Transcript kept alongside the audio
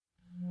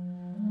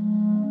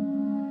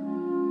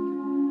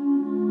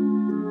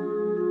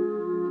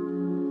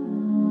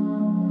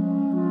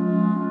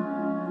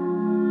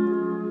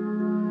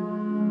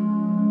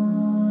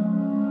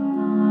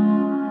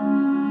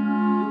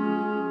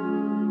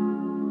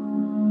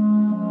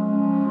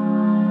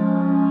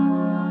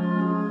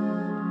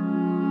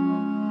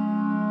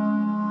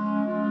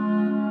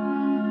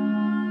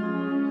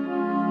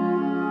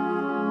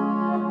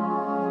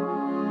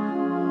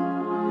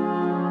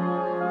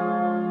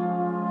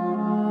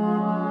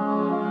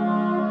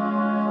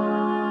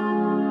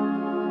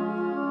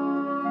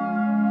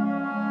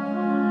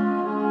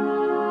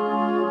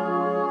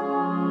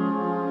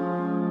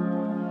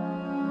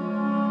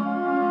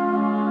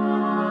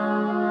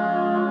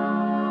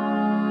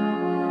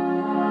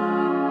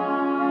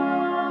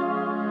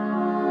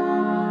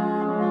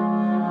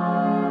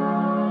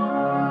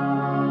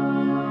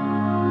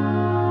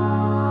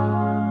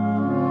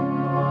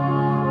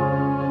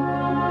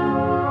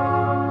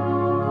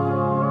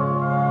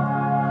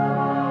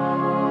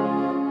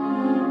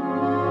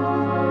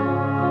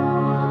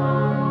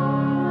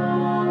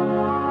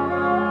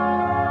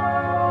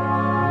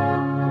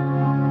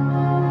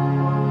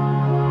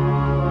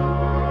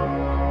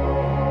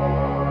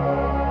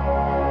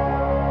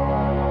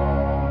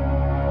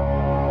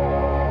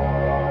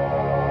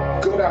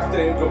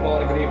afternoon, good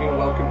morning, good evening, and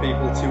welcome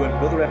people to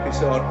another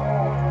episode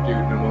of Dude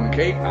and a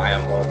Monkey. I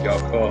am one of your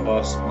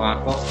co-hosts,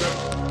 Mark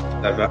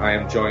Foster. I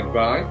am joined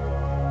by...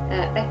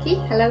 Becky.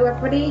 Hello,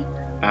 everybody.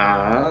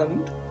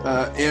 And...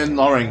 Ian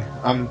Loring.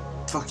 I'm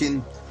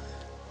fucking...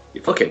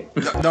 You're fucking?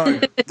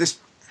 No,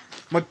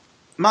 my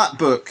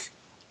MacBook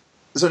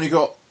has only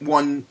got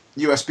one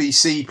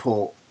USB-C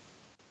port,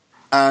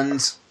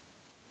 and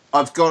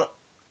I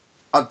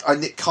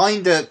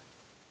kind of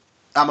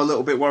am a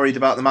little bit worried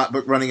about the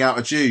MacBook running out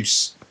of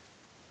juice,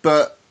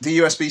 but the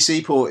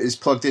USB-C port is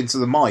plugged into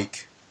the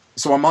mic,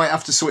 so I might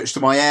have to switch to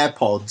my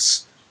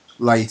AirPods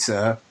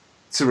later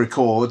to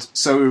record,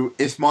 so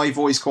if my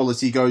voice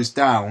quality goes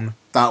down,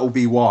 that'll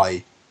be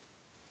why.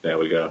 There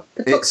we go.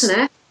 The fuck's an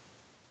air?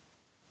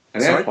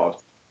 An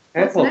AirPod?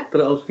 AirPod, the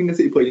little fingers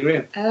that you put in your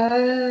ear.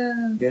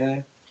 Oh.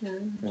 Yeah.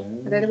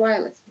 Are they the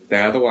wireless ones?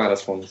 They are the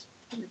wireless ones.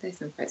 They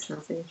sound quite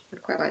snazzy.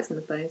 I'd quite like some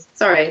of those.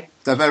 Sorry.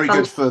 They're very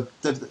good for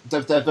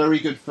they're very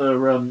good for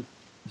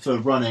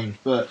running,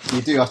 but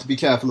you do have to be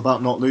careful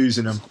about not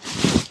losing them.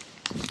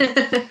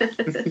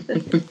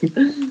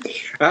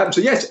 So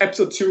yes,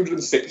 episode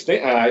 260.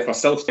 It's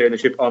myself steering the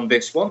ship on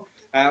this one.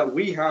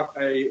 We have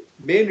a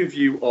main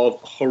review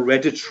of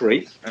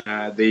Hereditary,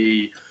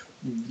 the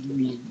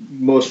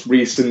most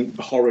recent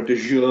horror du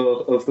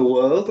jour of the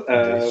world.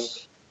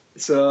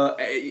 So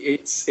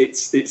it's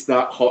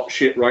that hot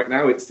shit right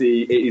now. It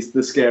is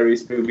the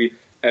scariest movie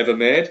ever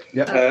made.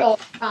 Yep.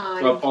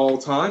 Of all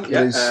time.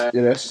 Yeah. It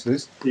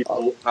is.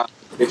 People have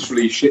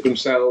literally shit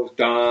themselves,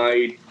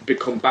 died,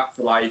 become back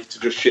to life to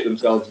just shit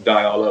themselves and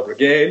die all over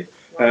again.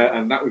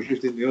 And that was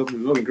just in the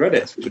opening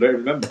credits, which I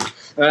don't remember.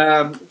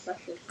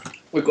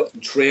 We've got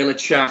some trailer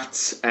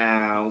chats.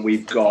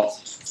 We've got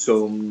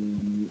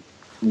some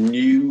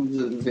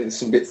news and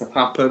some bits have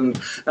happened,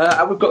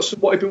 and we've got some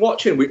what I've been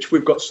watching, which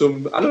we've got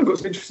some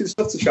interesting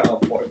stuff to chat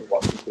on what I've been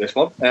watching for this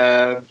one.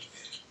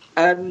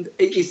 And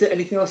is there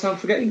anything else I'm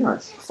forgetting,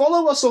 guys?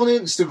 Follow us on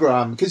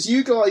Instagram, because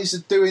you guys are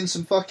doing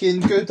some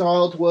fucking good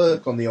hard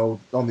work on the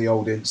old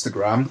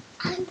Instagram.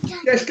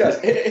 Yes, guys,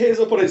 here's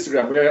up on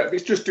Instagram.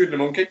 It's just Dude and a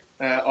Monkey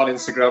on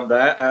Instagram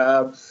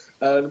there.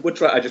 And we'll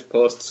try to just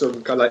post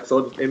some kind of like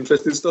fun,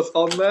 interesting stuff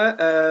on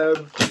there.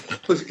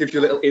 Plus it gives you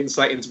a little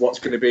insight into what's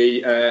going to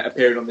be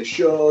appearing on the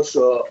show.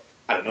 So,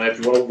 I don't know, if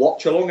you want to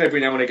watch along every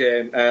now and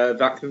again,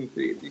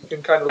 you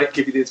can kind of like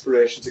give you the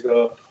inspiration to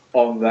go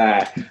on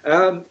there.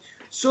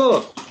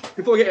 So,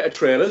 before we get into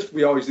trailers,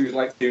 we always do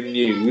like to do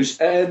news.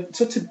 So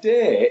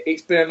today,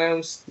 it's been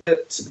announced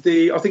that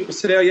I think it was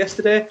today or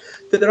yesterday,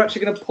 that they're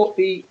actually going to put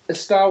the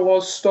Star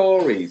Wars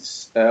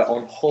stories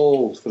on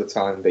hold for the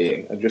time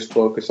being and just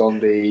focus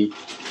on the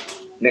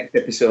next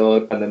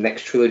episode and the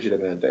next trilogy they're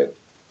going to do.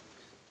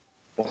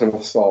 What are your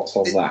thoughts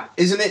on that?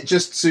 Isn't it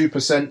just super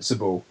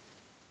sensible?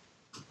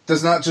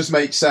 Doesn't that just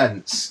make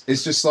sense?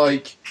 It's just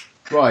like,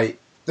 right,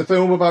 the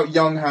film about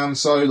young Han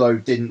Solo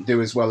didn't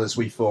do as well as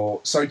we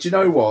thought. So do you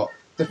know what?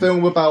 The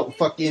film about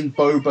fucking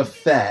Boba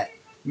Fett,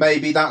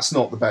 maybe that's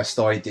not the best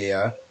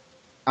idea.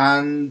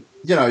 And,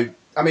 you know,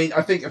 I mean,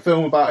 I think a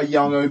film about a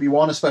young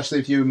Obi-Wan, especially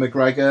if Ewan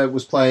McGregor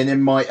was playing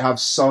him, might have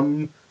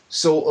some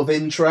sort of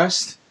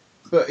interest.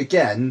 But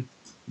again,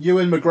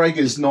 Ewan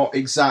McGregor's not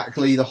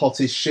exactly the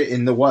hottest shit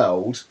in the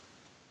world.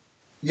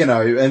 You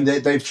know, and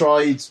they've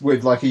tried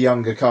with like a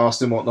younger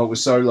cast and whatnot with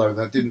Solo, and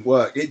that didn't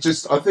work.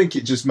 I think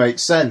it just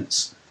makes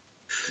sense.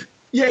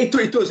 Yeah, it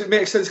does. It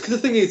makes sense because the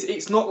thing is,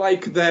 it's not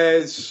like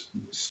there's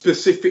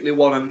specifically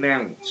one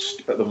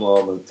announced at the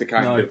moment to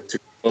to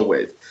go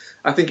with.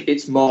 I think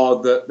it's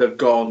more that they've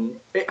gone.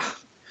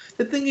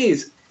 The thing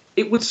is,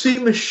 it would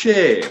seem a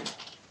shame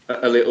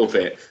a little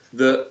bit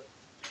that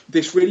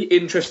this really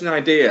interesting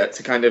idea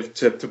to kind of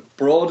to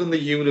broaden the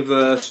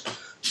universe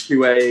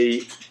to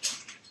a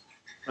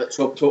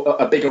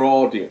bigger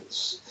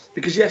audience.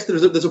 Because yes,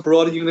 there's a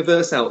broader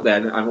universe out there,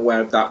 and I'm aware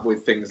of that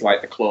with things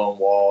like the Clone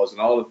Wars and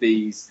all of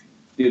these,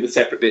 the other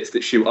separate bits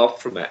that shoot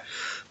off from it.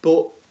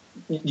 But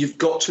you've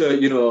got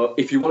to, you know,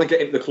 if you want to get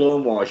into the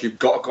Clone Wars, you've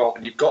got to go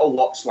and you've got to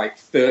watch like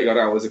 30 odd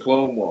hours of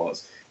Clone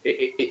Wars.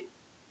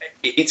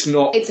 It's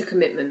not. It's a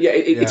commitment. Yeah,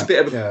 it's a bit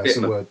of a commitment. It's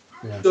a word.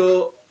 Yeah.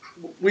 So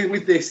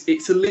with this,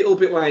 it's a little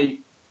bit like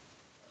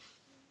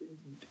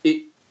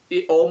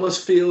it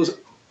almost feels.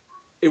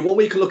 In one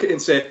way, you can look at it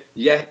and say,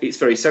 yeah, it's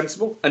very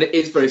sensible, and it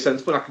is very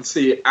sensible, and I can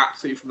see it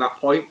absolutely from that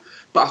point.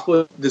 But I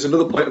suppose there's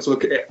another point to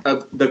look at it.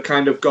 They've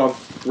kind of gone,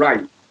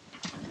 right,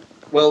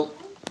 well,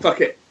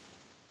 fuck it.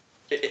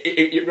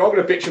 You're all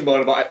going to bitch and moan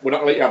about it. We're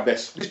not going to let you have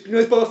this. You know,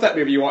 it's Boba Fett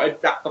movie you wanted.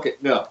 That, fuck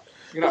it, no.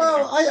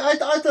 Well,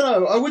 I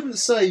don't know. I wouldn't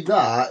say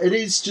that. It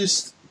is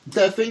just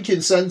they're thinking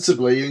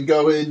sensibly and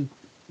going,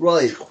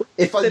 right,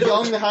 if a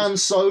young Han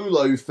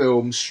Solo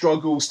film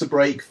struggles to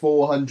break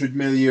 400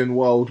 million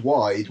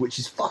worldwide, which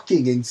is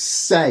fucking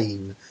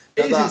insane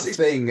that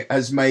thing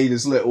has made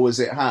as little as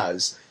it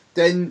has,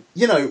 then,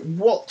 you know,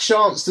 what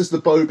chance does the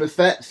Boba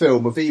Fett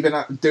film of even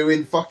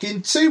doing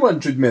fucking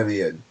 200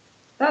 million?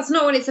 That's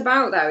not what it's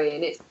about, though,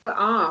 Ian. It's about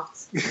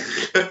art.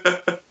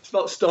 It's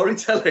about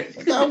storytelling.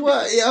 No,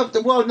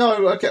 well,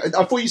 no, okay.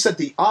 I thought you said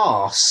the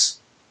arse.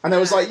 And I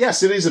was like,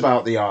 yes, it is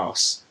about the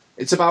arse.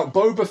 It's about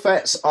Boba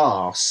Fett's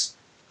arse.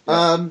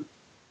 Yeah.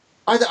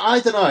 I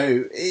don't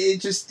know.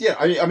 It just, yeah.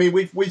 I mean,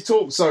 we've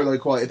talked Solo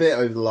quite a bit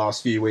over the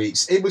last few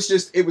weeks. It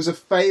was a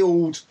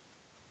failed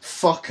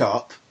fuck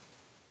up,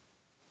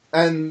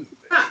 and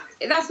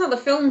that's not the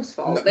film's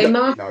fault. No, they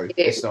no, marketed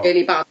it's it not.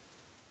 really bad.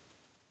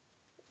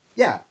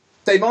 yeah,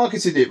 they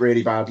marketed it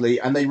really badly,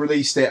 and they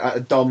released it at a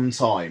dumb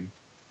time.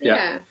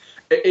 Yeah.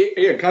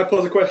 Ian, can I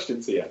pose a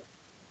question to you?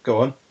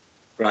 Go on.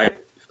 Right.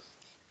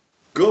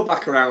 Go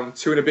back around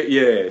 2 and a bit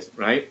years,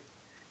 right?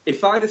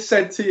 If I'd have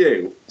said to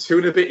you 2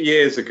 and a bit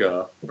years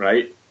ago,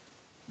 right,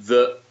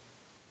 that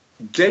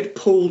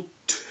Deadpool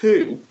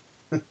 2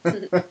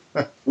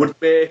 would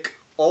make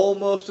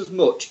almost as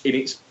much in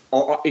its,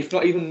 or if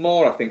not even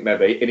more, I think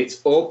maybe, in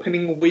its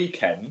opening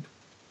weekend,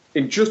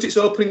 in just its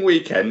opening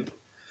weekend,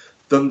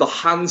 than the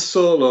Han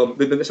Solo,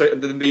 than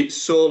the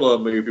Solo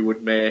movie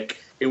would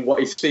make in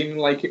what is seeming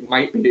like it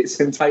might be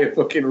its entire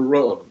fucking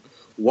run,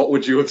 what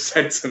would you have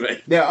said to me?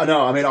 Yeah, I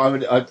know. I mean,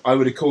 I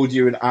would have called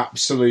you an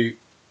absolute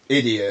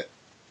idiot.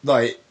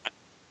 Like,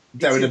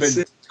 there would have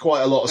been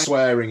quite a lot of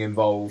swearing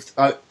involved.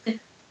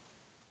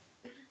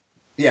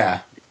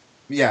 Yeah.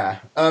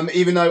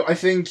 Even though I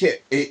think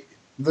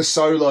the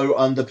Solo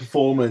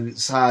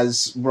underperformance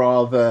has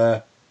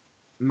rather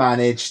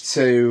managed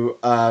to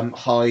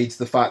hide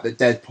the fact that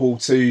Deadpool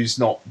 2's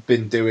not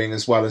been doing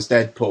as well as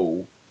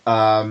Deadpool.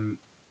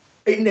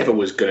 It never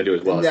was going to do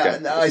as well as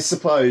Deadpool. I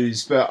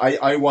suppose, but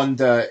I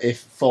wonder if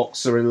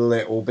Fox are a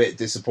little bit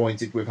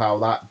disappointed with how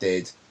that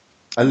did.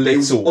 A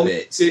little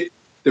bit.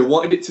 They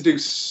wanted it to do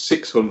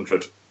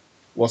 600.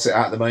 What's it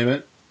at the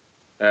moment?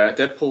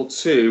 Deadpool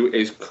 2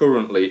 is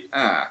currently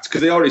at...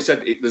 Because they already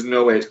said there's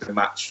no way it's going to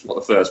match what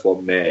the first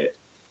one made.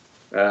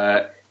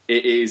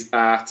 It is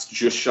at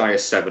just shy of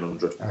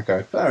 700.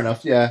 Okay, fair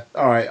enough, yeah.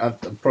 All right, I'm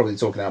probably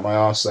talking out my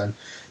arse then.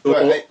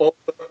 So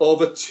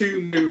over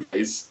 2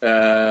 movies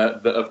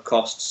that have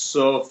cost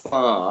so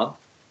far,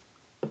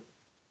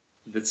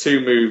 the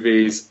 2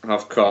 movies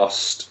have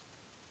cost...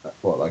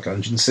 What, like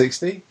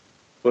 160?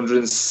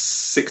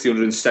 160,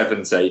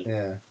 170.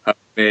 Yeah. Have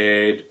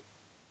made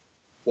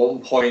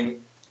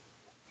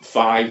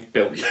 1.5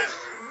 billion.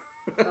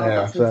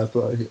 Yeah, fair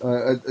play.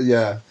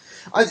 Yeah.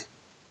 I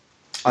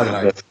don't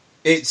know.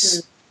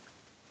 It's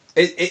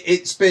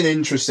been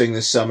interesting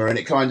this summer, and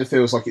it kind of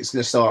feels like it's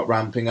going to start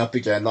ramping up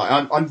again.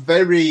 Like I'm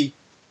very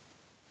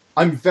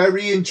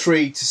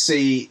intrigued to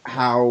see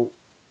how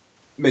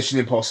Mission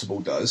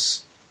Impossible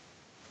does.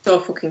 So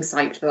fucking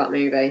psyched for that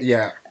movie.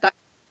 Yeah. That's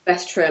the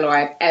best trailer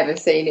I've ever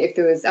seen. If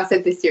there was, I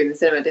said this year in the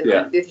cinema, didn't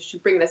I? They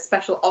should bring in a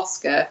special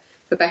Oscar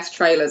for best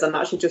trailers, and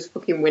that should just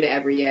fucking win it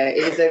every year. It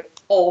is an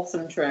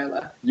awesome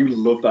trailer. You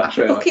love that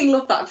trailer. I fucking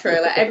love that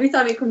trailer. Every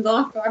time it comes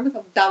on, I find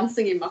myself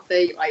dancing in my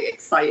feet, like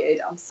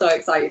excited. I'm so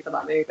excited for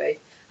that movie.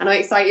 And I'm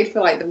excited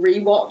for like the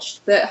rewatch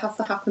that has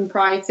to happen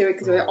prior to it,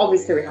 because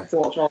obviously we have to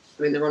watch all of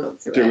them in the run up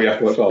to it. Do we have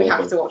to watch all of them? We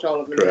have to watch all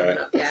of them in the run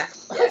up, yeah.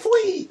 Have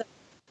we?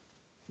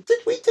 Did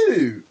we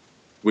do?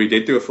 We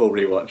did do a full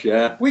rewatch,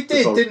 yeah. We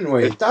did, didn't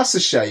we? That's a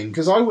shame,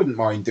 because I wouldn't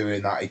mind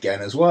doing that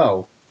again as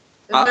well.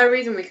 There's no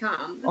reason we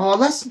can't.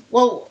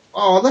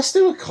 Let's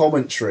do a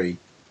commentary.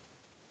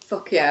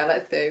 Fuck yeah,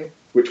 let's do.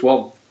 Which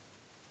one?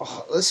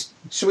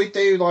 Should we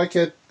do like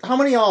how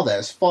many are there?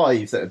 There's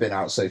 5 that have been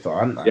out so far,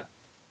 haven't there? Yeah.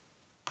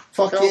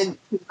 Fucking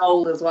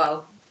gold as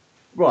well.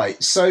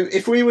 Right, so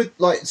if we would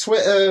like,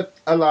 Twitter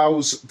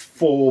allows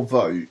 4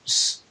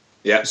 votes.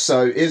 Yeah.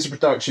 So here's a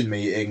production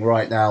meeting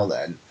right now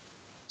then.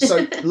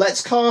 So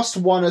let's cast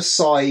one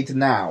aside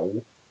now.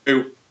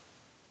 Who?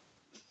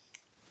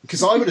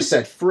 Because I would have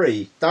said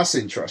 3. That's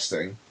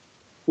interesting.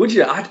 Would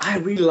you? I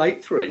really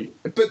like 3.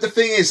 But the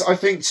thing is, I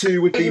think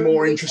 2 would be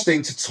more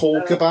interesting to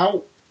talk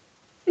about.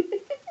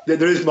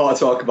 There is more to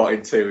talk about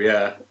in 2,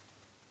 yeah.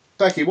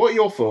 Becky, what are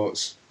your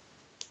thoughts?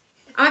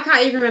 I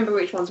can't even remember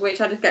which one's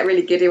which. I just get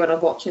really giddy when I'm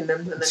watching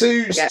them. And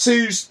then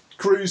Two's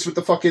Cruise with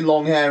the fucking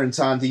long hair and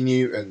Tandy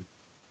Newton.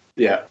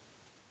 Yeah.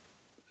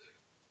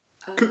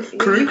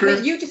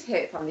 You just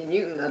hate Tandy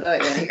Newton, though,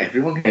 don't you?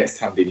 Everyone hates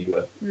Tandy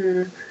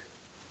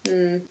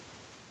Newton.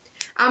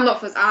 I'm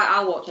not fussed.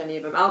 I'll watch any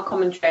of them. I'll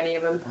commentary any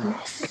of them.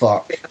 Oh,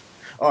 fuck.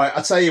 Alright,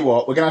 I'll tell you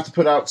what, we're going to have to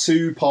put out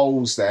 2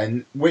 polls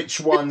then. Which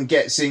one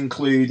gets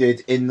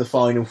included in the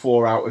final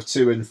 4 out of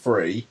 2 and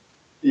 3?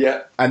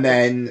 Yeah. And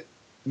then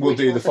we'll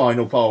do the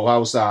final poll.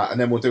 How's that? And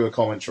then we'll do a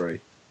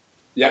commentary.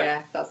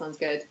 Yeah, that sounds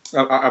good.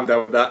 I'm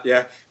down with that,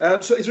 yeah.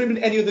 So is there been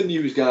any other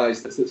news,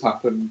 guys, that's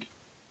happened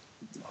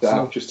that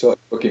I've just totally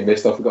fucking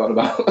missed or forgotten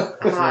about?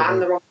 I'm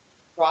the wrong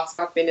ask.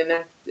 I've been in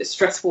a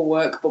stressful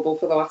work bubble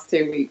for the last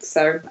 2 weeks,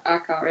 so I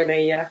can't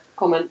really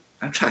comment.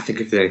 I'm trying to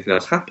think if anything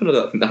else happened. I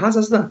don't think there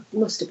has, there?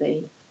 Must have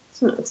been.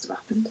 Something must have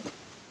happened.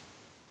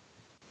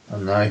 I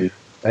don't know.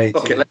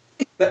 Okay,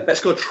 let's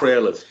go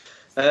trailers.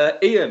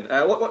 Ian,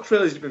 what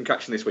trailers have you been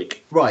catching this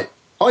week? Right.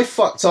 I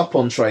fucked up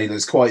on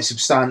trailers quite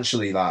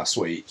substantially last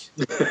week.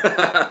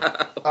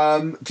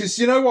 Because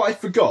you know what I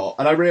forgot?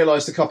 And I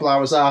realised a couple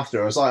hours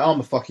after, I was like, I'm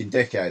a fucking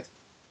dickhead.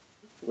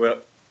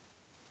 Well,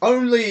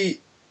 only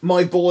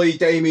my boy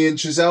Damien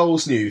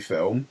Chazelle's new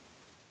film.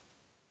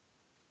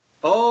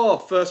 Oh,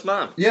 First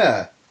Man.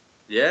 Yeah.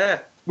 Yeah.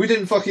 We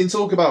didn't fucking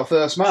talk about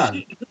First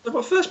Man.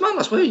 About First Man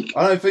last week.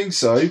 I don't think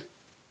so.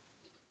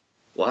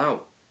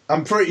 Wow.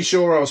 I'm pretty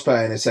sure I was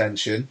paying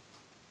attention.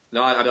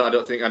 No, I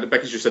don't think.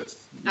 Becky's just said.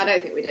 I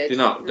don't think we did. You're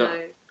not.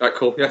 No. Right,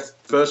 cool. Yes.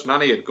 First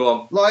Man, Ian. Go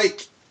on.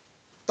 Like,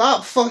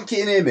 that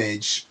fucking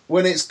image,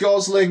 when it's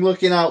Gosling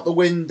looking out the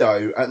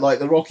window at, like,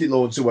 the rocket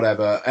launch or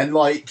whatever, and,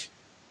 like,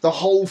 the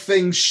whole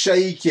thing's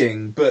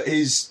shaking, but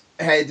his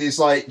head is,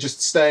 like,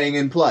 just staying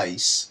in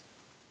place.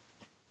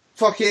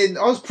 Fucking,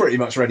 I was pretty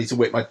much ready to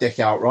whip my dick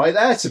out right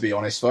there, to be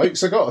honest,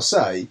 folks, I gotta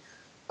say.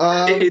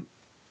 The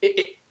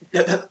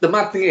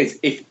mad thing is,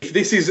 if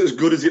this is as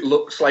good as it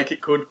looks like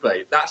it could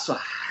be, that's a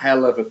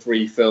hell of a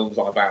 3 films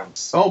on a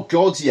bounce. Oh,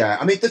 God, yeah.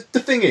 I mean, the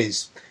thing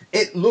is,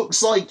 it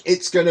looks like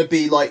it's going to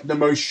be, like, the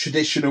most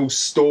traditional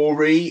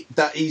story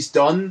that he's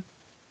done.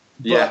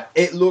 Yeah. But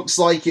it looks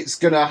like it's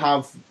going to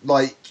have,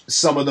 like,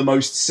 some of the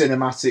most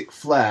cinematic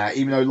flair,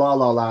 even though La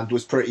La Land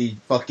was pretty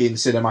fucking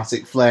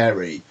cinematic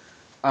flary.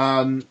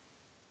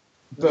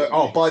 But,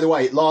 oh, by the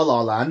way, La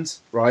La Land,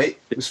 right,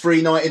 it was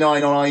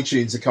 $3.99 on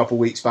iTunes a couple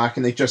weeks back,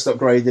 and they've just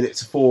upgraded it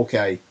to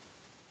 4K.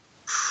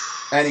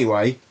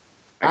 Anyway,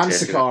 and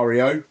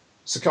Sicario.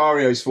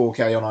 Sicario's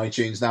 4K on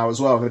iTunes now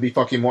as well. I'm going to be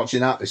fucking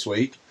watching that this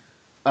week.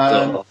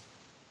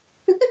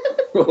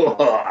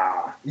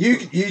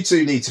 You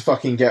two need to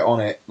fucking get on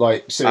it.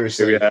 Like,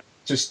 seriously. Yeah.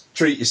 Just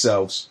treat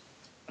yourselves.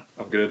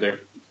 I'm going to do.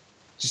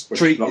 Just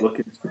We're not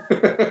looking.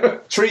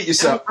 treat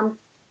yourself.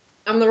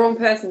 I'm the wrong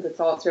person to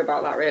talk to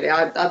about that, really.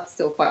 I'd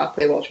still quite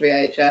happily watch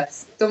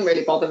VHS. Doesn't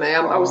really bother me.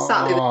 I was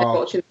sat the other day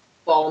watching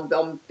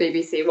on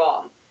BBC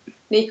One, and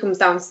he comes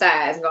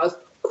downstairs and goes,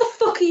 "What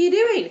the fuck are you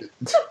doing?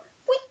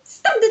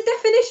 Standard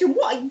definition,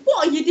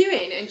 what are you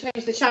doing?" And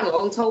changed the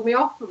channel and told me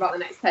off for about the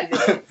next 10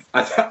 minutes.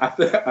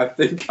 I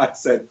think I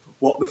said,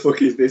 "What the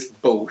fuck is this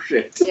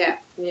bullshit?" Yeah,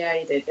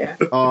 you did, yeah.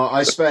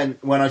 I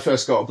spent, when I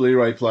first got a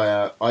Blu-ray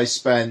player, I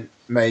spent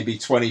maybe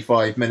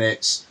 25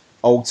 minutes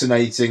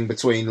alternating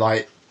between,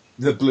 like,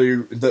 the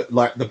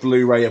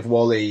Blu-ray of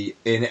Wall-E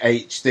in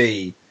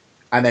HD,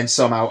 and then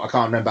somehow, I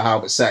can't remember how,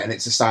 but setting it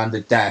to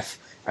standard def,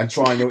 and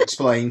trying to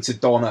explain to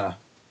Donna,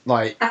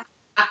 like,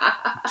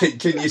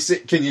 can you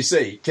see?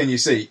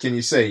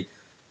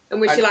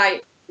 And was she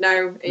like,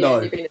 no,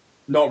 no,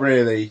 not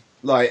really.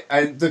 Like,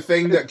 and the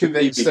thing that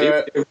convinced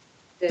her,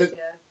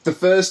 the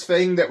first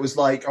thing that was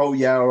like, oh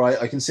yeah, all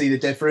right, I can see the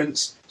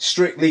difference.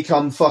 Strictly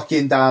Come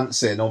Fucking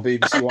Dancing on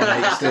BBC One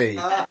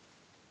HD.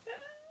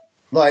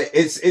 Like,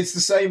 it's the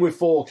same with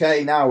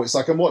 4K now. It's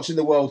like I'm watching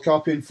the World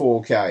Cup in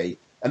 4K,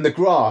 and the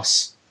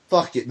grass,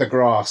 fuck it, the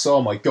grass.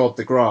 Oh my god,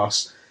 the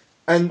grass.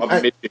 And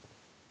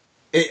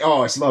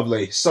it's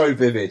lovely, so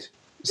vivid.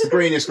 It's the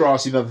greenest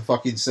grass you've ever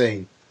fucking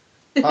seen.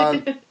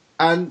 And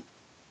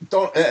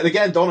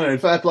again, Donna, in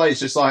fair play, is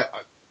just like,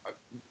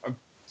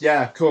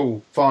 yeah,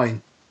 cool,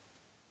 fine,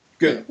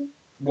 good,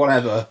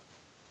 whatever.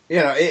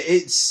 You know,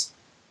 it's.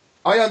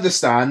 I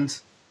understand.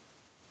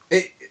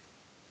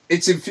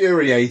 It's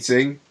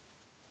infuriating.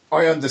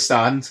 I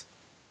understand.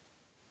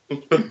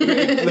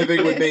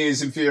 Living with me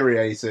is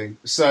infuriating.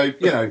 So,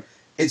 you know,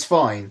 it's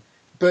fine.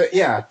 But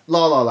yeah,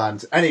 La La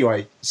Land.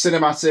 Anyway,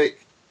 cinematic,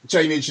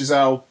 Jamie and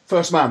Chazelle,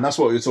 First Man, that's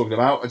what we were talking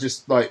about. I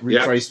just, like,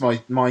 retraced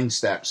my mind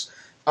steps.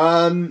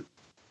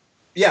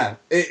 Yeah,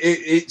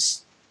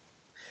 it's...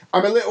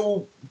 I'm a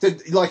little...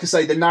 Like I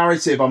say, the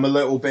narrative, I'm a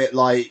little bit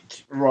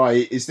like,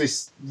 right, is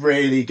this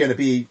really going to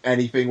be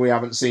anything we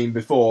haven't seen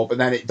before? But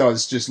then it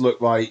does just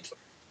look like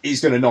he's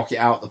going to knock it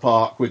out the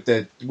park with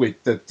the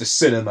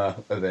cinema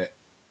of it.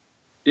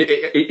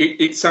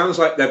 It sounds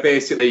like they're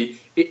basically...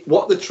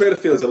 what the trailer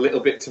feels a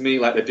little bit to me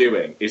like they're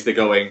doing is they're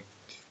going,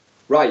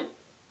 right,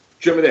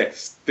 do you remember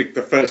this?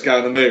 The first guy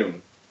on the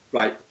moon?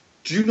 Right,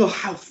 do you know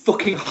how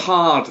fucking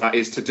hard that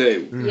is to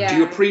do? Yeah. Do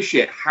you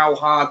appreciate how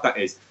hard that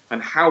is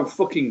and how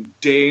fucking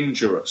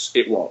dangerous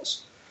it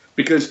was?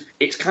 Because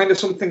it's kind of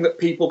something that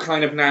people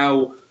kind of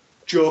now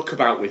joke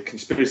about with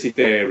conspiracy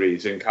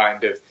theories and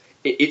kind of...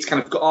 It's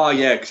kind of, oh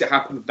yeah, because it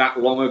happened that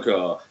long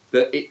ago,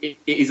 that it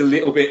is a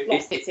little bit...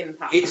 Lost its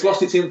impact. It's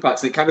lost its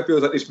impact, and it kind of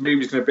feels like this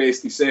movie's going to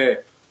basically say,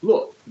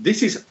 look,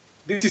 this is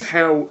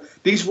how...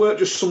 These weren't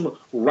just some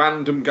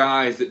random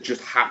guys that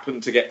just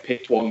happened to get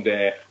picked one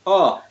day.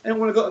 Oh,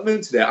 anyone want to go to the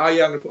moon today? Oh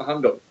yeah, I'm going to put a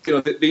hand up. You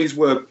know, these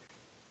were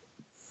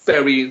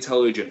very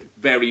intelligent,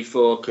 very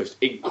focused,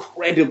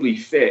 incredibly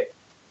fit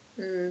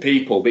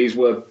people. These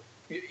were...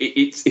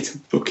 It's a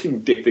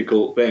fucking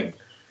difficult thing.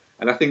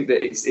 And I think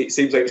that it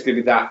seems like it's going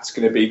to be that's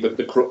going to be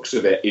the crux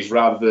of it, is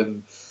rather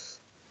than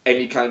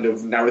any kind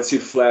of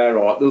narrative flair,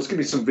 or there's going to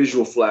be some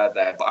visual flair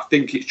there. But I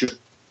think it's just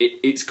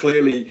it's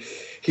clearly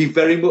he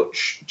very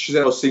much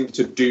Chazelle seems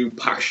to do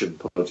passion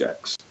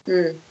projects,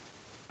 and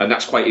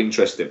that's quite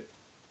interesting.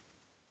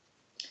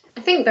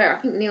 I think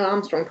Neil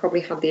Armstrong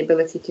probably had the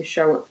ability to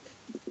show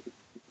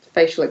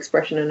facial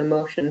expression and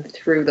emotion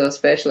through those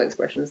facial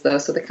expressions, though.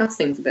 So the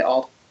casting's a bit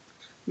odd.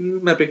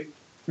 Maybe.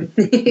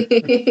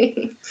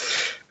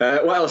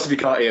 What else have you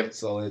caught, Ian?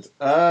 Solid.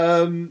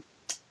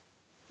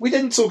 We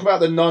didn't talk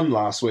about The Nun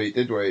last week,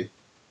 did we?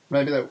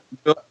 Maybe that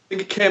I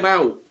think it came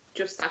out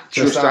Just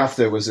after. just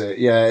after, was it?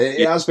 Yeah,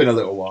 it has been a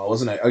little while,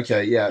 wasn't it?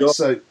 Okay, yeah. You're-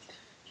 So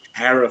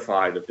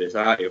terrified of this,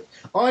 aren't you?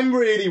 I'm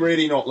really,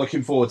 really not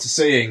looking forward to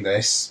seeing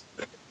this.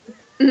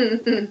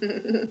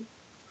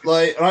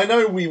 Like, I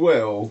know we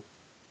will.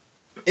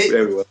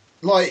 There we were.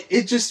 Like,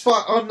 it just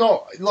I'm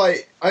not,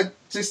 like,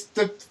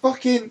 the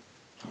fucking,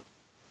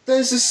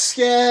 there's a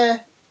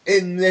scare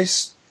in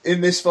this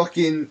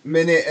fucking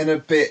minute and a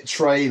bit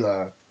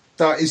trailer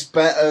that is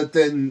better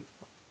than,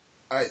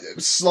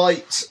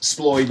 slight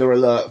spoiler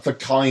alert for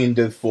kind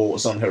of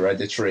thoughts on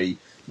Hereditary,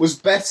 was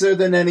better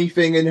than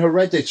anything in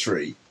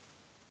Hereditary.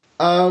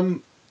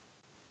 In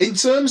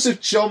terms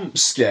of jump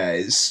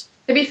scares,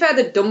 To be fair,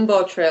 the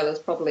Dumbo trailer's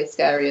probably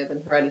scarier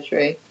than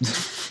Hereditary.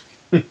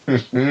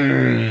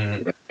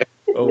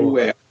 Oh,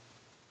 yeah.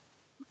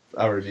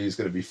 our review's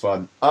going to be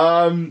fun.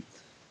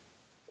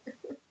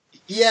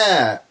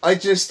 Yeah, I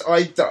just,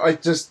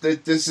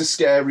 there's a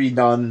scary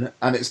nun,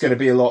 and it's going to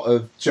be a lot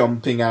of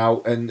jumping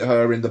out and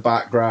her in the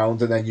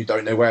background, and then you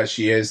don't know where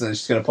she is, and then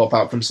she's going to pop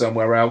out from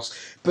somewhere else.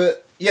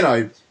 But, you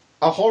know,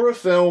 a horror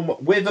film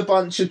with a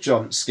bunch of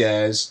jump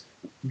scares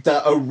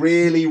that are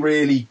really,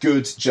 really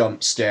good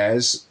jump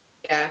scares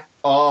Yeah.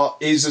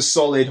 is a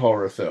solid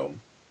horror film.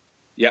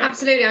 Yeah.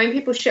 Absolutely. I mean,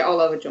 people shit all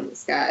over jump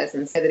scares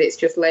and say that it's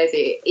just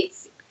lazy.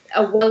 It's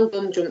a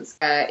well-done jump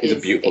scare. It's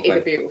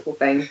a beautiful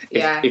thing.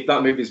 Yeah. If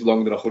that movie's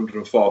longer than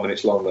 104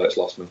 minutes long, then it's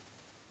lost me.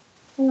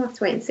 We'll have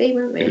to wait and see,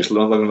 won't we? If it's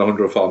longer than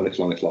 104 minutes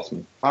long, it's lost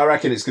me. I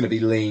reckon it's going to be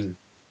lean.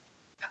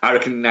 I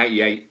reckon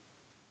 98.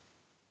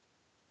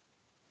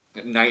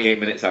 98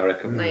 minutes, I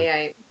reckon.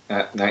 98.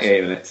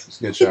 98 minutes. It's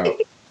a good shout.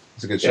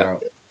 It's a good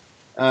shout.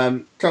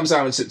 Comes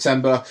out in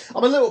September.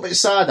 I'm a little bit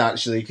sad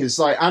actually because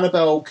like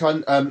Annabelle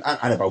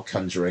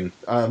Conjuring,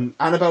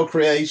 Annabelle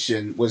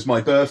Creation was my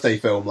birthday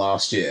film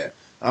last year.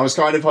 I was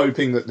kind of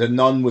hoping that The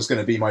Nun was going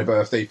to be my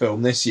birthday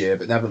film this year,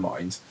 but never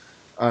mind.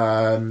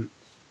 You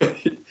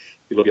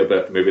love your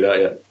birthday movie, don't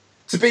you?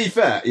 To be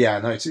fair, yeah,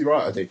 no, too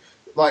right, I do.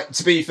 Like,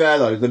 to be fair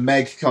though, The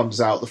Meg comes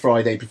out the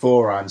Friday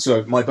beforehand,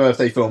 so my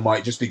birthday film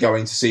might just be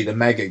going to see The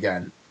Meg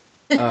again.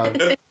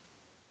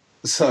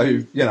 So,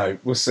 you know,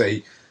 we'll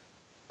see.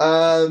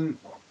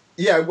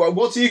 Yeah,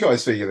 what do you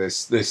guys think of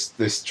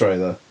this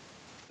trailer?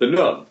 The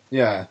Nun.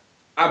 Yeah.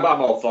 I'm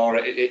all for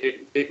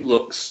it. It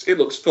looks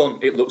fun.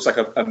 It looks like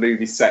a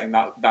movie set in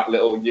that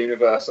little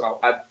universe, and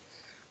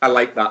I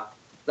like that.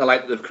 I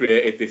like that they've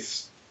created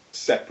this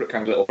separate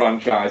kind of little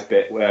franchise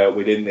bit where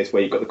within this,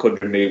 where you've got the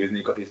Conjuring movies and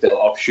you've got these little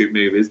offshoot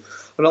movies.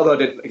 And although I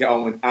didn't get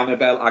on with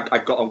Annabelle, I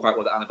got on quite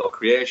well with Annabelle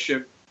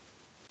Creation.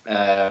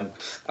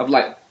 I've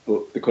liked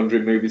the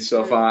Conjuring movies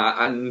so far,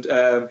 and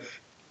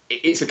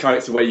it's a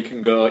character where you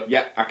can go,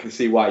 yeah, I can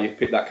see why you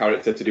picked that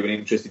character to do an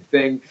interesting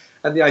thing.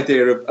 And the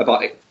idea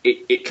about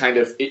it kind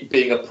of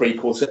being a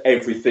prequel to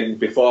everything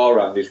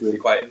beforehand is really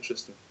quite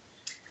interesting.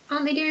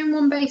 Aren't they doing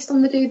one based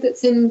on the dude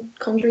that's in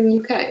Conjuring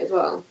UK as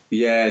well?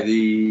 Yeah,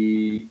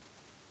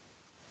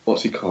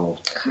 what's he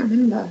called? I can't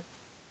remember.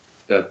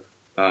 I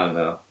don't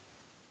know.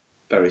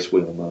 Ferris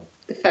Wheel Man.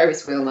 The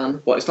Ferris Wheel Man.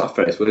 What? It's not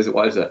Ferris Wheel, is it?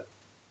 What is it?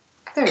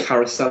 I don't.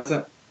 Carousel, is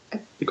it?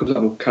 He comes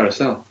out with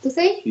Carousel. Does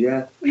he?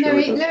 Yeah. No, sure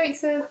he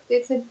does.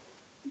 it's a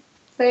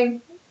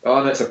thing.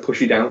 Oh, no, it's a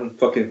pushy down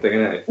fucking thing,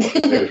 isn't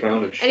it? Goes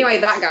round and shit. Anyway,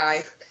 that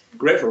guy.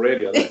 Great for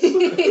radio.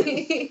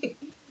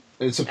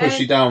 It's a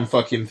pushy down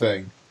fucking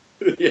thing.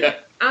 Yeah.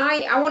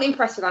 I wasn't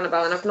impressed with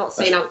Annabelle, and I've not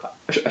seen it.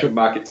 I should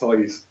market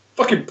toys.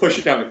 Fucking push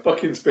it down, it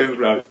fucking spins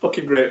round. It's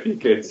fucking great for you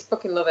kids.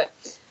 Fucking love it.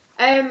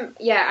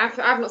 Yeah,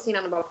 I've not seen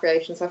Annabelle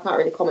Creation, so I can't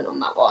really comment on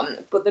that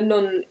one. But The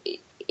Nun,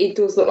 it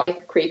does look like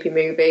a creepy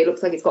movie. It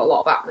looks like it's got a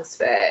lot of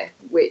atmosphere,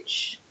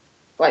 which,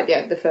 like,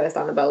 yeah, the first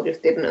Annabelle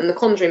just didn't. And the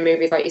Conjuring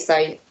movies, like you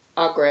say,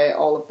 are great,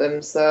 all of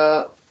them.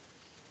 So,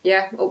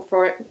 yeah, up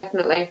for it,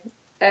 definitely.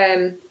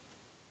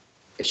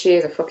 She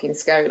is a fucking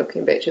scary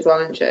looking bitch as well,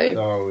 isn't she?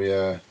 Oh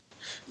yeah.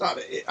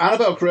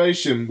 Annabelle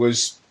Creation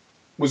was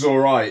all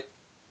right.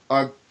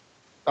 I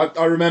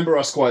remember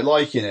us quite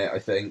liking it. I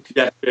think.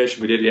 Yeah,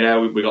 Creation we did. Yeah,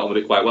 we got on with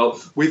it quite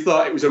well. We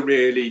thought it was a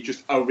really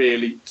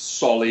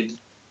solid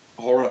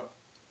horror.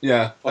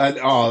 Yeah, and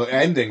the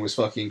ending was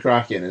fucking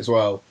cracking as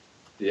well.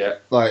 Yeah.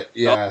 Like,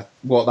 yeah,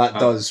 what that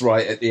does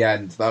right at the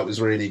end, that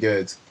was really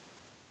good.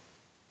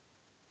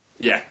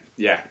 Yeah.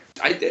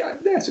 I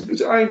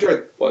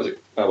enjoyed. What was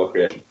it? Annabelle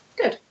Creation.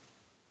 Good.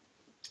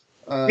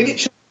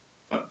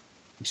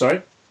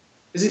 Sorry.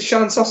 Is it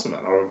Sharon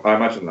Sossaman, or I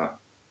imagine that?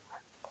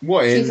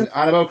 What, in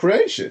Annabelle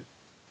Creation?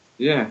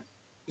 Yeah.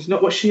 It's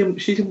not what she's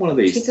in one of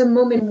these. She's a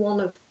mum in one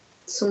of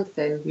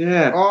something.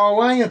 Yeah.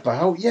 Oh, hang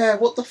about. Yeah,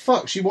 what the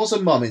fuck? She was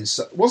a mum in...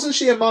 Wasn't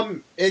she a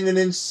mum in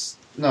an...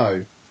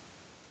 No.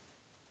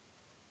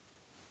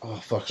 Oh,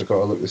 fuck, I've got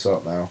to look this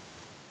up now.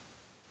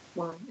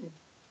 Why?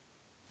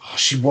 Oh,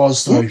 she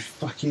was, though.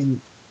 Fucking...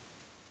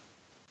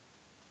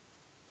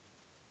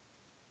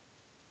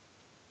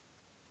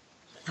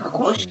 Fuck,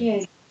 what was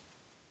she?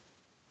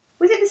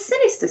 Was it the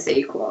Sinister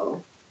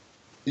sequel?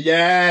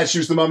 Yeah, she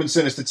was the mum in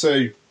Sinister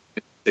 2.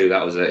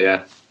 That was it,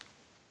 yeah.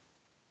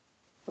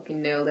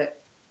 Fucking nailed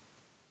it.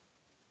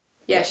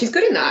 Yeah, she's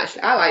good in that,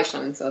 actually. I like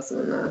Shannon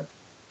Soderman in that.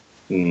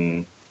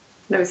 Mm.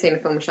 Never seen a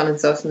film with Shannon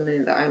Soderman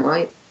in it that I don't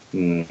like.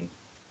 Mm.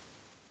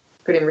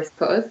 Good in Risk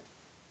Cutters.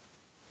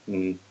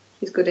 Mm.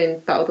 She's good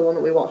in that other one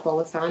that we watch all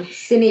the time.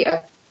 Sin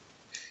Eater.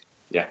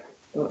 Yeah.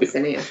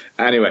 Sin Eater.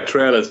 Anyway,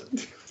 trailers.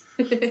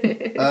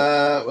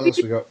 What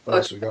else we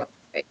got?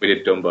 We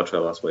did Dumbo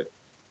trailer last week.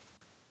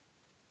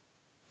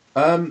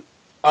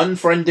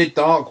 Unfriended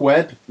Dark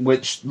Web,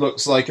 which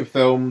looks like a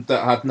film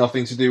that had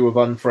nothing to do with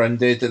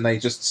Unfriended, and they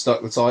just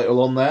stuck the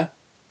title on there.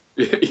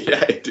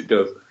 Yeah, it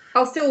does.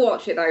 I'll still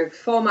watch it though.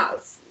 Format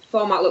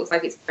looks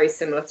like it's very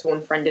similar to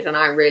Unfriended, and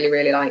I really,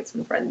 really liked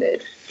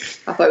Unfriended.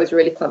 I thought it was a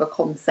really clever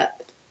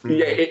concept.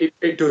 Yeah,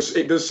 it does.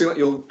 It does seem like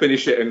you'll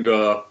finish it and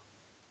go,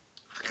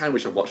 I kind of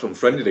wish I'd watched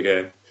Unfriended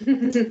again.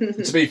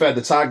 To be fair,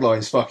 the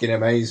tagline's fucking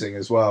amazing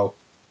as well.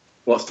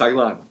 What's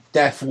tagline?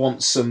 Death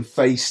wants some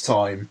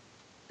FaceTime.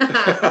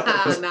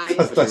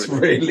 Nice. That's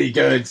really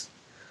good.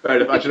 Fair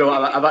enough. Actually, you know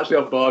what? I'm actually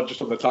on board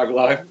just on the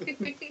tagline.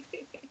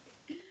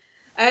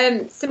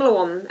 Similar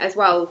one as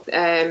well,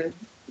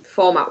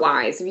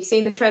 format-wise. Have you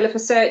seen the trailer for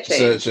Searching?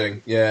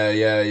 Searching,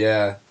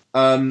 yeah.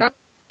 That's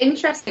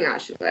interesting,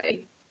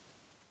 actually.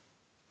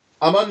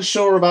 I'm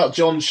unsure about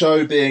John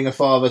Cho being a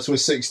father to a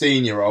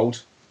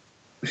 16-year-old.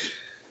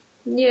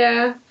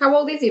 Yeah. How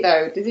old is he,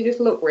 though? Does he just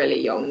look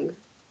really young?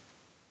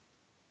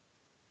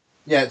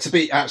 Yeah, to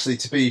be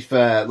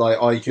fair,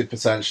 like I could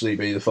potentially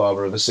be the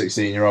father of a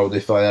 16-year-old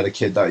if I had a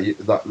kid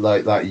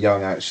that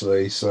young,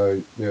 actually.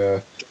 So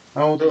yeah,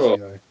 how old is he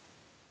though?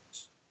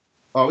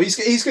 Oh,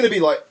 he's going to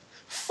be like,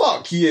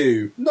 fuck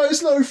you. No,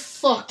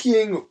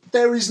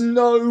 there is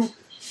no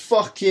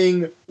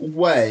fucking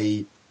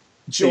way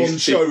John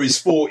Cho is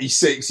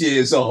 46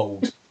 years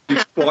old.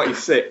 He's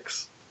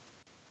 46.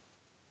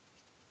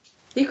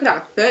 You could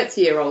have a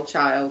 30-year-old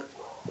child.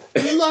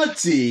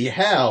 Bloody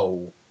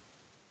hell.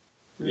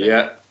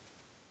 Yeah.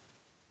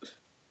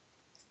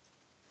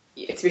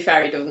 To be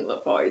fair, he doesn't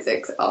look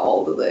 46 at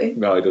all, does he?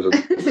 No, he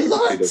doesn't.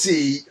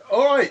 Bloody.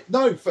 Alright,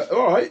 no,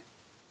 alright.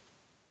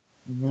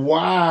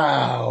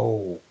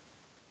 Wow.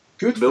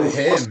 Good for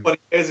him. 20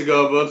 years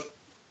ago, bud.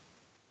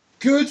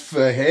 Good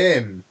for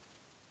him.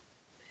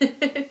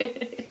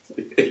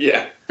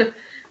 Yeah.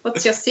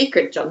 What's your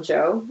secret, John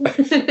Cho? So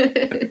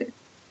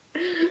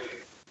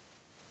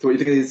what do you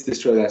think of this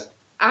trailer, guys?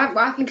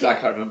 I think I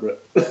can't remember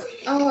it.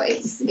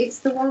 it's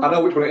the one. I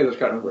know which one it is, I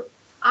can't remember it.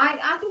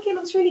 I think it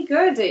looks really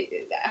good.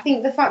 I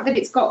think the fact that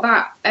it's got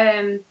that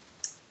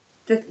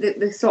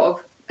the sort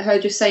of her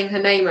just saying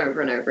her name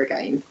over and over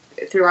again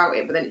throughout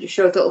it, but then it just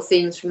shows little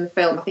scenes from the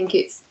film. I think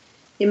it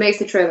makes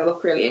the trailer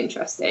look really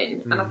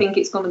interesting, and I think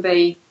it's going to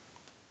be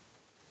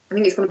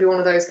one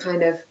of those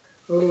kind of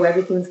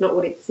everything's not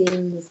what it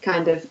seems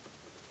kind of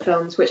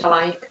films, which I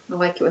like. I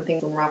like it when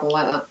things unravel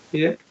like that.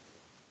 Yeah.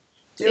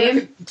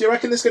 Do you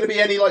reckon there's going to be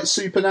any like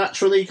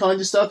supernaturally kind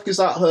of stuff? Because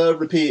that her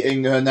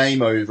repeating her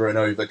name over and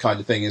over kind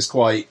of thing is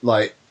quite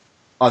like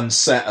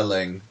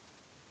unsettling.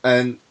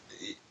 And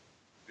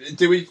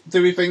do we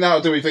think that,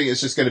 or do we think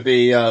it's just going to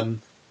be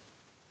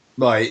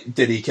like,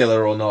 did he kill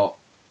her or not?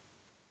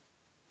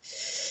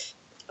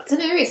 I don't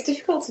know. It's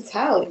difficult to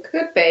tell. It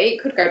could be.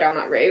 It could go down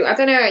that route. I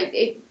don't know.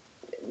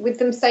 With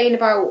them saying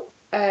about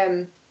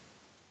in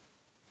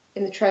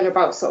the trailer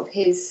about sort of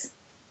his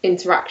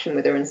interaction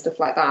with her and stuff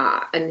like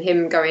that, and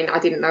him going, I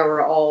didn't know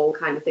her at all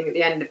kind of thing at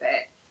the end of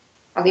it,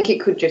 I think it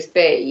could just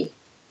be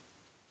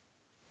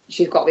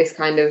she's got this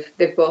kind of,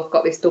 they've both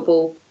got this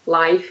double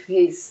life,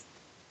 his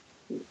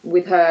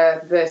with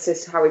her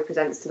versus how he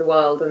presents to the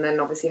world, and then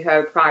obviously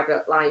her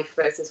private life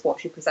versus what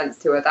she presents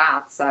to her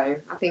dad.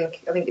 So I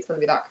think it's going to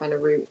be that kind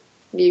of route.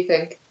 What do you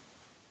think?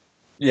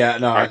 Yeah,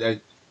 no,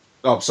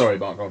 oh, sorry,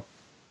 Mark, go on.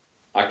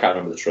 I can't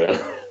remember the trailer.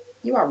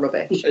 You are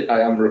rubbish. I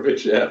am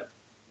rubbish, yeah.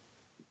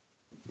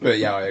 But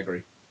yeah, I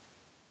agree.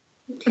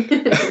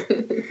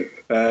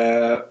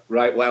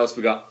 Right, what else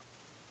we got?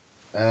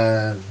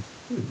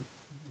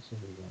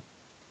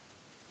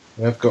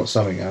 We've got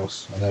something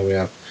else. I know we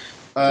have.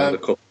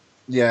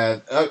 Yeah.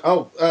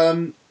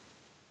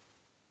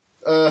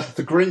 The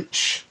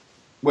Grinch,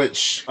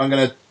 which I'm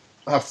going to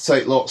have to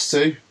take lots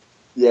to.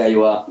 Yeah,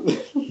 you are.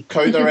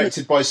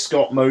 Co-directed by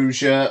Scott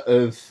Mosier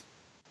of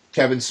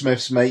Kevin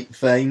Smith's Mate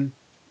fame,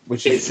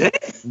 which is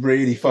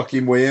really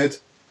fucking weird.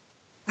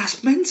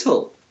 That's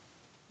mental.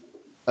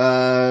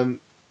 I'm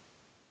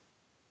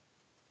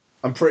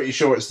pretty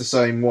sure it's the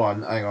same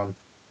one. Hang on.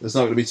 There's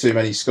not going to be too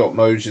many Scott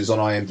Mosiers on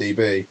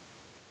IMDb.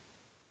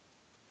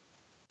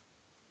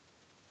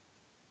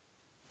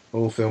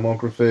 All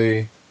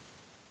filmography.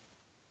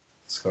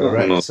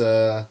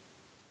 Director.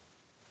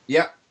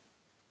 Yeah.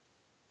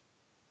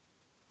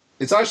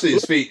 It's actually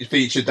his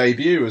feature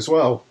debut as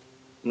well.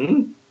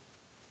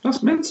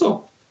 That's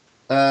mental.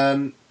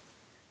 Yeah,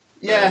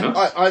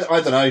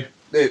 I don't know.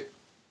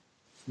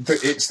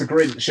 It's the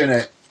Grinch, isn't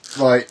it?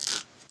 Like,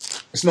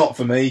 it's not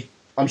for me.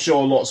 I'm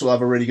sure lots will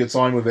have a really good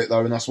time with it, though,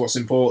 and that's what's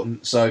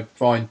important, so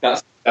fine.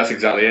 That's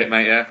exactly it,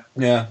 mate, yeah.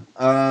 Yeah.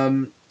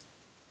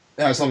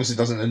 As long as it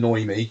doesn't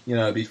annoy me,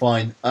 it'll be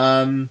fine.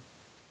 Okay,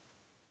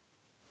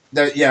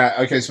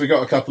 so we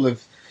got a couple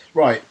of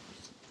Right.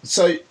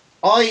 So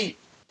I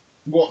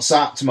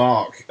WhatsApped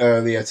Mark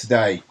earlier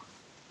today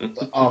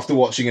after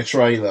watching a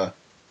trailer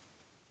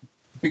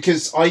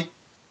because I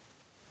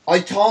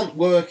can't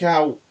work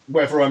out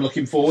whether I'm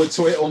looking forward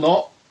to it or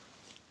not.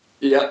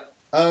 Yeah.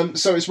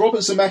 So it's Robert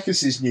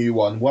Zemeckis' new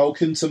one,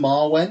 Welcome to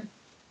Marwen,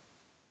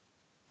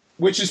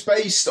 which is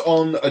based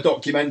on a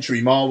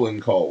documentary,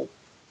 Marwen Cole.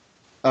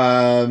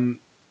 But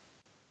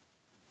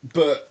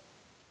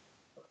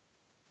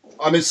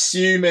I'm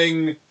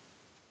assuming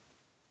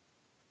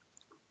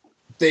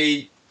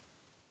the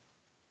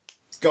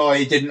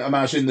guy didn't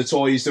imagine the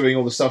toys doing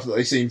all the stuff that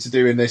they seem to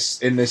do in this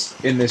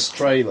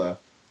trailer.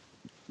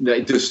 No,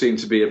 it does seem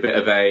to be a bit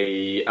of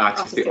a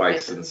artistic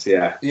license,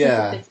 yeah.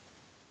 Yeah.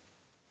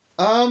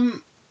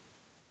 The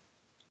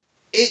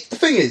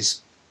thing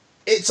is,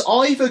 it's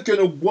either going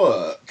to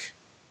work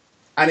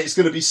and it's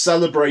going to be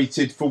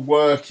celebrated for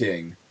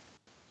working,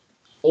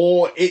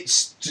 or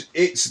it's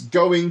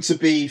going to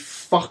be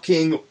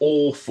fucking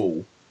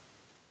awful.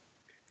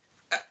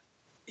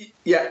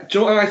 Yeah, do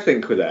you know what I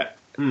think with it?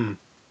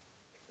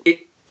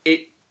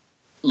 It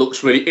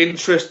looks really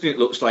interesting. It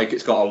looks like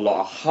it's got a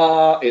lot of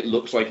heart. It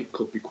looks like it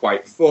could be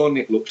quite fun.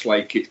 It looks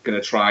like it's going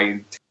to try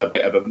and tell a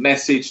bit of a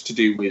message to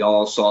do with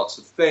all sorts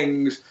of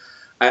things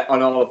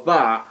and all of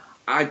that.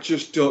 I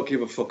just don't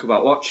give a fuck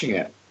about watching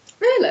it.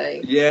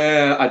 Really?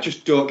 Yeah, I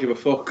just don't give a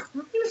fuck. I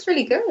think it's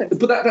really good.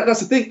 But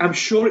that's the thing. I'm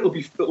sure it'll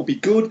be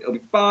good. It'll be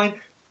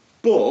fine.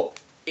 But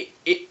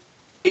it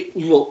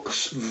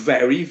looks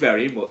very,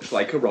 very much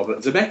like a Robert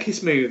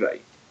Zemeckis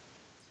movie,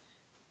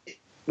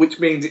 which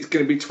means it's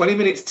going to be 20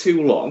 minutes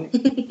too long.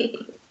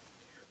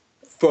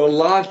 For a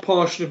large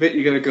portion of it,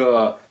 you're going to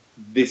go,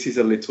 "This is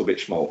a little bit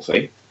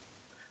schmaltzy."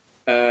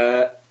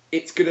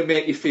 It's going to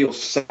make you feel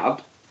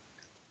sad,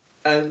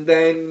 and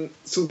then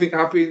something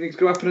happy is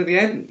going to happen at the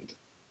end.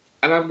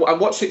 And I'm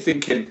watching it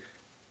thinking,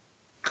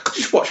 I could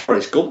just watch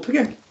Forrest Gump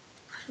again.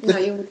 No,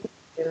 you wouldn't do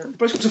that.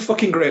 Forrest Gump's a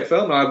fucking great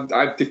film.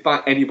 I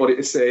defy anybody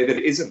to say that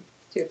it isn't.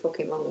 Too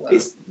fucking long ago.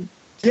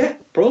 Yeah,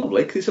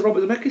 probably, because it's a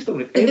Robert Zemeckis film.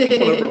 If any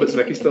one of Robert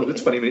Zemeckis films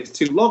is 20 minutes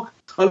too long.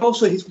 And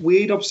also his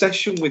weird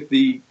obsession with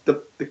the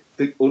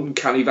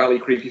uncanny valley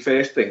creepy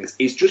face things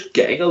is just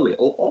getting a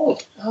little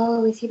odd.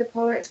 Oh, is he the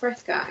Polar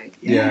Express guy?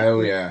 Yeah,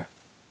 oh yeah.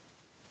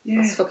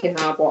 That's fucking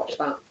hard watch,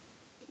 that.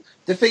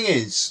 The thing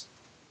is...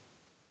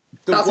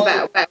 That's a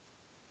better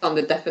on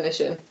the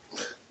definition.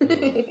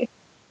 The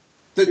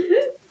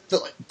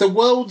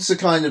world's a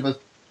kind of a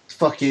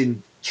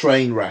fucking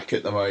train wreck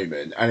at the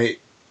moment, and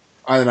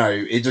I don't know,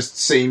 it just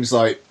seems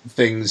like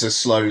things are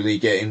slowly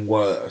getting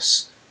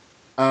worse.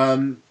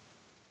 And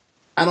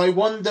I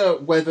wonder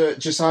whether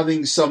just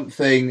having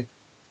something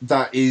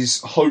that is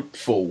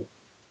hopeful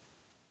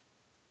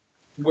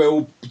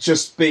will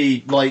just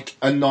be like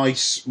a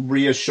nice,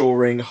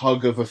 reassuring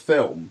hug of a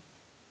film.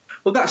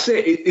 Well, that's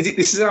it.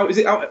 Is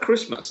it out at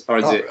Christmas? Or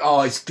is it?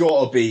 Oh, it's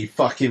got to be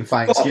fucking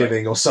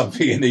Thanksgiving or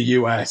something in the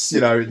US. You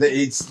know,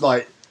 it's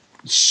like,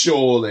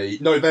 surely.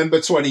 November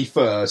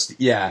 21st,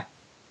 yeah.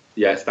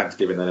 Yeah, it's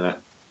Thanksgiving then,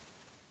 isn't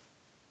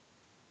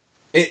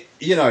it?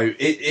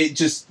 It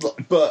just...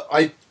 But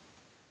I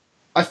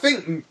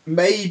think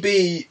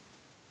maybe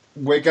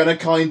we're going to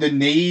kind of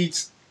need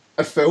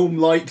a film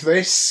like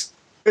this.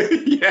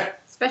 Yeah.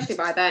 Especially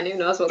by then, who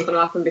knows what's going to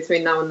happen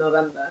between now and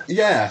November.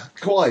 Yeah,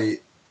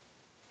 quite.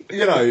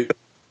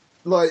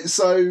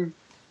 So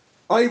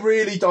I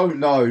really don't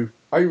know.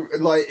 I mean,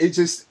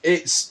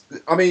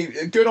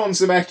 good on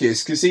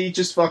Zemeckis, because he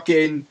just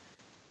fucking,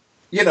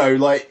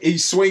 he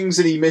swings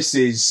and he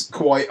misses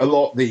quite a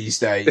lot these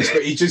days,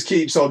 but he just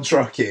keeps on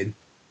trucking.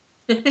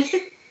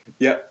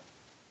 Yeah.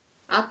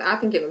 I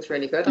think it looks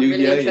really good. I'm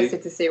really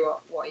interested to see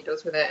what he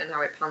does with it and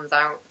how it pans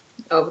out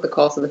over the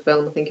course of the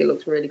film. I think it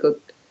looks really good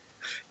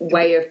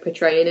way of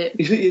portraying it.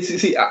 You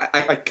see,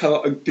 I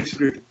cannot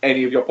disagree with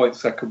any of your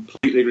points. I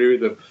completely agree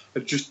with them. I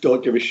just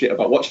don't give a shit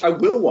about watch. I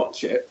will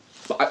watch it,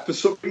 but for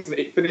some reason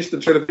it finished the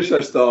trailer. I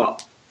just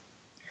thought,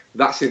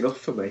 that's enough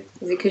for me.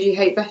 Is it because you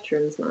hate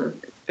veterans,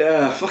 man?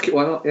 Yeah, fuck it,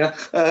 why not? Yeah.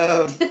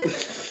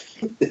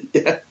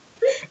 Yeah.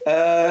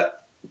 A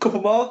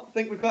couple more, I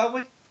think we've got,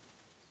 haven't we?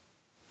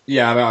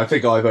 Yeah, I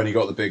think I've only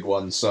got the big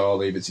ones, so I'll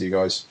leave it to you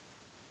guys.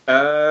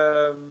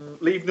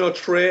 Leave No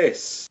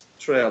Trace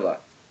trailer.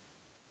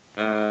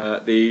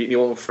 The new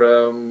one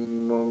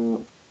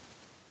from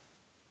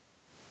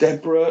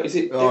Deborah, is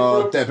it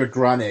Deborah? Deborah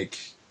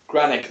Granik.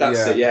 Granik, that's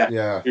it, yeah.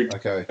 Yeah,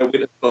 okay.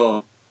 We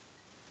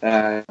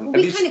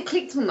kind of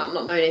clicked on that,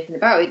 not knowing anything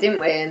about it,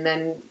 didn't we? And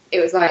then it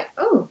was like,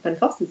 oh, Ben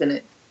Foster's in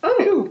it.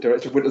 Oh,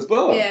 director of Winter's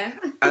Bone. Yeah.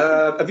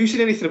 Have you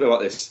seen anything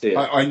about this, Steve?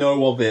 I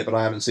know of it, but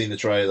I haven't seen the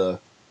trailer.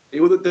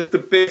 Well,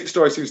 the basic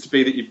story seems to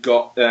be that you've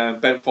got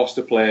Ben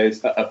Foster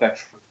plays a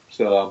veteran,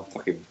 so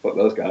fucking fuck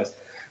those guys.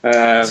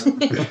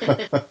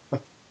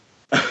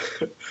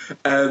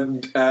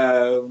 And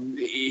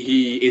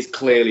he is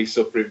clearly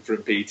suffering from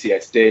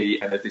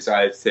PTSD and has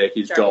decided to take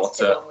his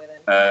daughter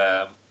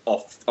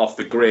off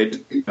the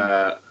grid,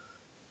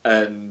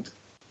 and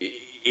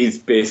is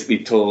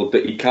basically told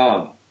that he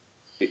can't.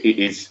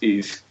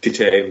 He's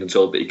detained and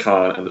told that he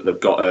can't, and that they've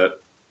got to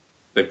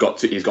he's got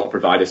to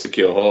provide a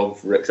secure home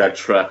for,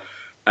 etc.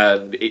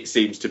 And it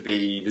seems to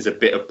be there's a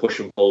bit of push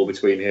and pull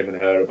between him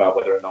and her about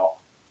whether or not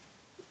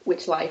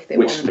which life they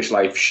want. Which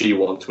life she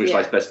wants, which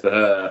life's best for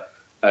her,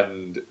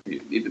 and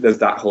there's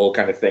that whole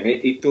kind of thing.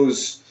 It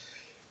does.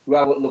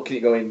 Well, looking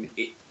at going,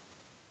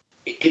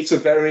 it's a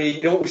very,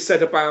 you know what we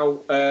said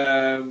about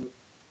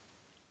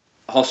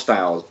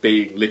Hostiles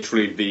being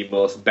literally the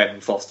most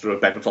Ben Foster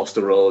of Ben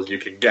Foster roles you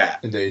can get.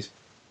 Indeed.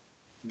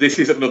 This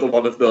is another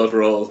one of those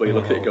roles where you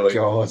look at it going,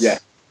 God. yeah,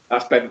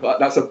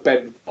 that's a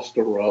Ben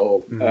Foster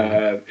role in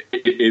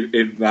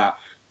that.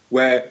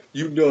 Where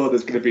you know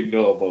there's going to be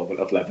no moment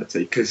of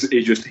levity because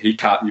he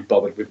can't be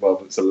bothered with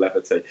moments of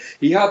levity.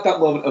 He had that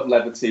moment of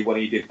levity when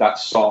he did that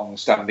song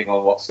 "Standing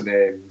on What's the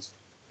Names"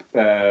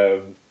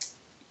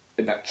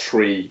 in that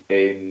tree.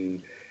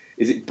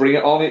 Is it "Bring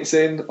It On"? It's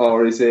in,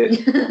 or is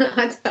it?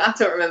 I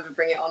don't remember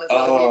 "Bring It On" as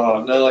well.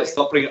 Oh no, it's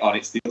not "Bring It On."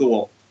 It's the other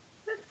one.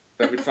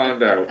 Let me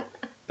find out.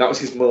 That was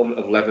his moment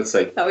of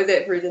levity. That was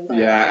it for his entire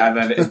Yeah, and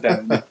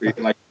then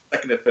like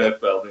second or third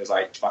film, he was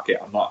like, "Fuck it,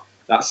 I'm not.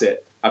 That's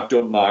it. I've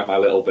done my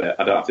little bit.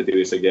 I don't have to do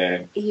this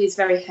again." He's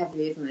very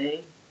heavy, isn't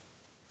he?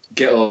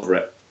 Get over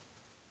it.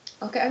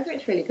 Okay, I think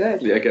it's really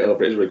good. Yeah, Get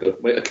Over It is really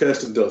good. Wait,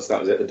 Kirsten Dunst,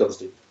 that was it, the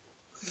Dunsty.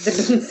 The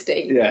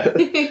Dunsty. Yeah.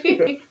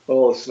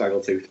 Oh,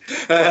 snaggletooth.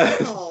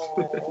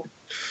 Aww.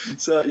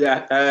 So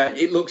yeah,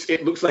 it looks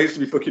like it's to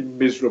be fucking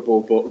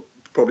miserable, but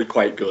probably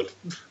quite good.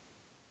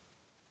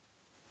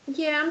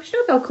 Yeah, I'm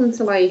sure they'll come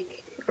to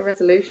like a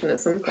resolution at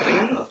some point.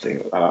 I don't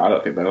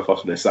think Ben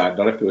Foster would have signed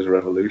on if there was a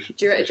revolution.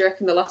 Do you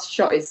reckon the last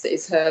shot is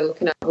her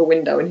looking out her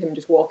window and him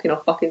just walking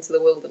off back into the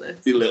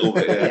wilderness? A little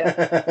bit,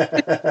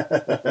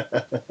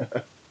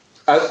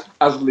 yeah.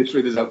 As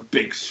literally there's a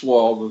big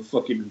swarm of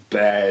fucking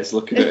bears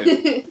looking at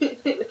him.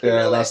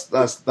 Yeah,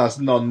 that's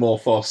none more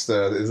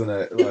Foster, isn't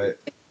it? Like,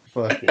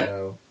 fucking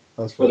hell.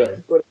 That's funny.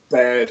 But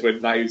bears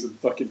with knives and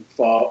fucking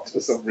forks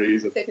for some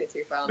reason. Taking it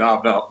too far. No,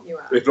 I'm not. You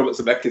are. If Robert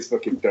Zemeckis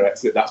fucking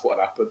directs it, that's what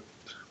happened.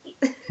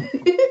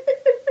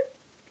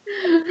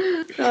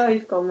 Oh,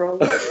 you've gone wrong.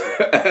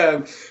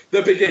 The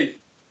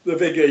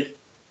biggie.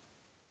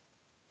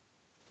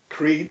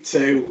 Creed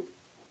 2.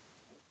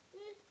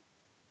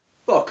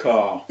 Fuck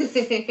off.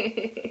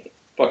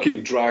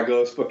 Fucking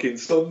Drago's fucking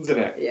sons in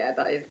it. Yeah,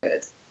 that is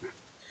good.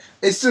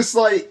 It's just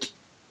like,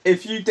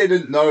 if you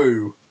didn't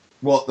know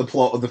what the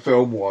plot of the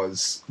film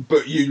was,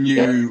 but you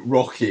knew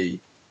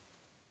Rocky,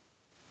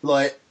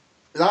 like,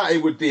 that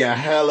it would be a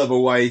hell of a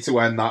way to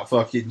end that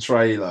fucking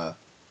trailer.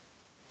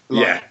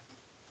 Like, Yeah.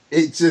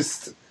 It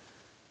just...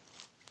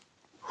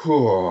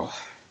 The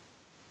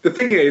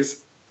thing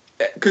is,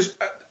 because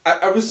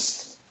I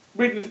was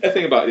reading a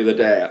thing about it the other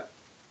day,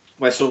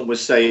 my son was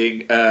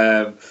saying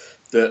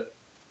that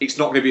it's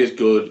not going to be as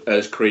good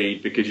as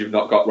Creed because you've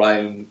not got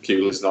Ryan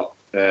Coogler's not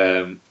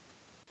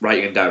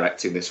writing and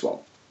directing this one.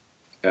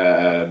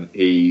 I think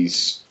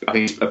he's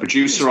a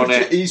producer on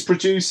it. He's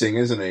producing,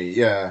 isn't he?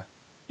 Yeah.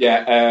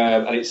 Yeah,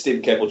 and it's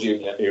Stephen Cable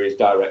Jr. who is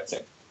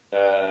directing.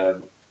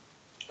 And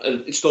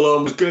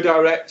Stallone was going to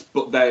direct,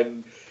 but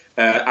then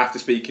after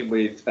speaking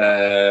with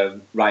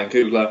Ryan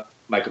Coogler,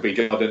 Michael B.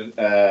 Jordan,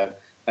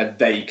 and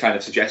they kind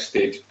of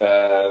suggested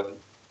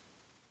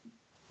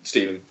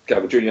Stephen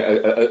Cable Jr.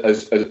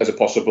 as a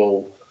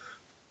possible.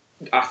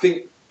 I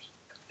think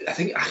I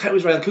can't remember if it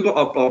was Ryan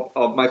Coogler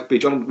or Michael B.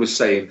 Jordan was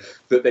saying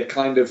that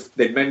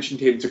they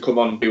mentioned him to come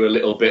on and do a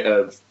little bit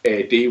of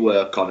AD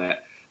work on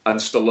it, and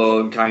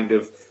Stallone kind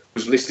of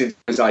was listening to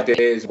his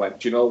ideas and went,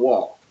 "Do you know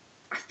what?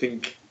 I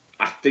think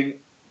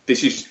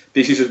this is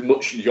as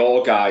much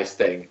your guys'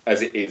 thing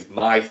as it is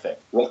my thing.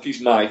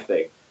 Rocky's my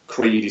thing.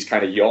 Creed is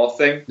kind of your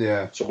thing.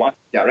 Yeah. So why don't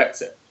you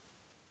direct it?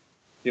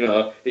 You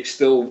know, it's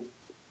still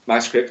my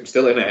script. I'm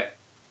still in it,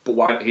 but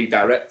why don't he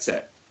direct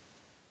it?"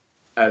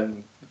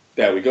 And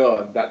there we go.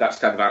 And that's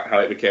kind of how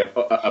it became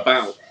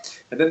about.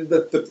 And then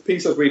the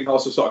piece I was reading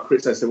also sort of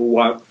criticised,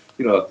 well,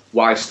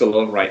 why is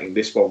Stallone writing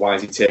this one? Why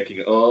is he taking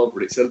it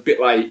over? It's a bit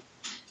like,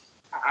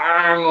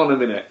 hang on a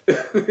minute.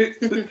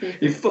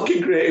 You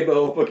fucking created the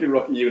whole fucking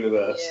Rocky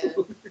universe. Yeah.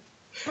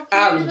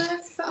 And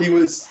he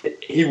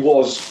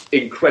was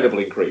incredible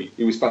in Creed.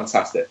 He was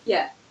fantastic.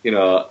 Yeah. You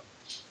know,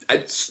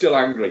 I'm still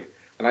angry.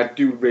 And I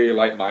do really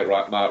like Mark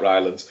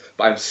Rylance,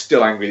 but I'm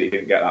still angry that he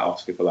didn't get that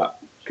Oscar for that.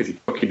 Because he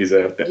fucking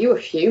deserved it. You were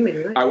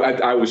fuming,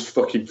 right? I was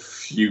fucking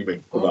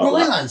fuming about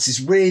that. Rylance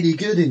is really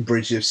good in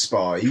Bridge of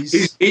Spies.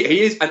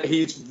 He is, and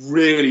he's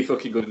really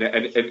fucking good in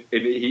it, and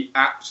he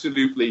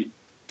absolutely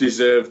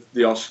deserved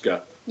the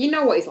Oscar. You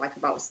know what he's like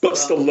about Stallone. But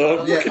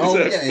Stallone,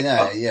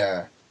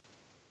 Yeah.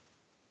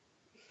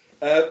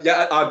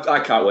 I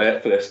can't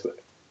wait for this.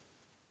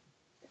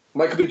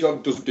 Michael B.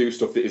 Jordan doesn't do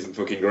stuff that isn't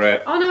fucking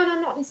great. Oh no,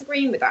 I'm not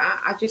disagreeing with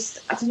that. I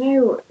don't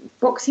know.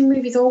 Boxing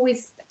movies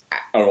always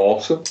Are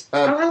awesome.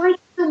 I like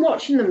them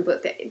watching them,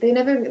 but I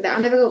never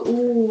go,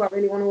 ooh, I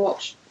really want to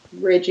watch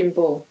Raging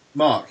Bull.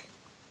 Mark,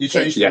 you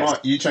changed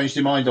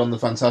your mind on the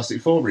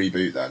Fantastic Four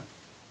reboot then?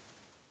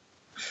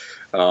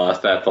 Oh,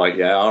 fair point.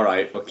 Yeah, all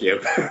right. Fuck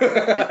you.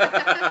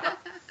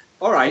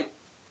 All right.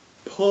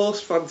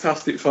 post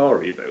Fantastic Four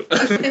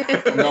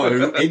reboot.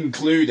 No,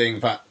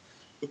 including that.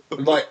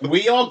 Like,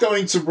 we are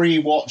going to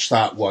rewatch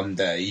that one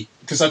day,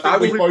 because I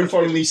think we've both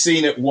only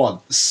seen it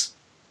once.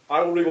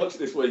 I will rewatch it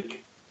this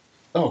week.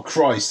 Oh,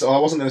 Christ. I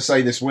wasn't going to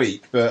say this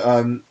week,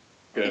 but...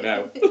 Good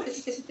now.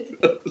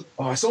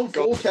 it's on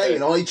 4K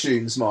in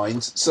iTunes,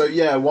 mind, so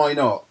yeah, why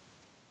not?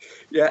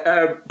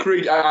 Yeah,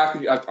 Creed, I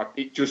think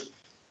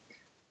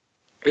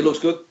it looks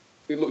good.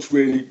 It looks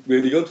really,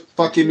 really good.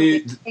 Fucking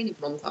training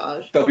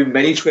montage. There'll be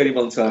many training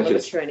I love a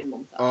montages. training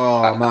montage.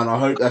 Oh, man, I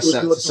hope they're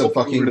set to some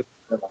fucking...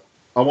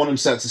 I want them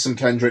set to some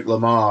Kendrick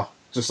Lamar,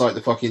 just like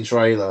the fucking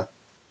trailer.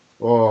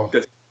 Oh.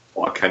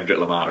 What Kendrick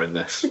Lamar in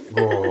this?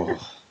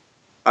 Oh.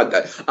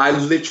 I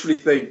literally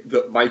think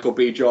that Michael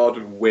B.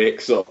 Jordan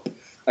wakes up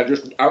and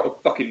just out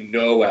of fucking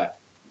nowhere,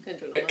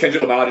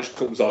 Kendrick Lamar just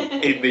comes on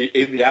in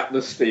the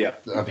atmosphere.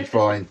 That'd be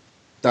fine.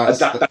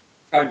 That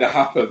kind of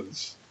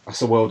happens.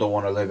 That's a world I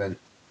want to live in.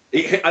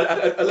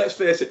 And let's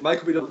face it,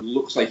 Michael B. Jordan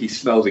looks like he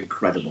smells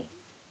incredible.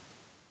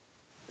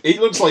 He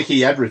looks like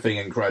everything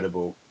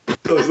incredible. He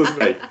does,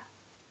 doesn't he?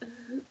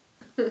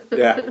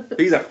 Yeah,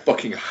 he's a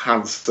fucking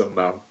handsome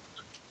man.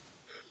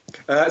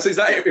 So is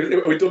that it?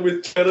 Are we done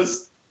with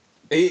trailers?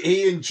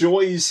 He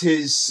enjoys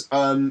his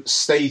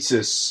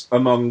status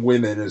among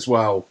women as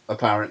well,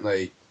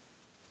 apparently.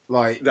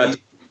 Like, That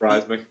doesn't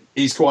surprise me.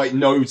 He's quite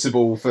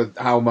notable for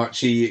how much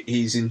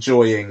he's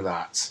enjoying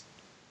that.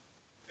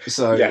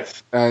 So,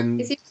 yes.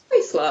 Is he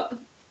a slut?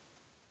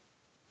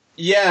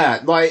 Yeah,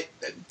 like,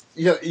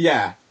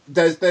 yeah.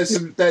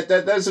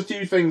 There's a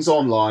few things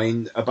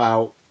online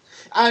about,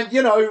 and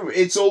you know,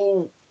 it's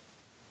all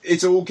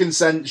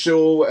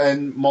consensual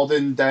and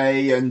modern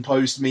day and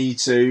post Me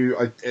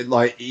Too.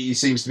 Like, he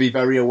seems to be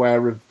very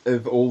aware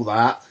of all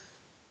that.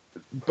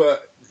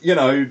 But you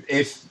know,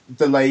 if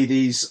the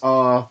ladies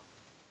are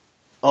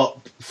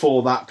up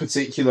for that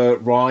particular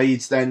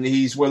ride, then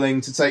he's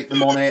willing to take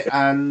them on it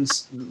and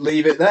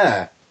leave it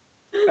there.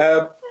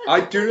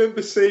 I do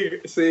remember seeing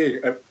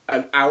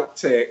an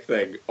outtake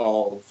thing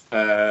of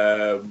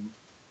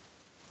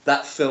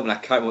that film, and I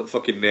can't remember what the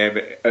fucking name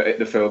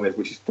the film is,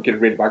 which is fucking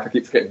really bad. I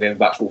keep forgetting the name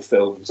of actual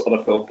films on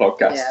a film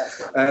podcast.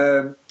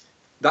 Yeah.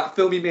 That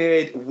film he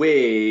made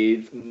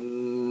with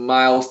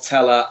Miles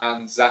Teller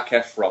and Zac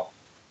Efron.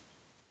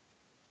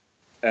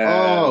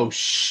 Oh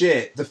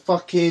shit! The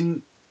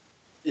fucking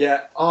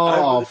yeah.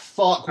 Oh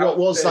fuck! What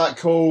was that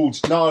called?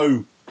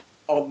 No.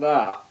 On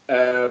that.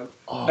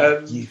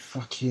 You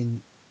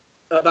fucking.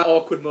 At that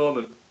awkward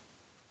moment.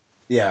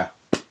 Yeah.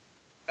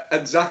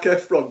 And Zac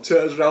Efron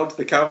turns around to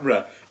the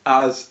camera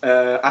as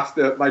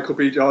after Michael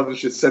B. Jordan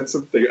just said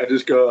something and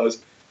just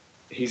goes,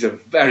 "He's a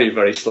very,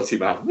 very slutty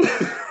man."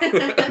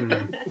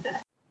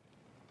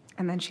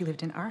 And then she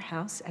lived in our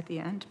house at the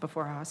end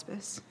before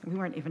hospice. We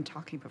weren't even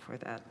talking before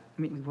that.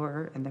 I mean, we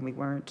were, and then we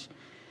weren't,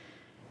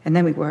 and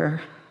then we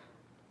were.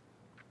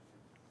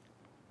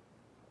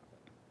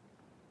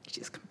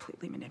 She's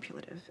completely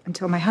manipulative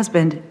until my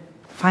husband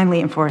finally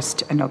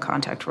enforced a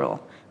no-contact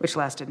rule, which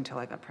lasted until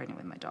I got pregnant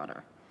with my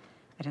daughter.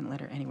 I didn't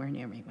let her anywhere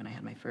near me when I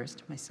had my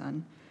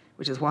son,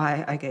 which is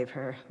why I gave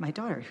her my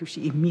daughter, who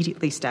she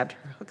immediately stabbed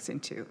her hooks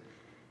into.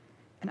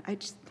 And I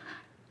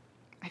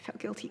felt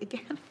guilty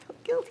again.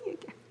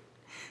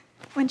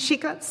 When she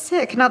got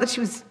sick, not that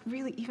she was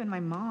really even my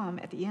mom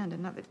at the end,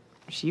 and not that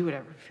she would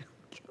ever feel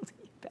guilty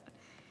about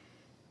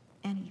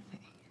anything.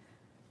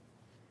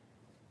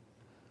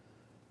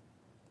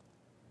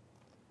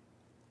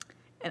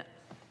 And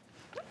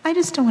I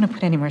just don't want to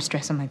put any more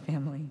stress on my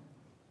family.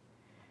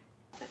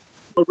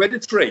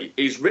 Hereditary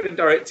is written and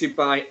directed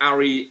by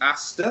Ari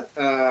Aster.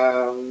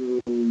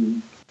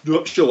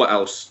 Not sure what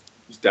else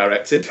he's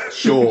directed.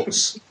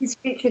 Shorts. He's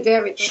featured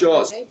there.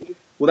 Shorts.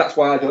 Well, that's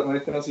why I don't know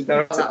anything else he's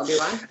directed. That'll be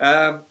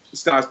why.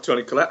 Stars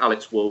Toni Collette,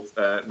 Alex Wolff,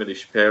 Millie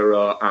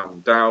Shapiro,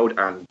 Anne Dowd,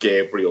 and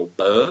Gabriel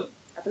Byrne.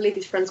 I believe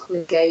his friends call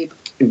him Gabe.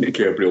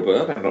 Gabriel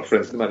Byrne. I'm not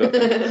friends with him, I don't.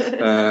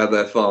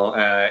 Therefore,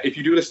 if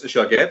you do listen to the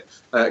show,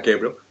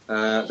 Gabriel,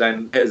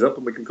 then hit us up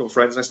and we can become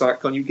friends and I start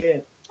calling you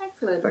Gabe.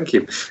 Excellent. Thank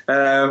you.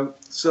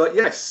 So,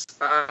 yes,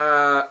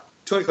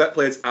 Toni Collette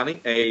plays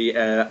Annie,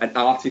 an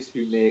artist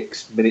who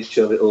makes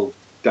miniature little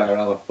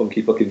diorama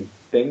funky fucking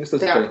things.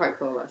 They are quite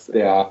cool,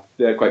 actually.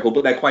 They're quite cool,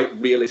 but they're quite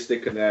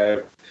realistic and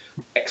they're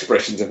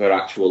expressions of her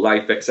actual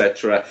life,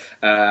 etc.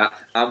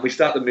 And we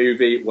start the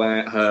movie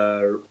where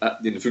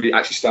the movie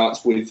actually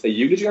starts with a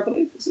eulogy, I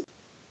believe. Is it?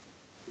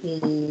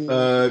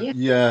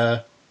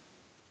 Yeah.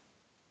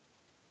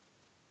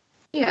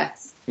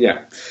 Yes.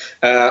 Yeah.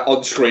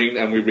 On screen,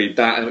 and we read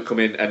that, and we come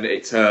in, and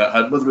it's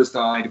her mother has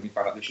died, and we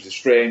find out that she's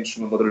estranged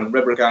from her mother. And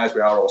remember, guys,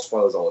 we are all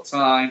spoilers all the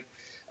time.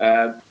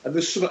 And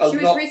there's some, she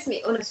was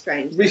recently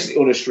unestranged.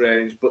 Recently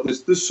unestranged, but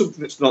there's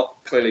something that's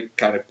not clearly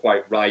kind of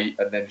quite right.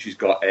 And then she's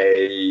got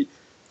a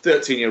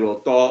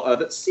 13-year-old daughter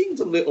that seems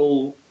a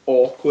little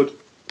awkward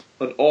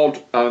and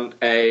odd, and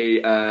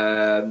a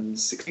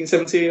 16,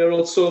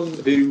 17-year-old son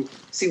who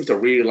seems to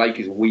really like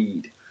his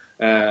weed.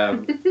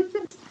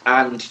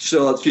 And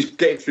so she's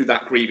getting through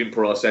that grieving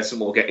process, and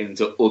we'll get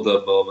into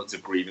other moments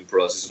of grieving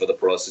process and other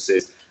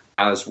processes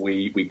as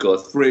we go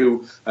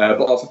through. But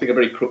also I think a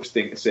very crux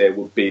thing to say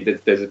would be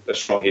that there's a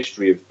strong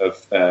history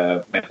of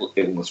mental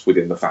illness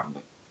within the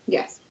family.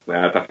 Yes.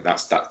 I think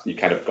that's you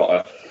kind of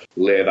got to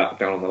lay that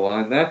down on the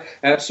line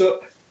there.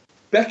 So,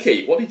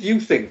 Becky, what did you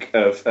think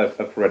of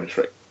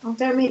Hereditary? Oh,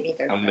 don't make me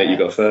go. I'll let you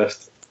go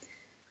first.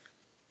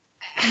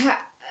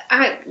 I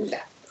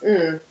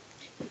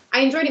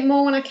enjoyed it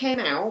more when I came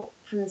out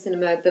from the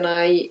cinema than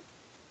I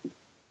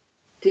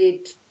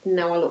did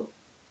now I look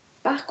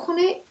back on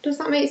it. Does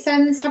that make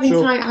sense?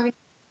 Having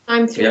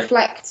time to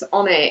reflect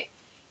on it.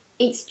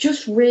 It's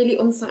just really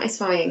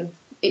unsatisfying.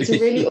 It's a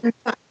really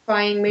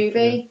unsatisfying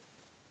movie.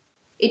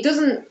 It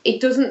doesn't.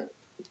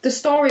 The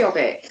story of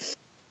it.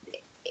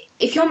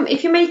 If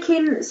you're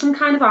making some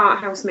kind of art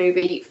house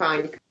movie,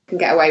 fine, you can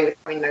get away with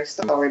having no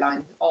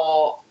storyline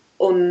or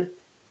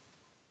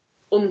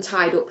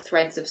untied up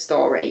threads of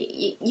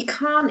story. You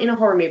can't in a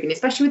horror movie, and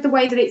especially with the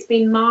way that it's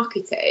been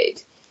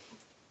marketed.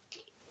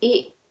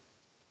 It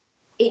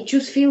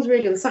just feels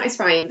really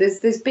unsatisfying.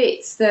 There's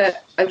bits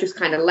that are just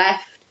kind of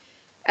left,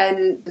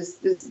 and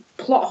there's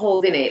plot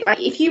holes in it. Like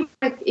if you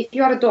had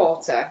a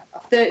daughter, a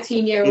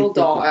 13-year-old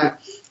daughter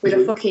with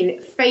a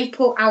fucking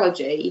fatal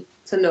allergy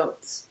to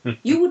nuts,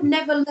 you would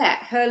never let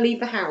her leave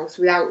the house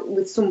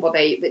with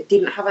somebody that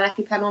didn't have an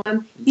EpiPen on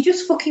them. You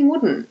just fucking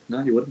wouldn't.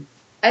 No, you wouldn't.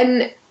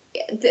 And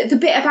the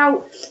bit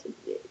about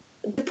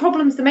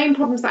the main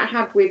problems that I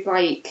had with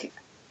like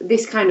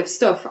this kind of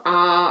stuff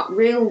are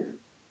real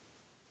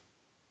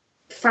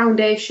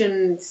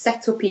foundation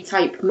set-up-y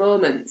type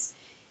moments.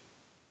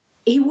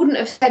 He wouldn't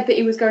have said that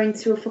he was going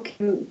to a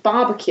fucking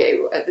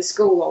barbecue at the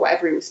school or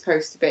whatever he was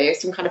supposed to be, or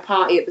some kind of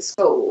party at the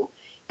school,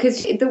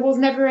 because there was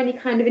never any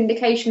kind of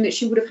indication that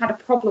she would have had a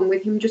problem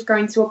with him just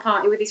going to a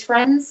party with his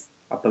friends.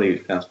 I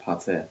believe that's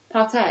party.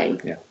 Party?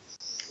 Yeah.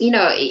 You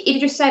know, he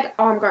just said,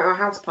 "Oh, I'm going to a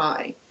house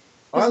party."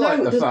 I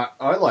like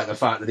the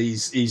fact that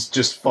he's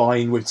just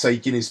fine with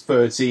taking his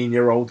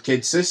 13-year-old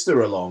kid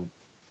sister along.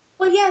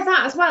 Well, yeah,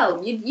 that as well.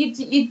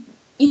 It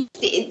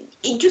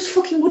just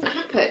fucking wouldn't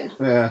happen.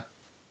 Yeah.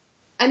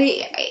 And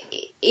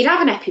he'd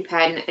have an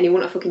EpiPen and he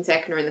wouldn't have fucking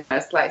taken her in the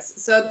first place.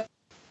 So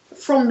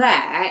from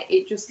there,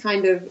 it just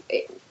kind of...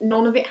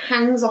 none of it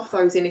hangs off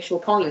those initial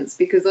points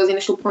because those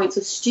initial points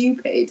are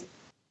stupid.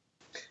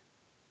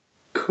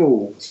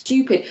 Cool.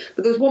 Stupid.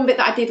 But there was one bit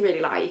that I did really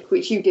like,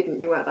 which you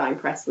didn't. You weren't that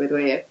impressed with, were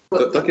you?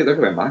 Don't get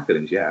away my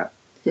feelings yet.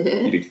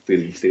 You did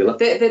feeling stealer.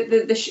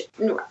 Okay,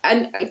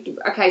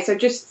 so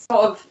just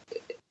sort of...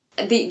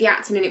 The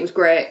acting in it was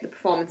great, the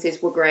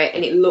performances were great,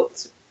 and it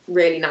looked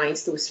really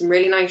nice. There was some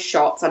really nice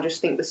shots. I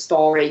just think the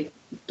story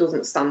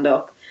doesn't stand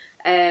up.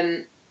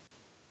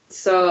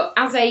 So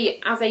as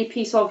a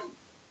piece of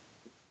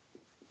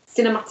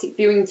cinematic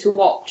viewing to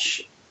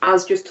watch,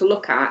 as just to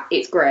look at,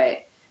 it's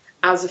great.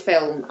 As a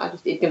film,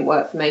 it didn't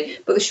work for me.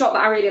 But the shot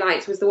that I really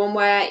liked was the one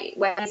where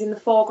he's in the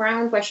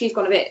foreground, where she's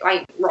gone a bit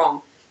like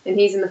wrong, and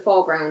he's in the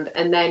foreground,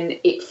 and then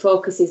it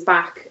focuses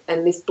back,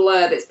 and this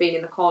blur that's been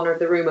in the corner of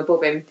the room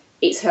above him,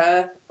 it's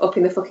her up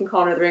in the fucking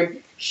corner of the room.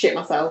 Shit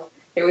myself.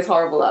 It was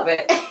horrible, that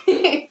bit.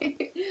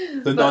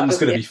 The Nun's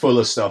going to be full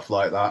of stuff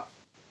like that.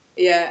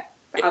 Yeah,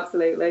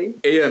 absolutely.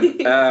 Ian,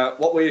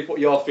 what were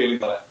your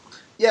feelings on it?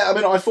 Yeah, I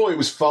mean, I thought it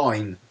was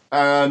fine.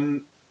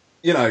 You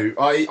know,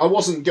 I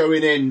wasn't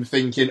going in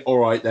thinking, all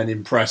right, then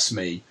impress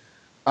me.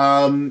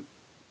 Yeah,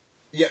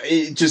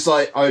 it just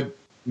like,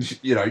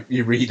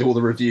 you read all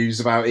the reviews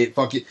about it,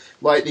 fucking,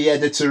 like the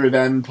editor of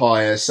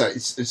Empire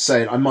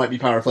saying, I might be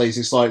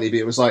paraphrasing slightly, but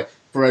it was like,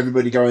 for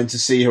everybody going to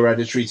see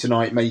Hereditary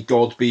tonight, may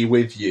God be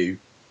with you.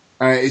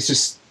 It's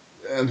just,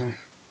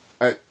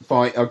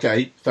 fine,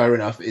 okay, fair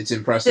enough, it's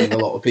impressing a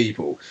lot of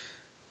people.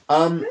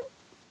 I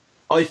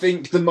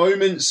think the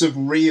moments of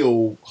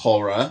real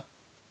horror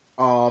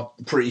are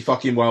pretty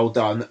fucking well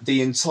done.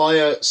 The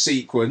entire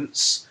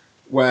sequence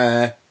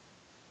where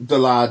the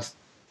lad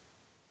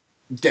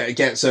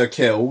gets her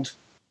killed,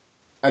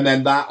 and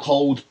then that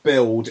whole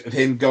build of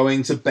him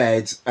going to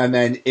bed, and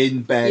then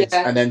in bed,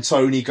 and then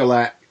Tony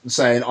Collette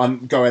saying,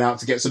 I'm going out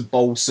to get some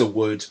balsa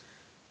wood,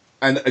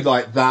 and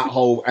like that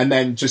whole, and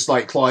then just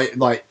like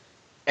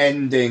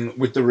ending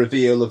with the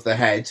reveal of the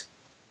head.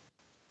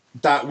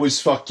 That was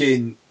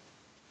fucking,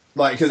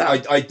 like, because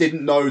I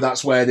didn't know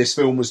that's where this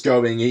film was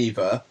going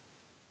either.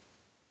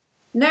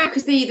 No,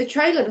 because the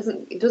trailer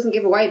doesn't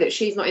give away that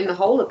she's not in the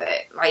whole of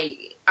it,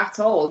 like, at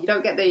all. You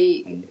don't get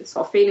the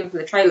sort of feeling from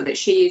the trailer that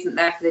she isn't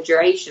there for the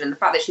duration, and the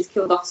fact that she's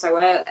killed off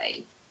so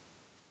early.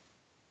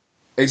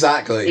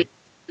 Exactly.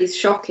 It's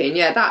shocking.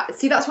 Yeah,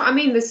 that's what I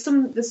mean. There's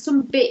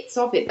some bits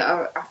of it that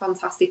are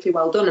fantastically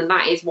well done, and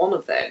that is one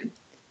of them.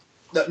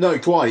 No,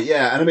 quite,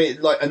 yeah. And I mean,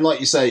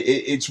 like you say,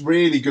 it's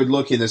really good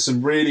looking. There's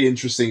some really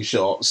interesting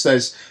shots.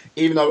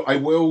 Even though I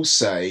will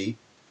say,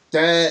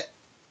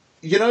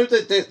 you know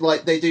that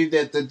like they do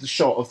the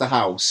shot of the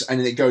house,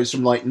 and it goes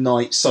from like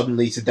night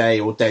suddenly to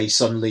day, or day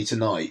suddenly to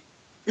night.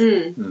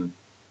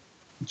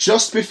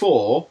 Just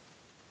before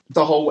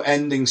the whole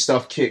ending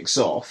stuff kicks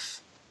off,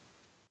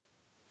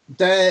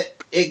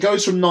 it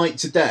goes from night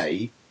to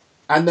day,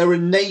 and there are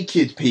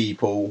naked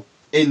people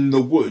in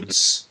the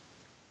woods.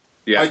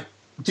 Yeah.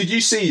 Did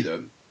you see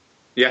them?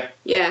 Yeah.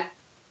 Yeah.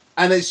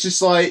 And it's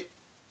just like,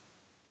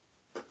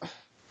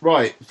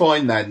 right,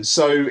 fine then.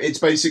 So it's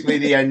basically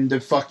the end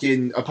of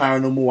fucking a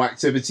Paranormal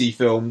Activity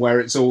film where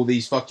it's all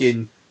these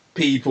fucking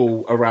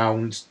people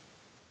around.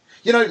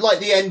 You know, like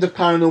the end of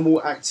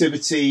Paranormal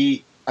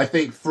Activity, I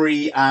think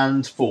 3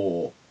 and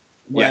 4,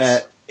 where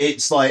Yes.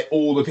 it's like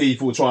all the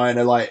people trying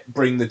to like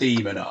bring the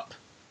demon up.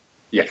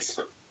 Yes.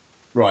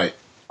 Right.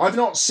 I've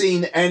not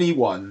seen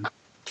anyone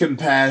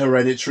compare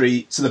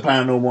Hereditary to the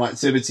Paranormal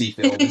Activity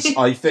films,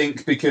 I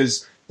think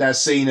because they're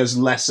seen as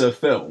lesser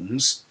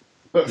films.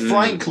 But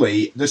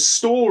frankly, the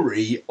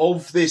story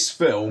of this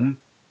film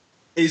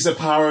is a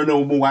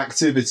Paranormal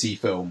Activity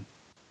film.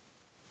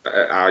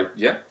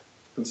 Yeah,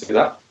 can see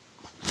that.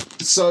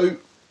 So,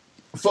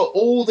 for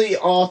all the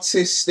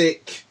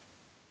artistic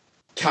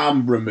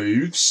camera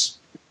moves,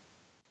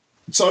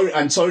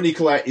 Toni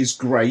Collette is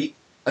great.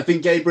 I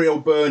think Gabrielle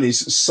Byrne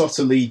is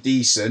subtly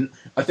decent.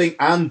 I think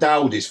Anne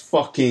Dowd is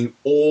fucking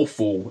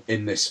awful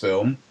in this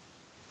film.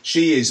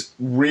 She is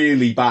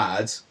really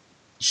bad.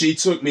 She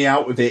took me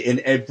out of it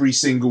in every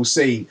single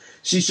scene.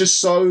 She's just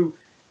so...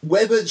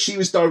 Whether she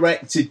was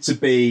directed to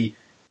be,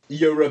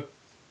 you're a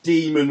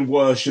demon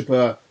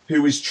worshipper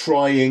who is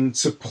trying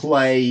to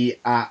play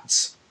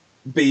at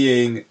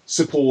being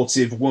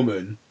supportive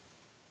woman,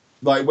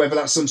 like whether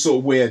that's some sort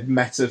of weird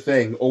meta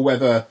thing, or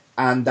whether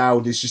Anne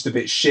Dowd is just a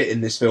bit shit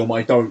in this film,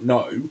 I don't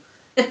know.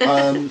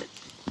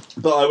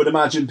 But I would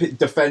imagine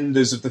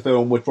defenders of the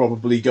film would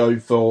probably go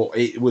for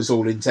it was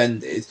all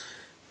intended.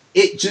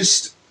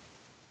 It's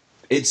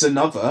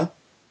another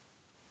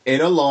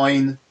in a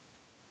line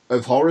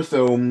of horror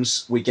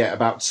films. We get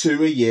about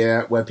 2 a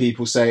year where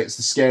people say it's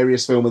the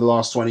scariest film of the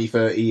last 20,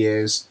 30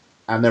 years,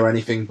 and they're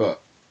anything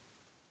but.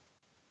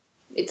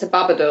 It's a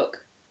Babadook.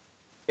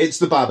 It's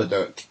the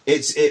Babadook.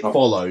 It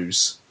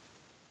follows.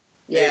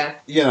 Yeah.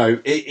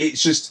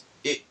 It's just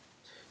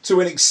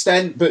to an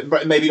extent,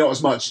 but maybe not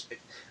as much.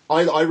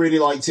 I really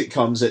liked It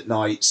Comes at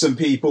Night. Some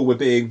people were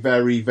being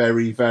very,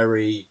 very,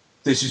 very,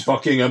 this is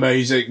fucking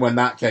amazing when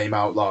that came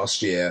out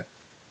last year.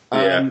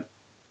 Yeah.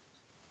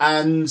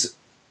 And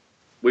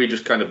we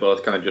just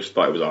both just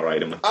thought it was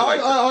alright.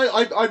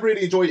 I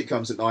really enjoyed It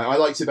Comes at Night. I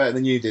liked it better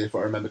than you did, if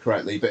I remember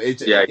correctly. But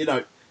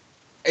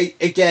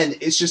again,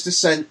 it's just a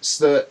sense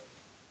that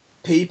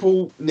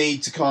people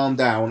need to calm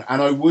down,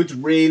 and I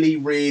would really,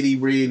 really,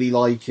 really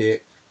like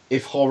it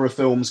if horror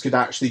films could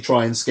actually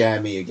try and scare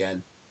me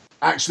again.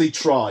 Actually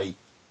try.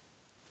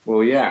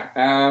 Well, yeah.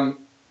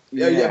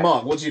 Yeah,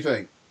 Mark, what do you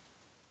think?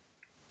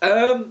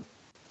 The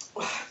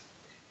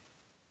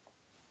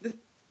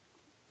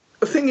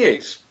thing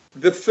is,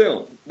 the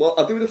film... Well,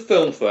 I'll deal with the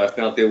film first,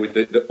 and I'll deal with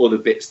the other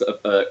bits that have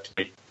irked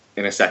me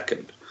in a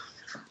second.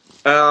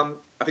 I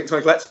think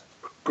Toni Collette's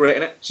great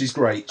in it. She's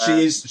great.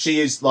 She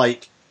is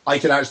like... I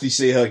can actually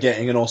see her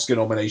getting an Oscar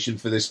nomination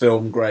for this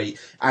film. Great.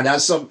 And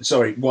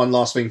one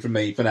last thing from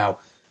me for now.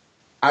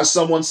 As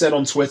someone said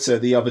on Twitter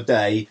the other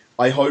day,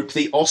 I hope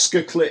the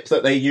Oscar clip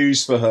that they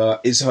use for her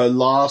is her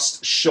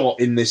last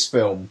shot in this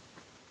film.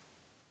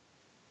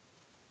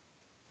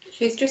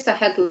 She's just a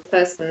headless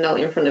person not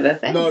in front of her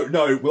face.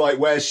 No, like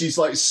where she's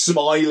like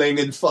smiling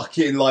and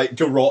fucking like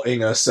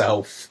garrotting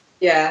herself.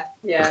 Yeah.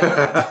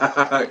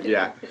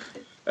 Yeah.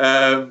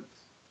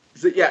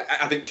 So yeah,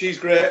 I think she's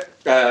great.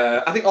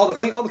 I think all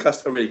the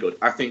cast are really good.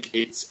 I think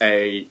it's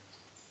a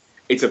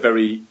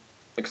very,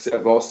 like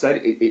I've all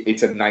said,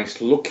 it's a nice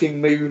looking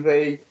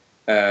movie,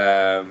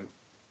 and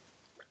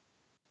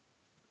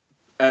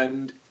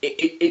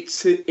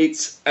it's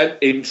an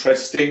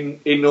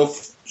interesting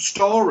enough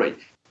story.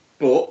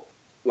 But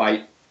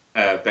like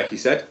Becky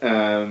said,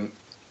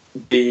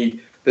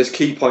 there's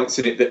key points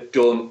in it that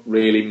don't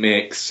really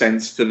make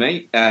sense to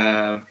me.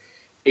 And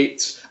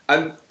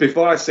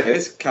before I say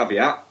this,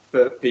 caveat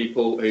for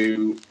people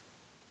who've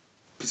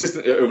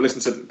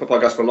listened to the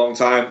podcast for a long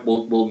time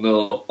will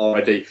know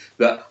already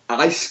that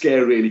I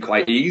scare really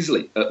quite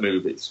easily at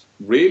movies.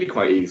 Really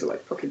quite easily.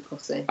 Fucking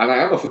pussy. And I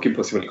am a fucking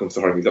pussy when it comes to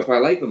horror movies. That's why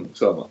I like them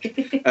so much.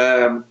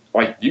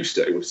 I used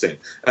to, we've seen.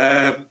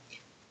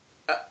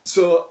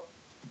 So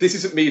this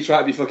isn't me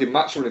trying to be fucking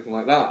macho or anything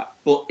like that,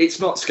 but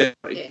it's not scary.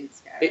 It's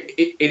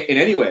scary. In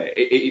any way,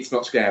 it's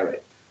not scary.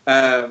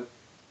 Whether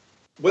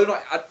or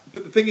not,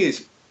 but the thing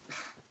is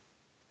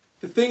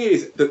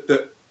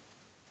that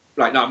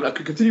right now I'm going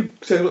to continue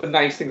saying the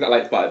nice things I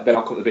like about it, then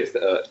I'll come to the bits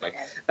that hurt me.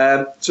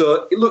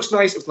 So it looks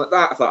nice, something like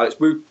that. I thought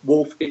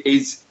Wolf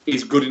is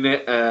good in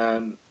it,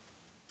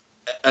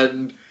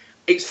 and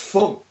it's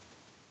fun.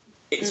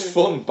 It's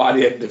fun by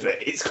the end of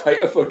it. It's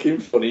quite a fucking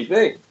funny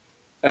thing.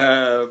 I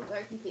don't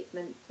think it's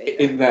meant to be.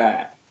 In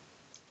there,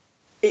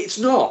 it's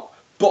not.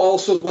 But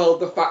also, well,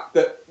 the fact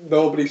that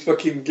nobody's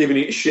fucking giving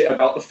it shit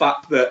about the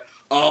fact that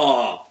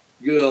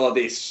you're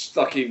this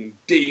fucking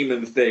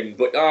demon thing,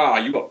 but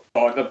you were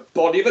born in the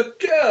body of a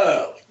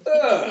girl.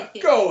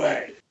 Go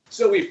away.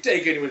 So we've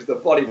taken you into the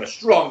body of a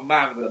strong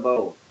man with a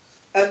mole.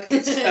 And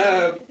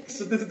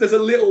so there's a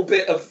little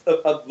bit of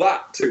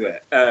that to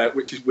it,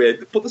 which is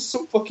weird. But there's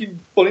some fucking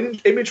funny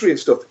imagery and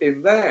stuff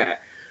in there.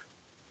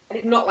 I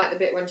did not like the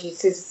bit when she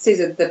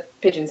scissored the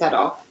pigeon's head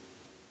off.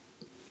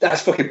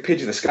 That's fucking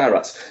Pigeon the Sky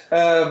Rats.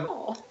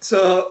 Aw.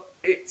 So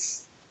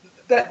it's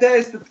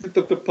there's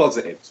the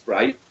positives,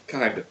 right?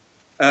 Kind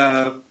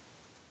of.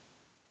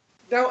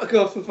 Now to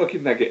go for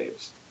fucking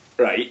negatives,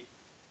 right?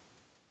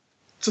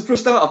 So for a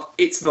start off,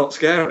 it's not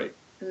scary.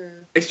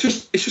 It's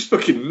just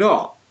fucking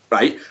not,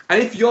 right?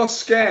 And if you're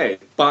scared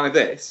by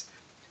this,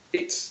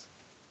 it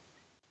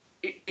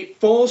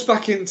falls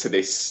back into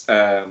this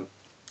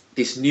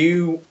this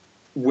new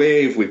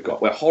wave we've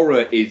got where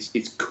horror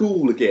is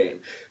cool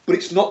again, but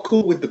it's not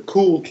cool with the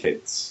cool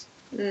kids.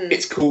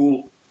 It's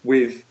cool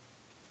with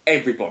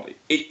everybody.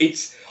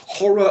 It's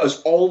horror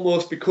has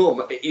almost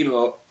become, you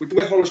know, with the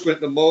way horror's going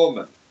at the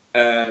moment.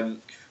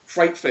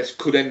 Fright Fest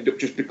could end up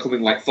just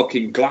becoming like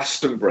fucking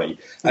Glastonbury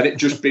and it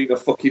just being a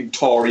fucking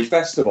Tory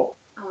festival.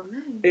 Oh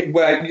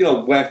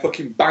no! Where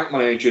fucking bank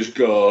managers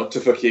go to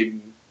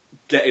fucking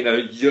get in a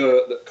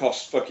yurt that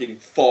costs fucking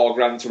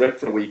 $4,000 to rent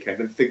for a weekend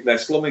and think they're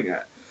slumming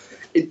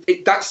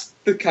it. That's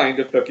the kind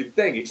of fucking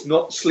thing. It's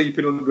not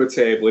sleeping under a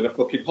table in a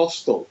fucking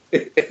hostel,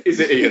 is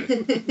it, Ian?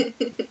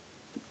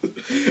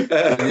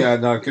 Yeah,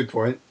 no, good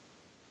point.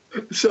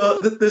 So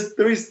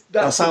there is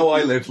that. That's how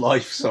I live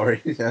life.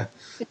 Sorry. Yeah.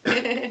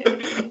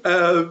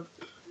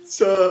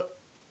 So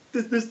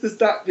there's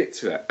that bit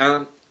to it,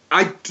 and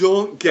I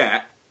don't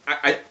get.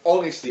 I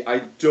honestly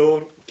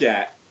don't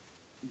get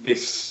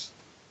this.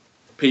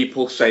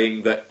 People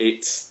saying that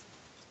it's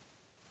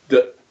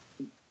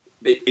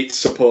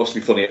supposed to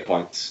be funny at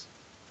points.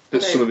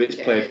 That some of it's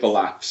played for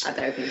laughs. I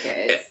don't think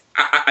it is.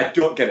 I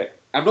don't get it.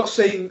 I'm not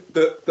saying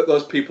that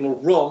those people are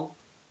wrong,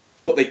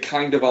 but they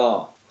kind of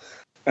are.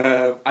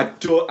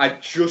 I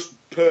just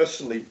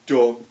personally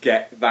don't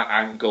get that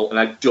angle, and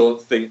I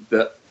don't think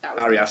that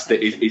Ari Aster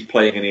is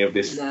playing any of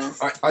this. No.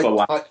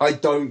 I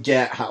don't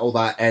get how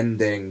that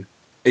ending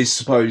is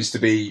supposed to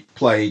be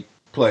played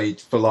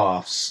for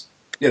laughs.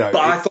 You know,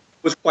 but I thought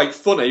it was quite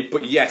funny.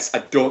 But yes, I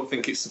don't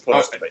think it's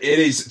supposed to be. It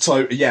is.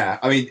 So yeah,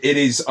 I mean, it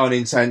is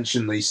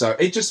unintentionally so.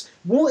 It just,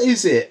 what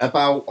is it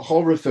about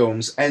horror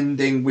films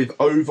ending with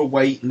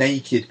overweight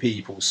naked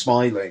people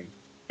smiling?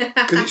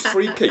 Because it's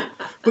freaky.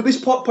 But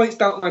this points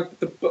down like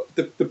the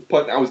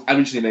point that I was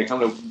originally making, I'm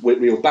going to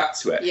reel back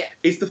to it,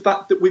 is the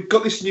fact that we've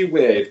got this new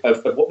wave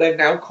of what they're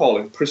now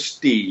calling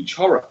prestige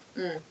horror.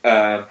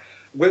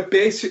 Where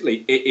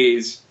basically it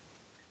is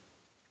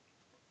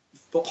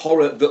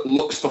horror that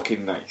looks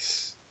fucking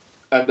nice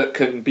and that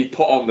can be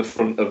put on the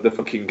front of the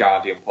fucking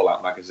Guardian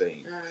pull-out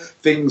magazine.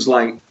 Things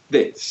like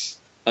this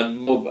and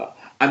Mother.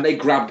 And they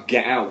grabbed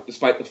Get Out,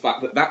 despite the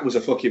fact that was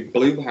a fucking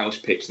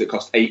Blumhouse pitch that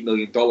cost $8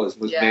 million and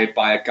was made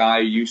by a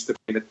guy who used to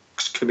be in a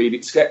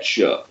comedic sketch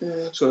show.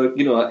 So,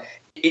 you know,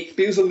 it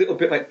feels a little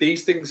bit like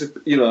these things,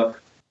 you know,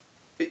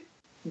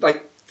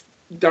 like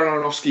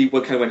Darren Aronofsky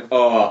kind of went,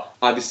 oh,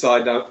 I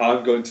decided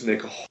I'm going to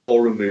make a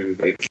horror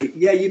movie.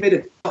 Yeah, you made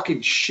a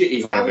fucking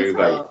shitty horror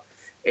movie.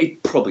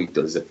 It probably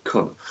does a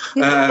cunt.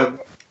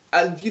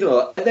 And, you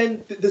know, and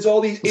then there's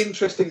all these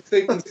interesting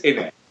things in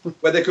it.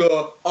 Where they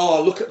go,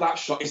 oh, look at that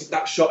shot, isn't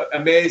that shot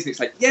amazing? It's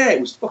like, yeah, it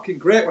was fucking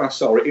great when I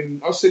saw it.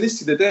 I was saying this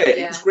the other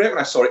day, it was great when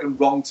I saw it in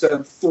Wrong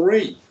Turn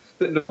 3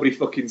 that nobody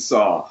fucking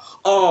saw.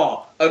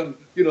 Oh, and,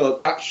 you know,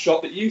 that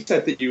shot that you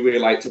said that you really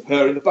liked of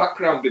her in the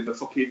background in the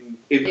fucking,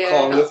 in the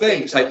corner of the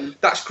thing. It's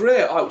like, that's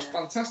great, oh, it was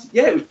fantastic.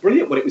 Yeah, it was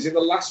brilliant when it was in the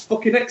last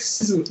fucking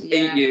Exorcism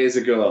 8 years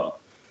ago.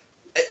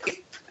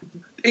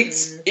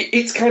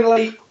 It's kind of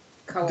like,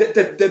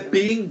 they're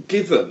being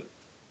given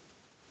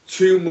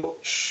too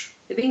much.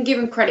 They've been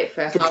given credit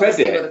for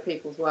harvesting other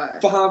people's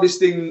work. For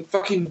harvesting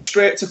fucking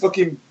straight to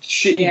fucking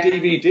shitty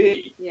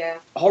DVD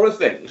horror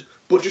things,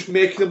 but just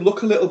making them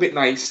look a little bit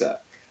nicer.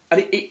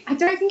 And I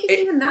don't think it's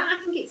even that.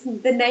 I think it's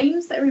the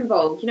names that are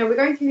involved. You know, we're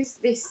going through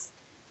this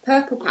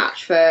purple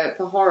patch for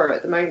horror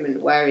at the moment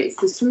where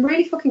there's some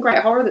really fucking great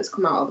horror that's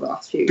come out over the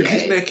last few years.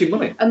 Because it's making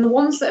money. And the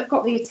ones that have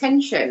got the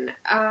attention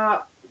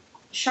are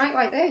shite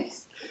like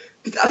this.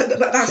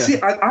 That's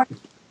it. I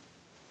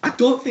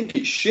don't think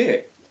it's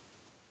shit.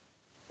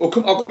 We'll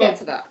get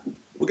to that.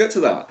 We'll get to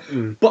that.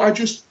 But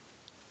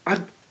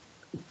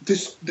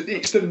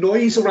it's the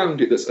noise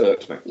around it that's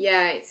irked me.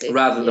 Yeah, it's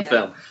rather than the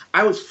film.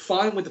 I was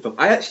fine with the film.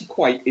 I actually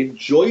quite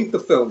enjoyed the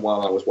film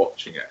while I was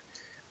watching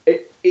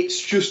it. It's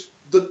just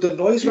the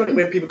noise around it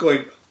when people are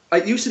going,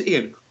 like you said,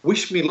 Ian,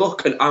 wish me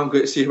luck, and I'm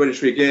going to see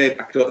Hereditary again.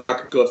 I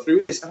could go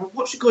through this, and I'm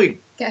watching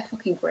going, get a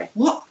fucking grip.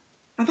 What?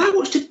 Have I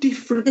watched a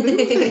different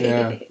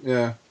movie?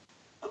 Yeah.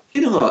 You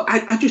know,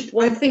 I just...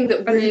 One thing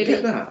that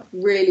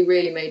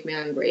really made me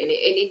angry, and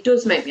it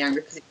does make me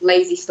angry because it's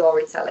lazy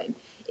storytelling,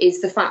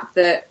 is the fact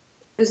that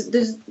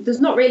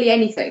there's not really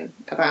anything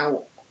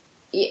about...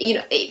 You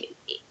know,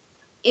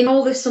 in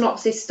all this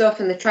synopsis stuff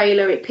and the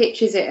trailer, it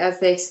pictures it as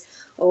this,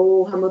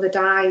 oh, her mother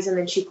dies, and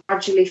then she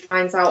gradually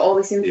finds out all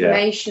this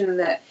information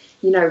that,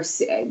 you know,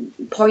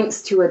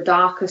 points to a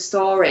darker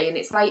story, and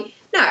it's like...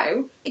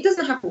 No, it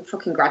doesn't happen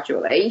fucking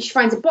gradually. She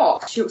finds a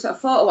box, she looks at a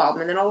photo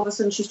album, and then all of a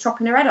sudden she's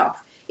chopping her head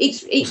off.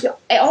 It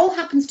all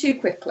happens too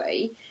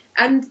quickly,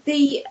 and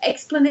the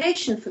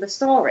explanation for the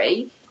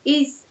story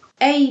is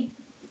a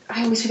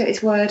I always forget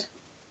this word.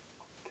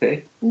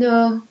 Okay.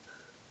 No,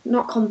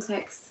 not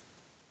context.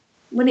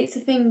 When it's a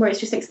thing where it's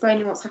just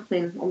explaining what's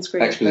happening on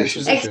screen.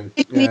 Exposition.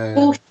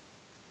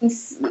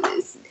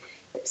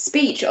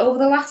 Speech over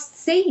the last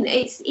scene.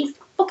 It's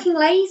fucking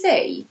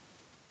lazy.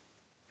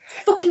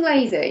 Fucking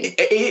lazy.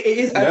 It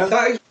is. Yeah.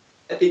 That is.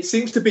 It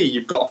seems to be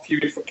you've got a few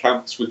different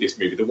camps with this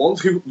movie. The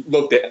ones who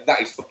loved it, and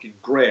that is fucking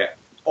great.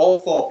 All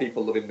 4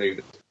 people loving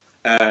movies.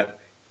 That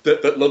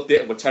loved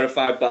it and were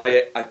terrified by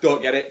it. I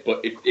don't get it,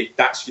 but if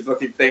that's your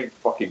fucking thing,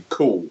 fucking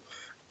cool.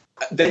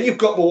 Then you've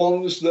got the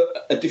ones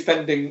that are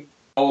defending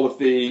all of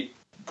they're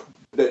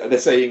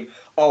saying,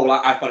 oh,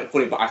 well, I found it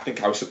funny, but I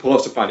think I was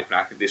supposed to find it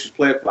funny. I think this was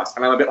played class.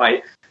 And I'm a bit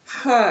like,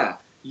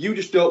 you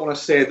just don't want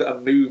to say that a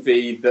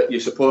movie that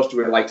you're supposed to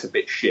really like's a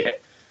bit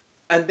shit.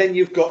 And then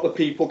you've got the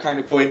people kind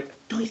of going,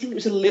 don't you think it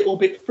was a little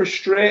bit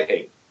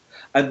frustrating?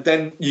 And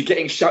then you're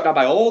getting shut down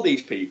by all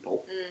these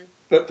people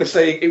for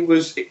saying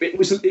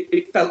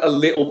it felt a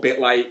little bit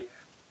like,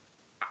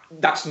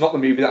 that's not the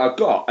movie that I've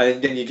got.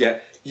 And then you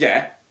get,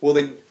 well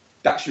then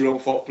that's your own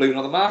fault for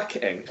on the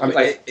marketing.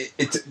 I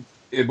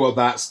mean, well,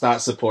 that's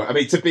the point. I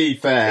mean, to be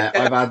fair,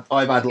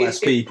 I've had less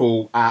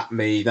people at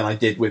me than I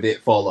did with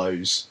It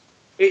Follows.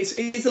 It's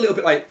a little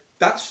bit like,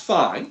 that's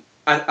fine,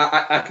 and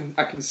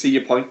I can see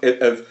your point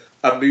of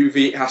a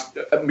movie.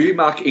 Movie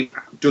marketing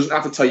doesn't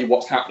have to tell you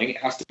what's happening; it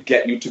has to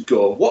get you to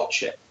go and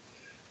watch it,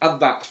 and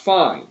that's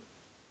fine.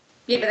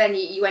 Yeah, but then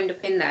you end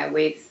up in there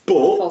with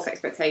false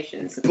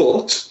expectations.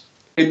 But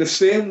in the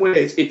same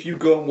way as if you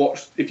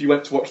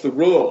went to watch The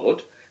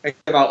Road and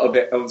came out of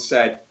it and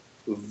said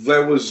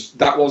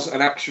that was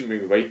an action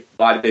movie,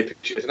 why did they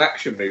pitch it as an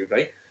action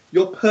movie?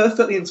 You're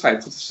perfectly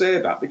entitled to say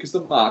that because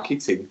the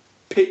marketing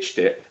pitched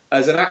it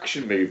as an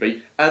action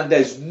movie, and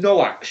there's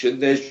no action,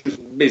 there's just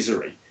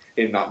misery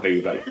in that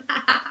movie.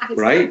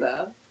 Right?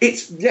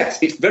 It's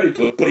very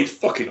good, but it's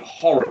fucking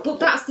horrible. But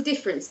that's the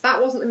difference.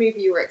 That wasn't the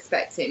movie you were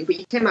expecting, but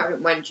you came out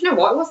and went, do you know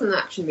what? It wasn't an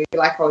action movie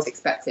like I was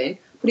expecting,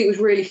 but it was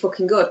really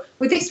fucking good.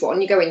 With this one,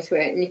 you go into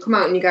it and you come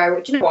out and you go,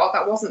 do you know what?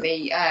 That wasn't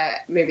the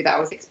movie that I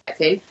was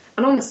expecting,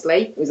 and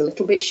honestly, it was a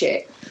little bit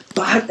shit.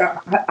 But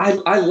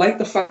I like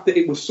the fact that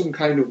it was some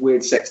kind of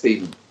weird sex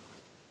demon.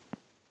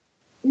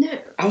 No.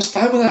 I was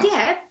fine with that.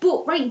 Yeah,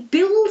 but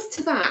build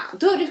to that.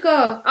 Don't just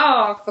go,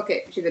 oh, fuck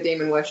it, she's a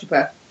demon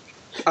worshipper.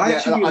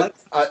 I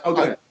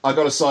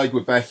got to side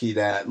with Becky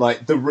there.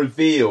 Like the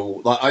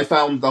reveal, I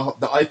found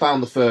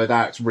the third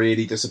act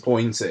really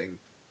disappointing.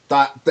 The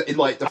fact that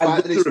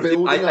it's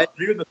building up. I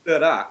agree with the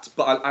third act,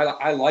 but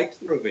I liked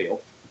the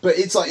reveal. But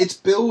it's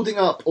building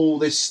up all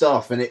this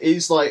stuff, and it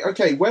is like,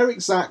 okay, where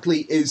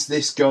exactly is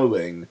this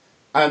going?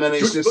 And then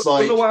it's just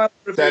like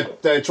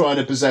they're trying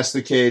to possess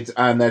the kid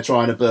and they're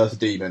trying to birth a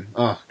demon.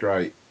 Oh,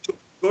 great! Do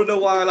you know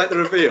why I like the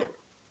reveal?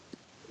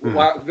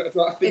 Why,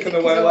 I think I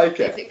know why I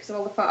like it. Is it because of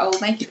all the fat old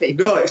naked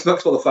people? No, it's not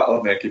because of all the fat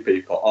old naked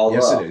people. Although,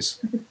 yes, it is.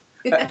 Do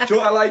you know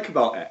what I like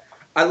about it?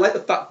 I like the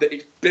fact that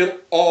it's built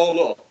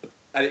all up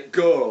and it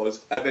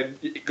goes and then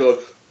it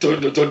goes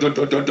dun dun dun dun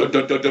dun dun dun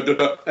dun dun dun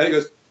dun, and it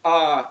goes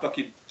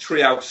fucking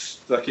treehouse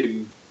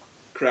fucking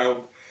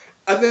crown.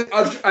 And then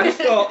I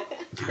thought,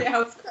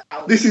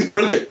 this is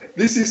brilliant.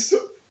 This is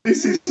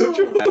such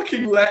a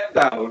fucking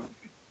letdown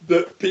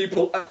that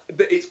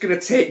it's going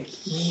to take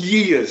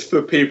years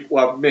for people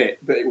to admit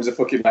that it was a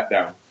fucking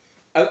letdown.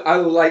 And I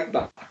like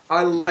that.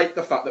 I like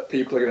the fact that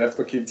people are going to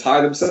fucking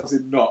tie themselves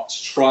in knots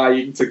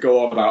trying to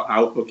go on about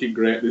how fucking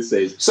great this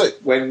is. So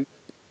when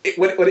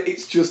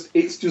it's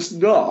just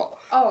not.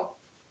 Oh,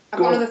 I've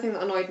got another thing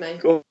that annoyed me.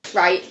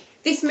 Right,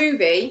 this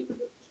movie,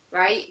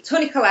 right,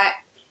 Toni Collette,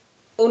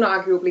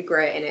 unarguably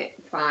great in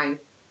it, fine.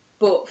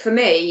 But for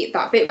me,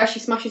 that bit where she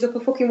smashes up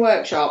a fucking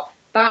workshop,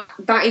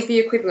 that is the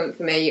equivalent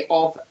for me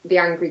of the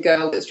angry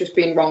girl that's just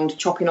been wronged,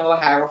 chopping all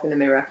her hair off in the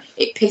mirror.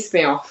 It pissed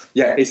me off.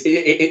 Yeah, it's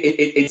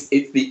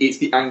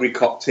the angry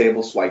cop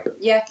table swipe.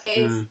 Yeah, it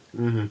is.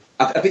 Mm-hmm.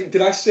 I think,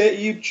 did I say it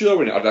to you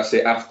during it or did I say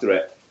it after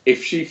it?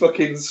 If she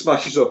fucking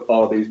smashes up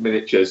all these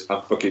miniatures,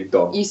 I'm fucking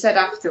done. You said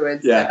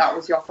afterwards that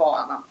was your fault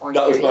at that point.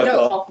 That was my fault. You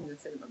don't fault. talk in the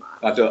cinema, man.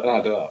 I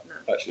don't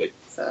actually.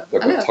 So, I've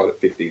got to the toilet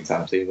 15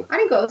 times either. I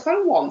didn't go to the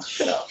toilet once.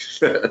 Shut up.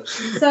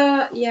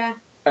 So, yeah.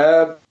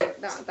 That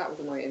was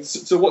annoying.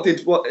 So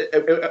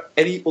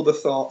any other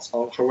thoughts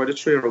on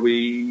Hereditary, or are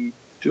we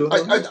doing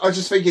I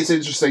just think it's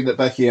interesting that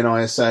Becky and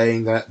I are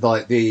saying that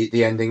like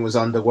the ending was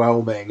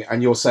underwhelming,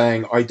 and you're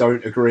saying I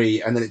don't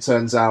agree, and then it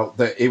turns out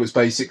that it was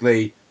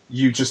basically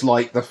you just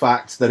like the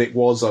fact that it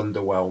was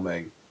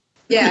underwhelming.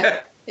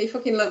 Yeah. He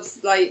fucking loves,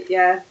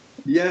 Yeah.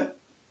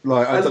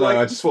 Like, I don't know,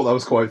 I just thought that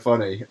was quite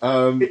funny.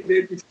 It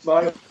made me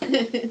smile.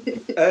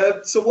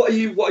 So what are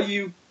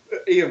you,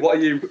 Ian, what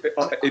are you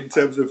in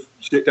terms of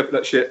shit,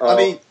 definite shit? I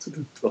mean,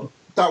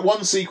 that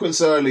one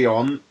sequence early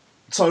on,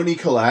 Toni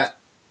Collette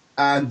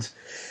and...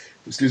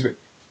 Excuse me.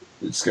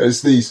 Let's go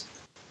sneeze.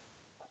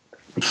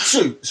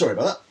 Sorry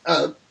about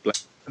that.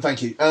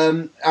 Thank you.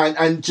 And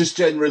just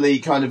generally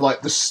kind of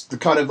like the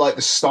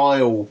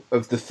style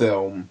of the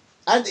film.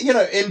 And, you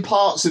know, in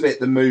parts of it,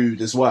 the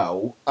mood as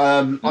well.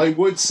 I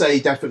would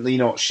say definitely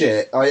not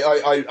shit.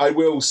 I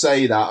will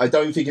say that. I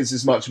don't think it's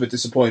as much of a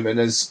disappointment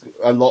as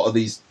a lot of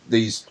these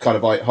kind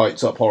of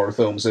hyped up horror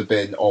films have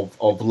been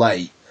of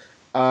late.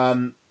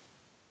 I'll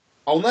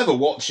never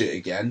watch it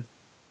again.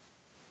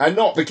 And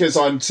not because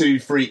I'm too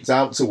freaked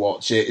out to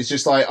watch it. It's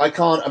just like, I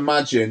can't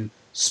imagine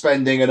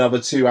spending another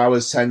 2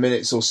 hours, 10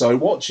 minutes or so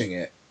watching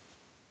it.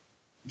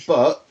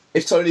 But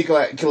if Toni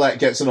Collette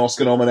gets an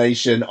Oscar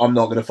nomination, I'm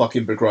not going to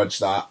fucking begrudge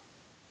that.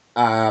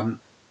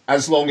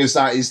 As long as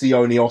that is the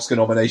only Oscar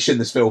nomination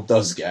this film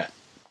does get.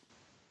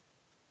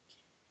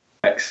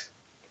 X.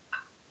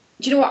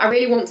 Do you know what? I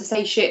really want to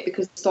say shit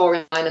because the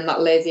storyline and that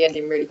lazy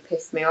ending really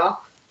pissed me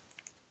off.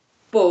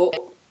 But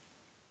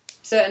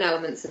certain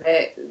elements of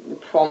it, the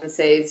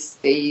performances,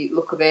 the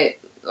look of it,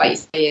 like you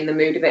say, in the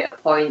mood of it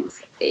at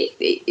points,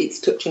 it's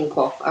touching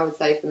cloth, I would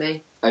say, for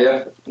me. Oh,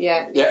 yeah?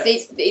 Yeah. Yeah.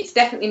 It's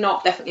definitely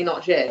not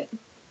shit.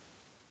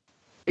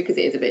 Because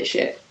it is a bit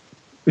shit.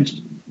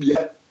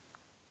 Yeah.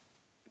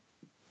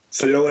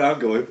 So you know where I'm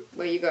going?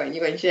 Where are you going?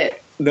 You're going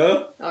shit?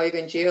 No? Oh, you're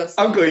going Geostorm.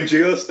 I'm going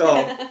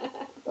Geostorm.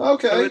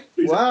 Okay,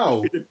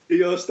 wow.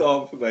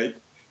 Geostorm for me.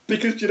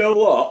 Because do you know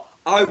what?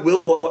 I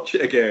will watch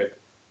it again.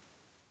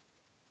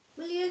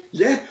 Will you?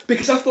 Yeah,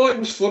 because I thought it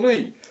was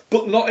funny,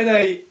 but not in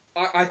a...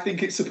 I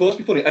think it's supposed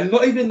to be funny, and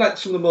not even like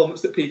some of the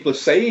moments that people are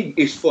saying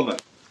is funny.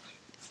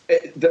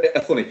 That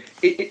are funny.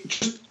 It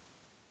just...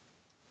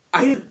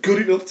 I had a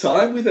good enough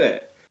time with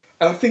it.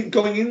 And I think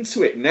going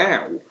into it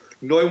now,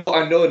 knowing what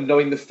I know and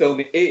knowing the film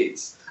it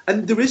is,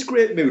 and there is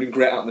great mood and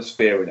great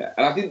atmosphere in it,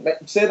 and I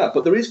didn't say that,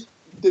 but there is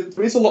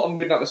a lot of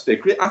mood and atmosphere.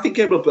 Great. I think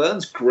Gabriel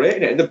Byrne's great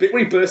in it, and the bit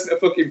where he bursts into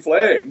fucking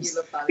flames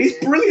is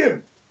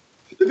brilliant.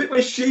 The bit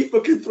where she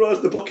fucking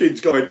throws the buckets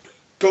gone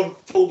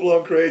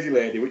full-blown crazy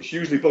lady, which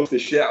usually bugs the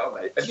shit out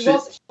of me. And she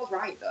was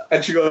right, though.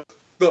 And she goes,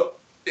 look,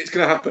 it's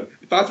going to happen.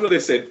 If I throw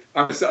this in,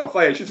 I'm going to set on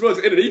fire. She throws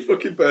it in and he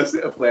fucking bursts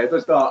into flames. I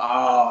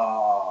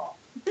start,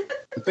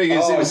 The thing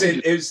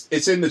is,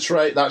 it's in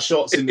the that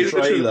shot's in the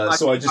trailer,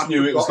 so I just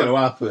knew it was going to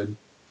happen.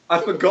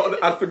 I'd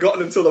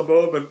forgotten until the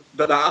moment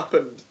that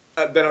happened.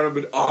 And then I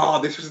remembered,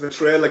 this was in the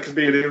trailer because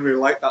me and him really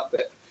liked that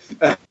bit.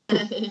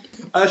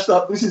 I just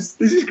thought, this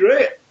is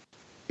great.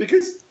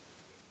 Because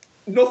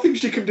nothing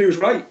she can do is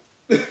right.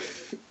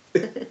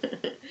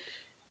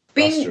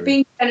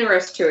 Being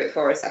generous to it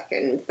for a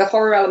second, the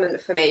horror element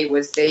for me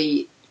was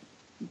the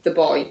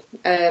boy,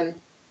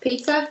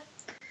 Peter,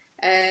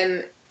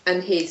 and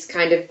his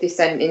kind of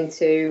descent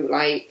into,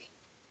 like,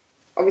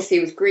 obviously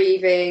he was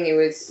grieving, he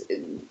was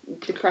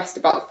depressed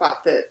about the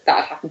fact that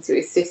had happened to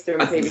his sister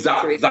and previously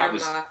to his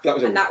grandma,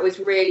 that was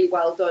really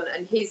well done.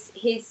 And his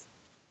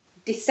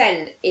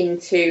descent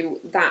into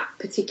that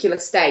particular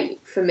state,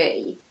 for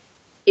me,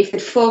 if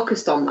they'd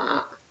focused on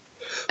that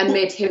and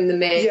made him the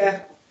main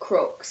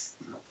crux,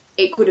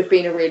 it could have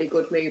been a really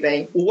good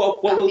movie. What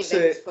I will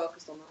say,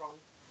 focused on the wrong.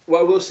 What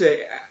I will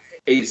say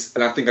is,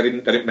 and I think I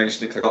didn't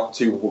mention it because I got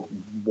too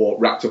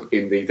wrapped up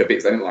in the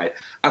bits I didn't like.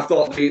 I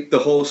thought the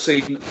whole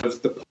scene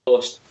of the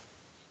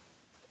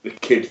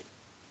kid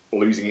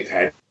losing his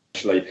head,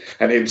 actually,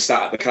 and him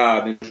sat at the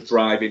car and then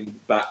driving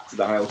back to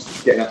the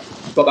house, getting out. I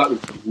thought that was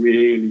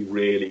really,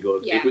 really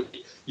good. Yeah.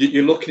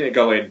 You're looking at it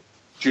going,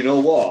 do you know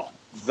what?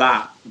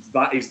 That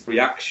is the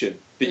reaction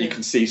that you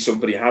can see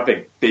somebody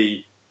having.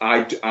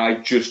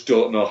 I just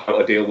don't know how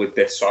to deal with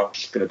this, so I'm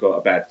just going to go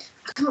to bed.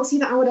 I can't see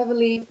that I would ever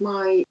leave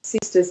my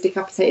sister's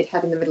decapitated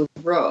head in the middle of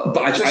the road.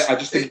 But I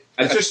just think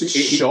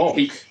shock.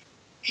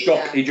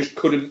 Yeah. He just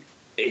couldn't.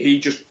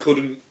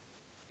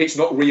 It's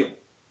not real.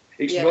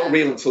 It's not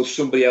real until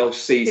somebody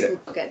else sees People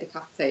it. get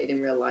decapitated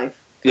in real life.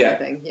 Yeah,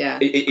 Thing. Yeah.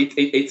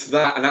 It's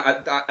that, and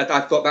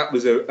I thought that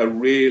was a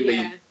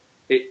really,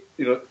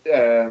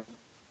 the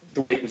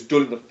way it was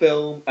done in the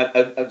film,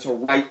 and to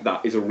write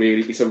that is a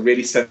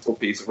really sensible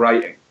piece of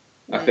writing.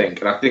 I think,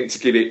 and I think to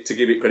give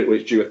it credit where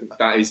it's due, I think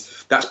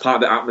that's part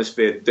of the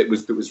atmosphere that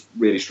was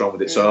really strong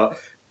with it. So,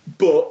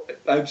 but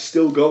I'm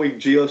still going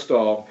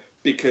Geostorm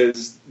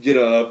because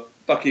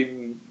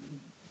fucking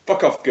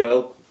fuck off,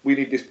 girl. We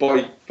need this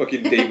boy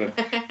fucking demon.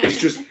 It's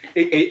just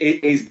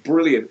it is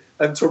brilliant,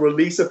 and to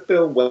release a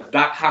film where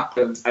that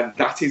happens and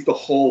that is the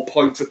whole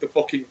point of the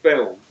fucking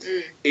film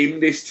in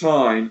this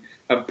time,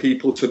 and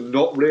people to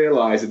not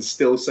realise and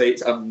still say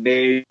it's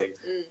amazing,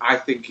 I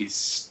think is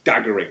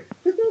staggering.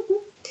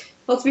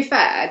 Well, to be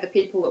fair, the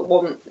people that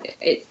want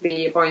it to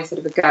be a boy instead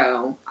of a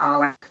girl are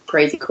like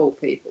crazy cult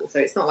people, so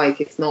it's not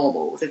like it's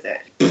normal, is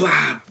it?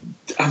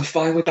 I'm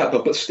fine with that,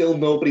 but still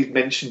nobody's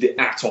mentioned it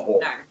at all.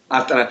 No.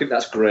 And I think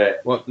that's great.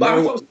 Well,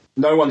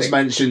 no one's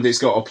mentioned it's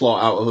got a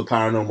plot out of a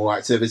Paranormal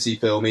Activity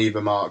film either,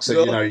 Mark,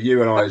 so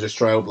you and I are just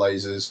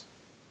trailblazers.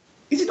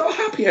 Is it not a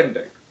happy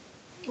ending?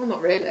 Well,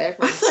 not really. I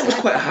thought it was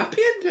quite a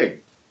happy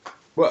ending.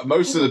 Well,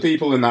 most of the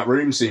people in that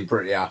room seem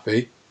pretty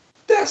happy.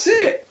 That's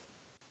it.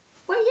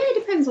 Well, yeah, it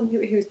depends on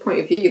whose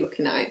point of view you're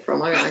looking at it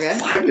from, I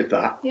guess. I'm fine with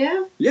that.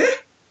 Yeah? Yeah.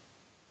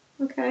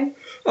 Okay.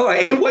 All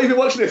right, what have you been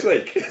watching this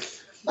week?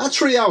 That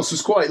treehouse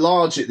was quite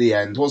large at the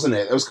end, wasn't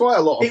it? There was quite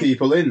a lot of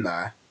people in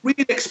there.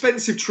 Really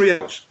expensive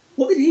treehouse.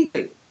 What did he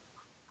do?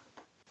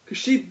 Because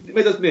she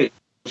made us make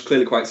was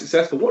clearly quite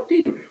successful. What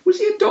did he do? Was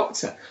he a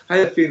doctor? I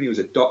had a feeling he was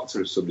a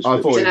doctor of some description.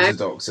 I thought he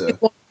was a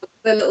doctor.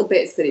 The little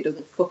bits that he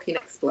doesn't fucking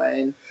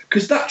explain.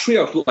 Because that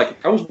treehouse looked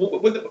like...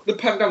 when the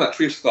pan down that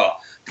treehouse, I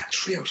thought, that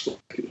treehouse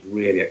looked like it was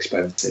really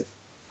expensive.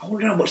 I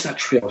wonder how much that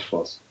treehouse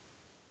was.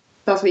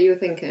 That's what you were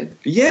thinking?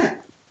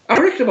 Yeah. I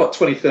reckon about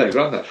 20, 30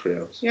 grand, that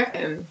treehouse. You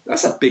reckon?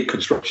 That's a big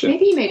construction.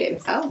 Maybe he made it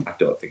himself. I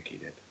don't think he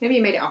did. Maybe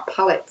he made it off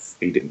pallets.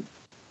 He didn't.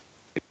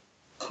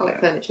 Pallet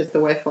furniture's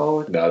the way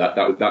forward. No,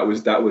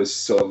 that was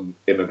some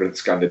immigrant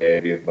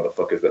Scandinavian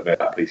motherfuckers that made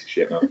that piece of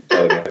shit, man. I'm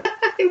telling you.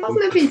 It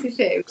wasn't a piece of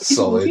shit. It was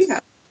Solid.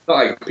 Not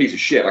like a piece of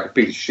shit, like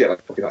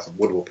fucking that's a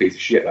wonderful piece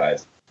of shit, that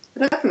is. I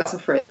don't think that's a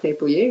phrase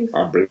people use.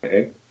 I'm bringing it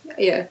in.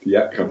 Yeah.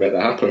 Yeah, can make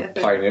that happen. Yeah.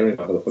 Pioneering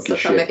that motherfucking So shit.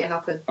 try and make it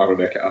happen. I'm going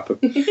to make it happen.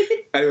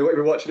 Anyway, what have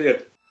we been watching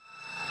here?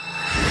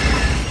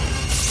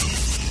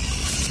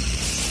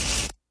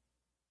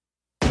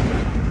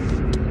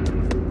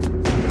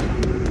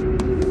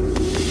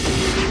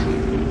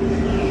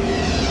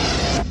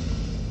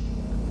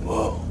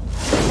 Whoa.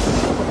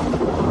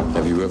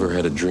 Have you ever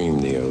had a dream,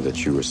 Neo,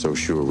 that you were so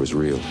sure was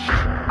real?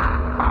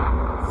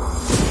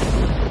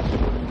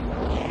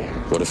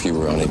 What if you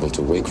were unable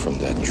to wake from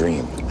that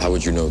dream? How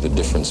would you know the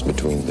difference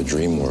between the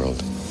dream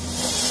world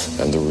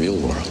and the real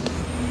world?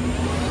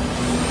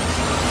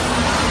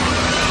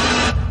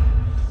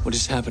 What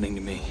is happening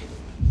to me?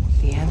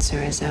 The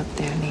answer is out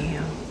there,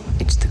 Neo.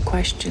 It's the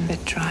question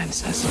that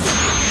drives us.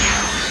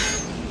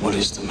 What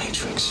is the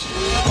Matrix?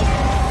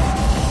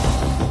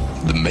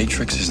 The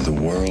Matrix is the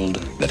world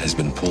that has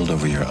been pulled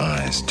over your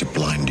eyes to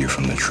blind you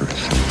from the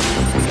truth.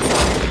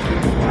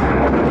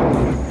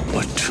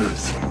 What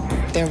truth?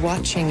 They're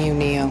watching you,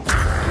 Neo.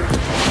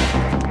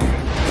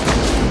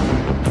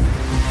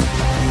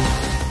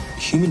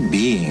 Human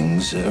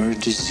beings are a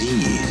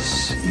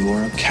disease. You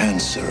are a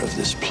cancer of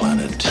this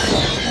planet.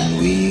 And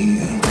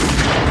we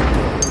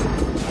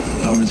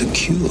are the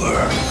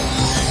cure.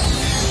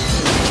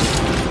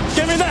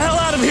 Get me the hell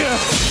out of here!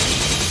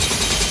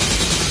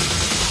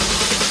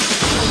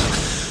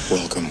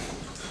 Welcome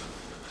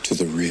to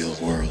the real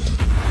world.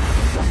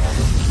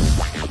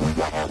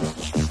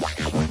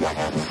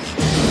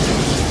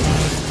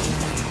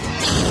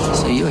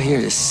 So you're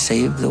here to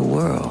save the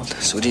world.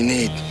 So what do you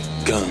need?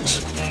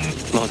 Guns.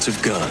 Lots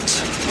of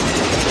guns.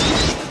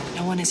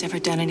 No one has ever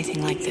done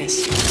anything like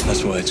this.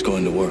 That's why it's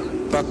going to work.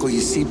 Buckle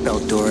your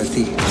seatbelt,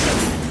 Dorothy.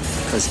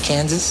 Because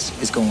Kansas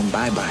is going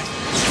bye-bye.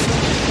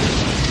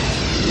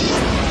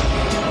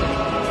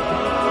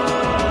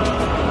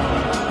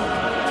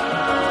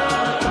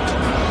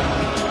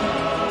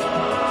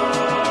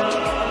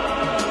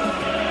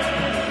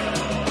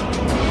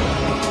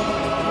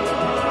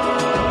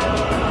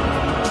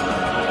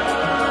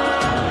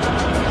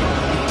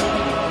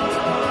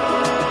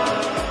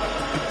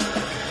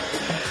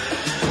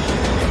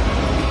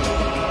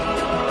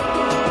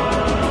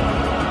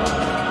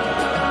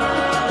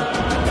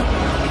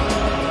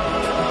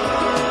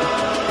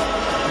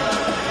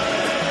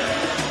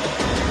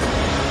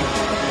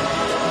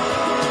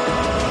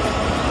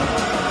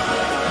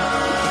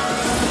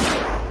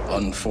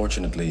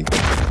 Unfortunately,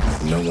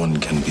 no one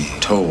can be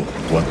told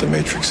what the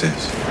Matrix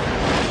is.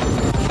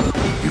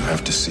 You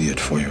have to see it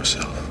for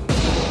yourself.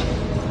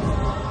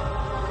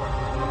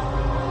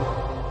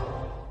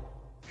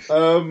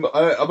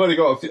 I've only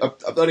got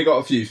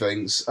a few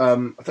things. I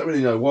don't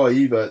really know why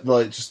either.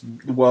 Like just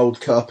the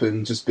World Cup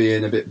and just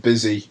being a bit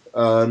busy.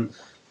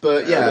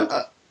 But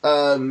yeah,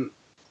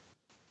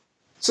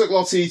 took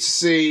Lottie to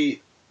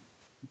see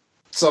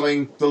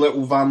something, The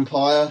Little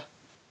Vampire,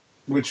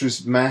 which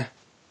was meh.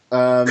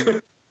 I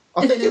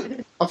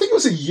think it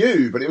was a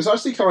U, but it was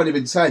actually kind of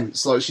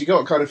intense. Like she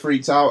got kind of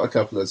freaked out a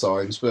couple of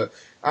times. But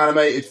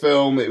animated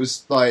film, it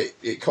was like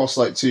it cost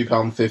like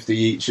 £2.50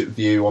 each at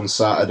View on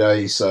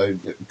Saturday, so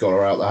it got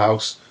her out of the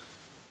house.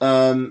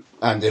 And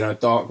in a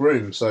dark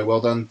room. So well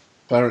done,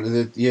 parent of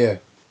the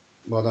year.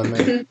 Well done,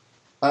 me.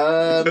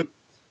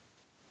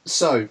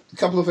 So a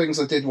couple of things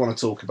I did want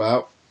to talk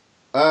about.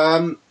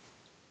 On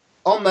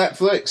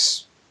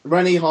Netflix,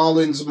 Rennie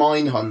Harlin's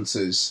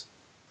Mindhunters.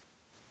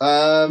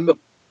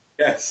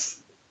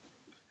 Yes.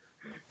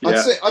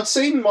 Yeah. I'd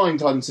seen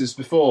Mindhunters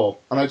before,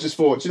 and I just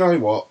thought, you know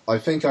what? I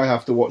think I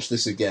have to watch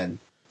this again.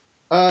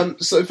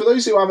 So for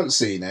those who haven't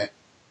seen it,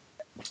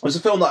 it was a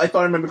film that, if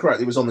I remember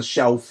correctly, was on the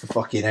shelf for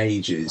fucking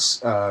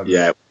ages.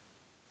 Yeah.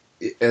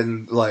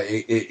 And like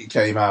it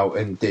came out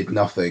and did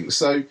nothing.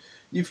 So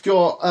you've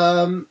got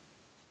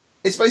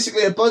it's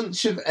basically a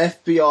bunch of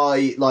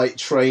FBI like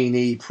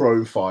trainee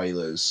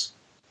profilers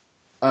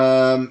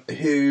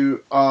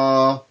who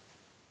are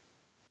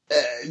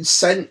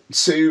sent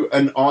to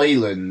an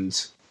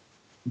island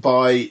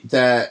by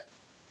their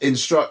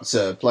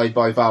instructor, played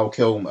by Val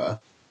Kilmer,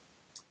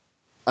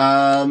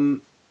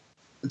 to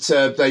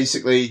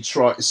basically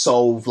try to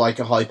solve like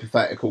a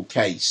hypothetical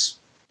case.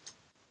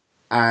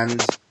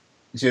 And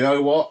do you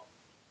know what?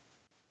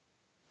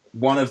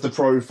 One of the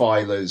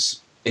profilers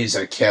is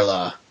a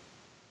killer.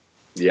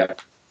 Yeah.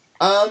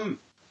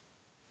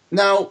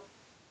 Now,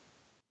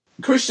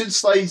 Christian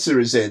Slater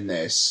is in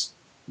this,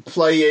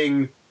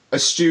 playing a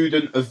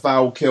student of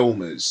Val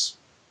Kilmer's.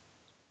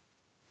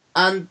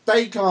 And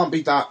they can't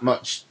be that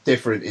much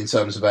different in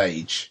terms of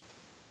age.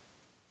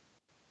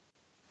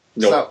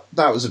 No. So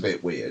that was a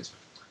bit weird.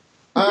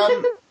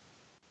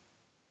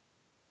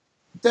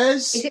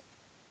 There's... Is it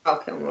Val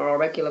Kilmer or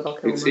regular Val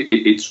Kilmer?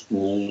 It's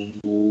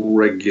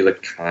regular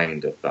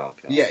kind of Val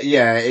Kilmer.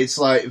 Yeah, it's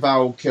like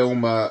Val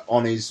Kilmer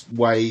on his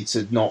way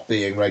to not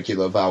being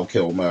regular Val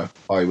Kilmer,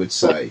 I would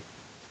say.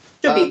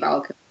 Chubby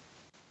Val Kilmer.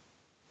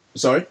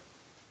 Sorry?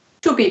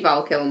 Chubby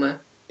Val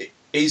Kilmer.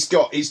 He's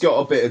got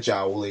a bit of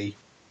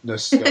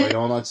jowliness going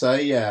on, I'd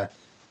say, yeah.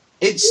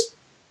 It's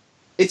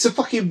a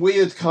fucking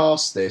weird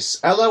cast,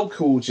 this. LL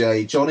Cool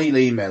J, Johnny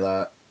Lee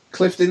Miller,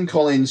 Clifton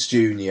Collins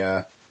Jr.,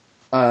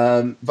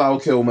 Val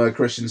Kilmer,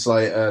 Christian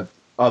Slater,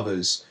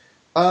 others.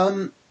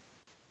 And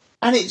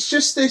it's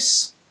just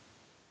this,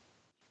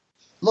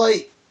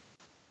 like,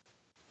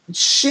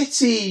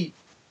 shitty,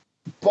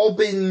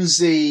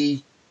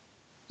 Bobbinsy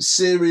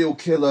serial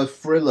killer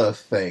thriller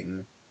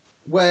thing,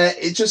 where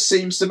it just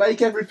seems to make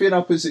everything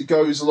up as it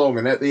goes along,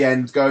 and at the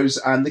end goes,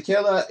 and the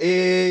killer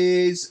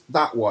is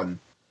that one.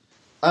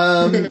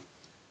 But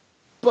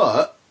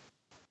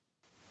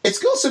it's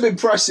got some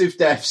impressive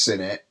deaths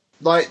in it.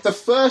 Like, the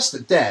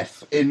first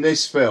death in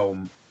this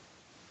film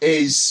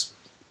is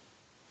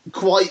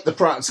quite the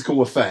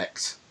practical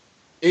effect.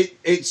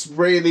 It's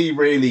really,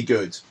 really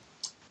good.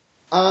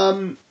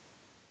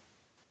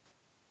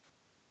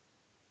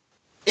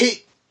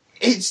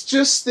 It's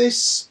just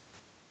this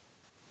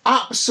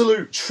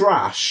absolute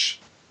trash,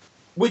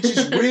 which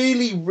is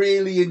really,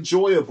 really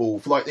enjoyable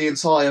for, like, the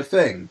entire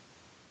thing.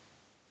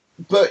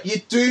 But you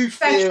do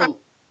feel...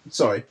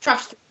 Sorry.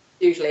 Trash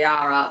usually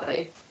are, aren't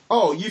they?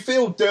 Oh, you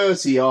feel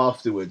dirty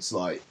afterwards,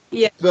 like.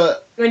 Yeah.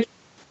 But...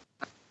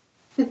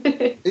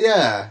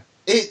 yeah,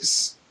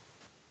 it's...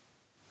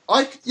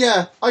 I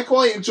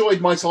quite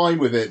enjoyed my time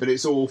with it, but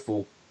it's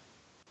awful.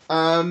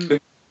 Sorry.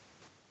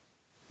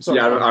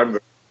 Yeah, I'm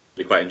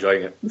really quite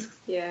enjoying it.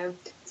 Yeah.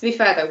 To be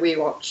fair, though, we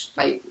watch,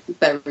 like,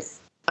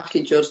 various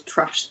actually just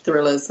trash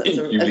thrillers as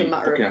a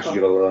matter of fact.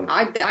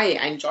 I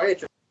enjoy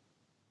it.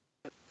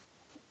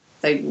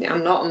 So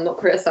I'm not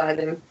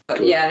criticising, but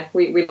cool. Yeah,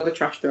 we love a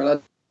trash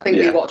thriller. I think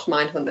we watched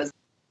Mindhunters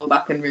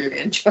back and really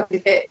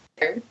enjoyed it.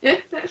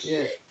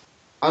 Yeah,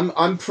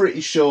 I'm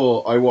pretty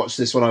sure I watched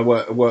this when I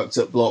worked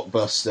at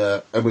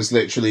Blockbuster and was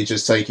literally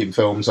just taking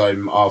films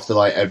home after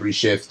like every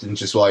shift and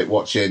just like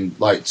watching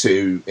like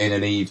 2 in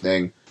an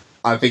evening.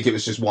 I think it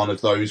was just one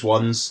of those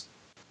ones.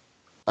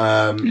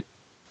 Yeah,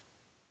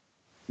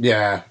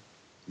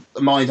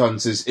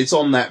 Mindhunters. It's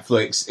on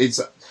Netflix. It's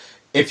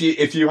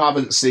if you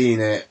haven't seen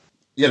it,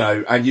 you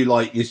know, and you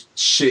like your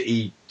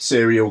shitty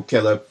serial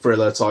killer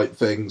thriller type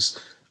things,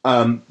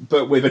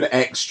 but with an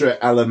extra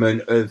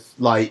element of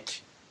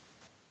like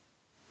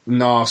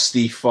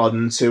nasty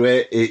fun to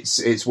it,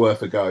 it's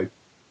worth a go.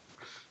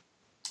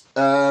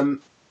 And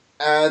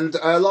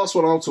last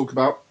one I'll talk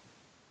about,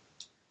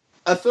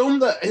 a film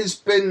that has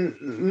been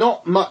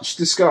not much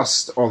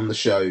discussed on the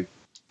show,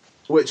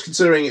 which,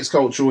 considering its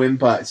cultural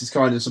impact, is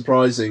kind of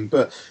surprising,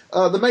 but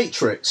The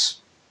Matrix.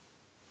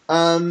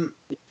 Have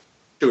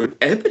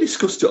ever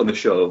discussed it on the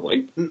show,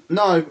 Mike?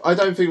 No, I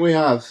don't think we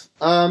have.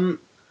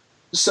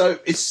 So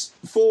it's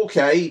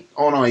 4K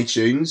on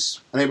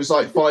iTunes, and it was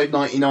like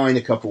 $5.99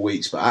 a couple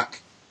weeks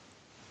back.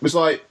 It was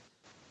like,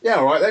 yeah,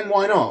 all right then,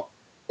 why not?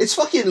 It's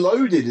fucking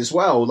loaded as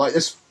well. Like,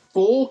 there's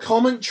 4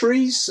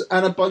 commentaries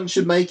and a bunch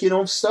of making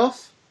of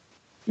stuff.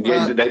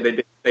 Yeah, they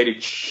did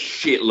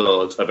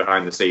shitloads of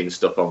behind the scenes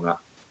stuff on that.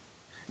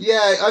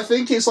 Yeah, I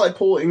think it's like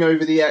porting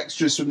over the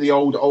extras from the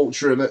old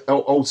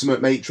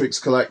Ultimate Matrix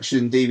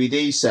Collection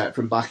DVD set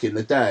from back in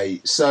the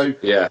day. So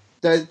yeah,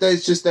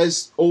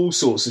 there's all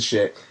sorts of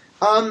shit.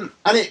 And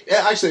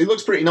it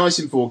looks pretty nice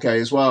in 4K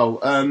as well.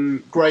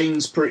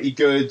 Grain's pretty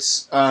good.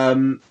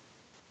 The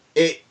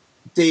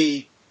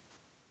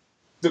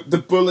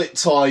bullet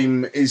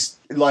time is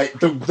like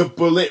the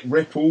bullet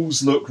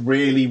ripples look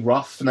really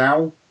rough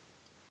now.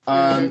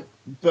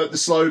 But the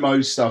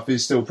slow-mo stuff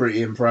is still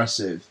pretty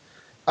impressive.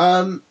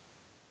 I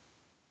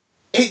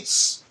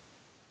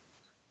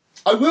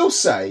will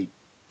say,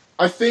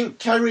 I think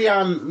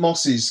Carrie-Anne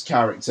Moss's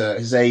character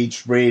has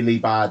aged really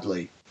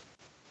badly.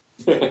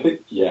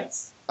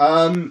 Yes.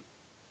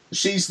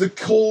 She's the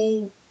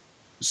cool,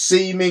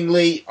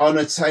 seemingly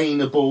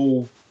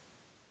unattainable,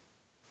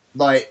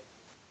 like,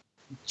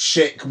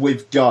 chick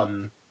with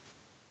gun,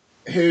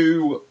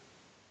 who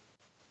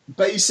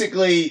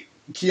basically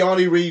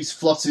Keanu Reeves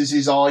flutters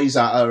his eyes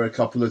at her a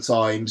couple of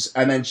times,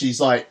 and then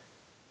she's like,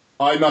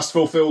 I must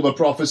fulfill the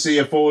prophecy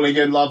of falling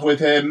in love with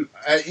him.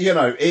 You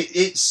know,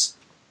 it's...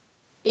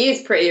 He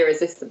is pretty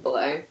irresistible,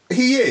 though.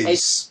 He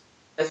is.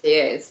 He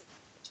is.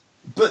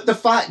 But the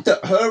fact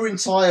that her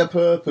entire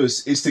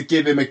purpose is to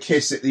give him a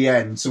kiss at the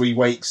end so he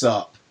wakes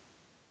up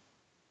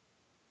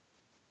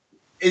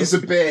is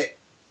a bit...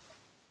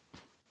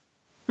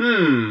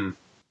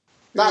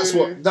 That's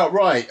what...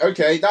 Right,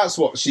 okay, that's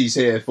what she's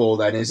here for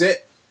then, is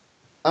it?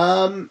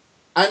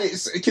 And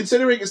it's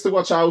considering it's the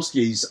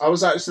Wachowskis, I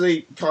was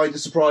actually kind of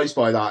surprised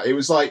by that. It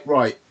was like,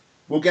 right,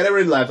 we'll get her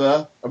in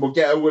leather and we'll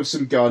get her with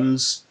some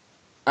guns,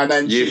 and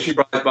then You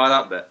surprised by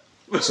that bit?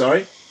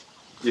 Sorry,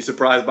 You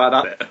surprised by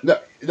that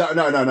bit?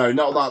 no,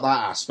 not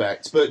that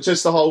aspect, but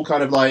just the whole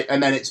kind of like,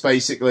 and then it's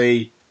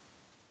basically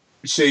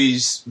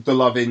she's the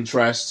love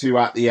interest who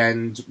at the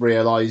end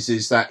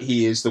realizes that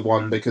he is the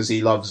one because he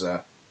loves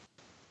her.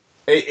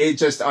 It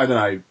just, I don't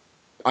know.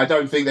 I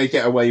don't think they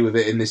get away with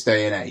it in this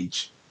day and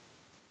age.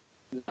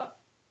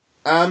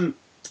 But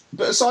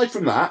aside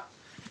from that,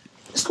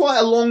 it's quite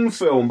a long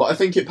film, but I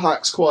think it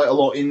packs quite a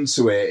lot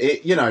into it.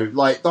 It, you know,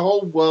 like the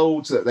whole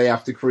world that they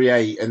have to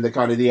create and the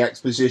kind of the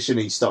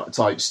exposition-y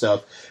type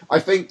stuff. I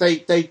think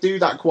they do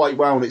that quite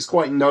well, and it's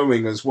quite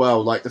knowing as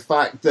well. Like the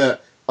fact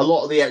that a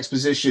lot of the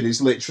exposition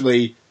is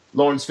literally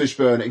Lawrence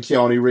Fishburne and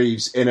Keanu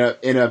Reeves in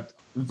a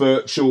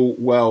virtual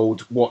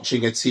world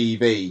watching a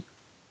TV.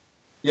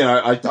 You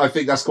know, I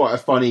think that's quite a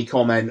funny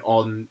comment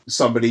on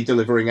somebody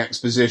delivering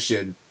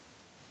exposition.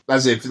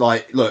 As if,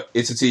 like, look,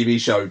 it's a TV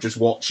show, just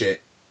watch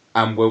it,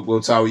 and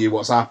we'll tell you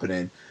what's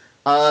happening.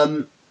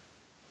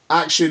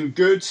 Action,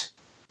 good.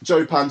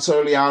 Joe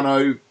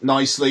Pantoliano,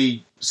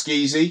 nicely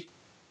skeezy.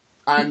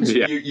 And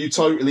Yeah. you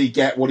totally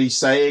get what he's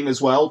saying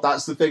as well.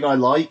 That's the thing I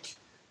like.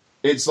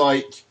 It's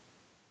like,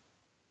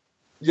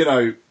 you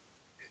know,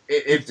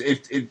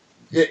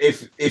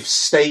 if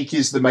steak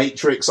is the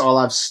Matrix,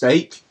 I'll have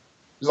steak.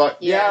 It's like,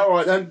 yeah, all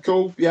right then,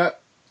 cool, yeah,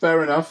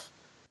 fair enough.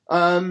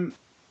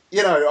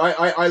 You know,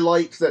 I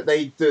like that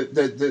the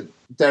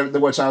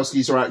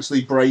Wachowskis are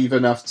actually brave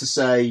enough to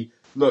say,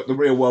 look, the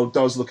real world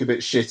does look a bit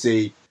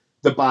shitty.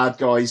 The bad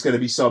guy is going to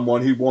be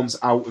someone who wants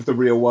out of the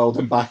real world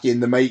and back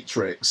in the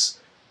Matrix.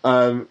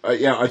 Yeah,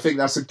 I think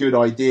that's a good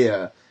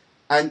idea.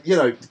 And, you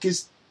know,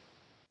 because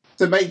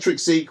the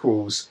Matrix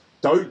sequels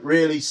don't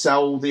really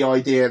sell the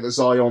idea that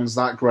Zion's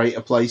that great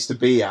a place to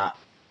be at.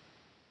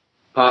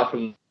 Apart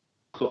from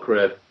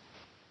Crib.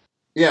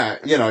 Yeah,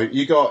 you know,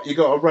 you got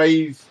a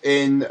rave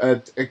in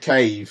a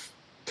cave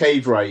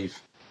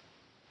rave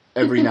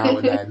every now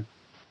and then.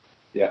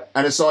 Yeah.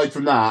 And aside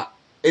from that,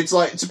 it's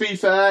like, to be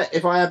fair,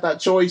 if I had that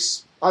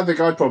choice, I think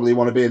I'd probably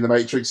want to be in the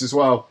Matrix as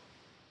well.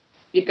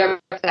 You'd go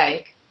for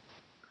steak.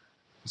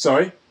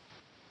 Sorry?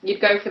 You'd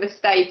go for the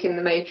steak in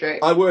the Matrix.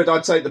 I would.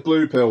 I'd take the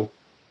blue pill.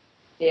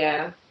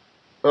 Yeah.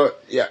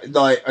 Yeah,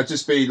 like I'd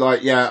just be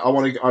like, yeah, I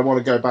want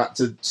to go back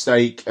to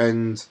steak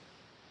and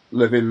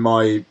living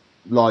my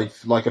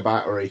life like a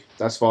battery.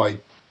 That's fine.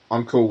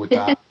 I'm cool with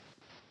that.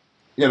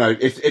 You know,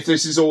 if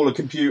this is all a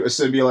computer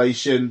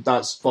simulation,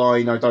 that's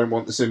fine. I don't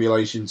want the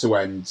simulation to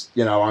end.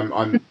 You know,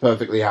 I'm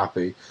perfectly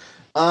happy.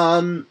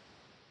 Yeah,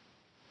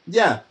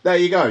 there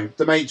you go.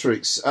 The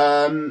Matrix.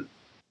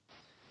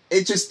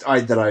 It just,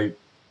 I don't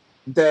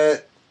know.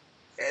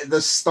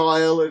 The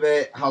style of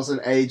it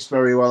hasn't aged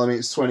very well. I mean,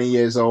 it's 20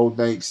 years old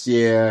next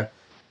year.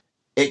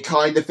 It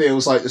kind of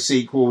feels like the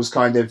sequel's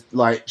kind of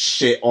like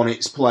shit on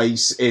its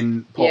place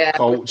in pop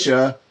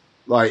culture,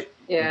 like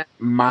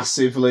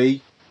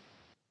massively.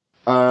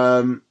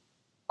 I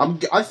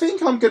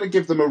think I'm going to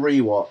give them a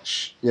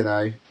rewatch. You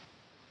know,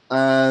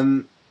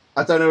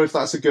 I don't know if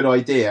that's a good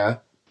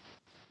idea.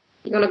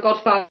 You're gonna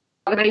Godfather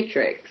the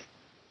Matrix.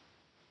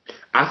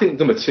 I think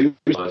number 2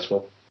 is nice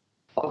one.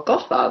 Or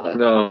Godfather.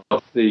 No,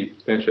 the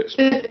Matrix.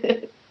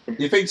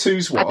 You think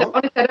 2's what?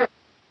 Honestly, I don't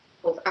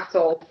know at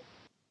all.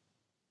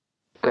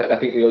 I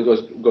think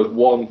it goes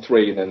 1,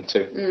 3, and then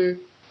 2.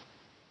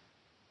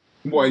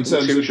 What in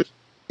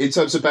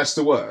terms of best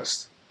to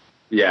worst?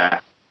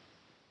 Yeah.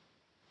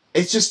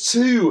 It's just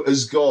 2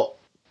 has got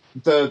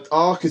the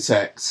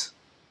architect,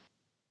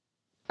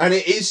 and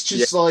it is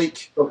just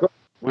like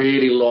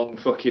really long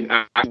fucking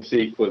action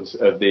sequence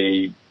of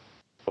the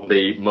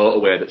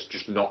motorway that's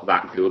just not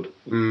that good.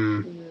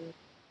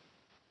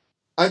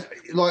 I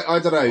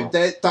don't know.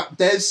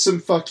 There's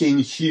some fucking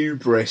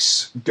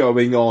hubris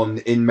going on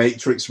in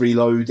Matrix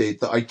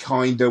Reloaded that I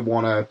kind of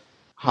want to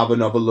have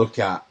another look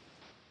at.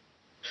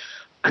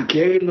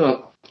 Again,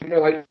 though, I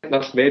like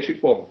that's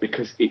Matrix one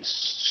because it's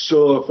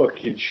so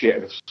fucking shit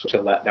and it's such a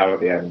letdown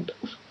at the end.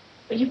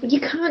 But you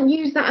can't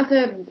use that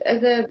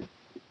as a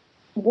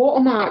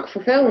watermark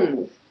for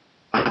films.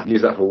 I've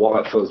used that for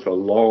watermark films for a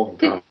long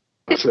time.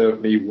 It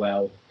served me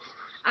well.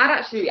 I'd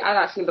actually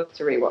love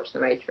to rewatch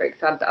The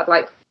Matrix. I'd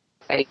like to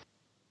say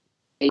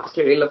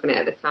absolutely loving it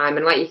at the time,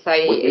 and like you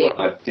say, we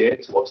got a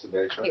date to watch The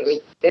Matrix. I think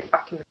we did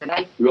back in the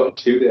day. We got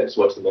 2 dates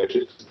to watch The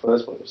Matrix. The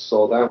first one was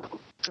sold out.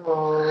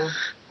 Aww.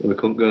 And we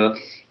couldn't go.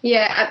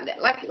 Yeah,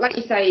 like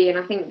you say, Ian,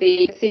 I think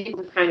the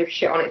sequel kind of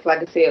shit on its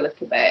legacy a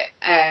little bit.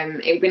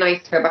 It would be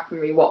nice to go back and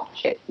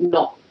rewatch it,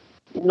 not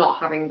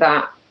having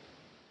that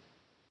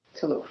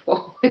to look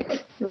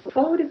forward. Look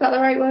forward, is that the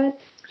right word?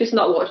 Just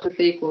not watch the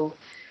sequel.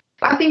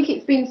 But I think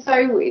it's been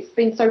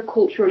so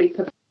culturally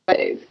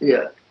pervasive.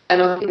 Yeah.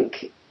 And I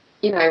think,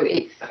 you know,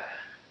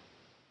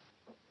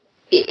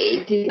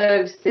 it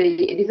deserves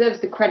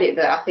the credit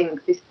that I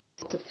think this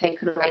sort of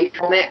taken away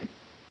from it.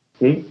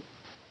 You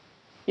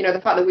know,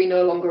 the fact that we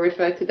no longer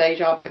refer to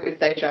deja vu as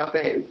deja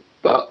vu,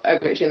 but a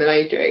glitch in the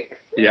Matrix.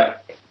 Yeah.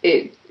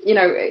 it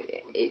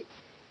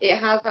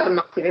has had a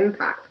massive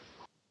impact.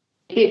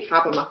 It did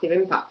have a massive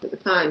impact at the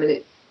time, and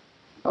it's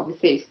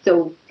obviously it's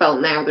still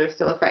felt now. There are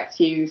still effects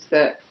used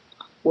that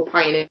were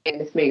pioneered in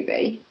this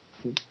movie,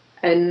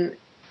 and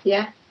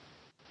yeah.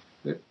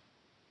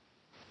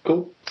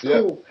 Cool.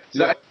 Yeah. Cool. Is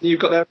that you've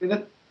got there,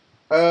 then?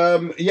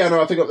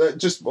 I think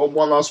just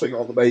one last thing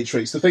on the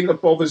Matrix. The thing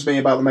that bothers me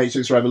about the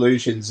Matrix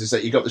Revolutions is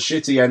that you got the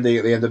shitty ending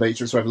at the end of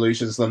Matrix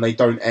Revolutions, and then they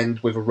don't end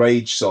with a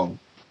Rage song.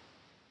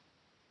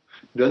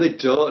 No, they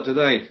don't, do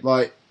they?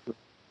 Like,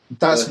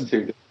 that's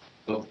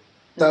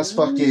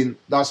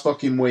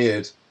fucking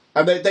weird.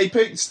 And they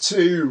picked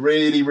two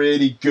really,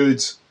 really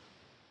good,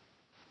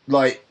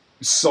 like,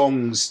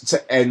 songs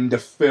to end a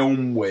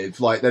film with.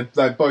 Like,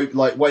 they're both,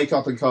 like, Wake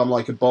Up and Calm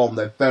Like a Bomb.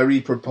 They're very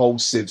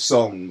propulsive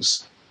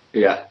songs.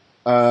 Yeah.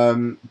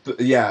 But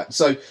yeah,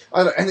 so,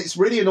 and it's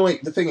really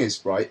annoying. The thing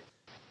is, right,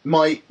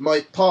 my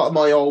part of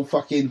my old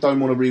fucking don't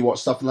want to rewatch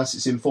stuff unless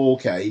it's in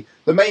 4K.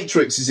 The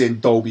Matrix is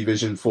in Dolby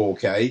Vision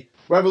 4K.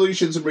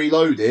 Revolutions and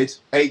Reloaded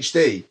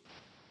HD.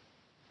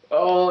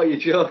 Oh, you're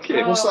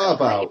joking. What's that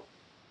about?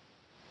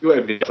 You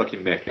won't be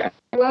fucking make it.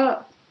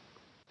 What?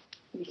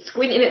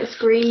 Squinting at the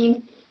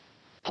screen.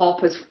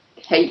 Hoppers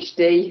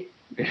HD.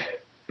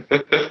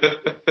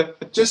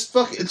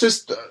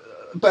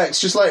 Bex,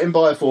 just let him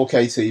buy a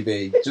 4K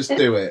TV. Just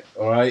do it,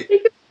 alright? He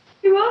can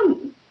do what he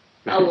wants.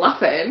 I'll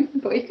laugh at him,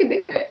 but he can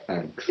do it.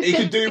 Thanks. He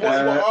can do what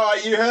he wants.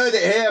 Alright, you heard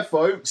it here,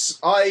 folks.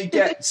 I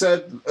get to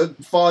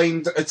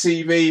find a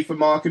TV for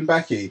Mark and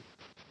Becky.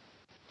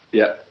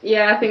 Yeah.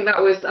 Yeah, I think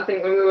when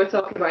we were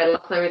talking about it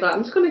last time, he was like,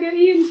 I'm just going to get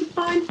Ian to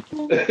find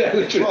one.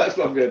 Literally, that's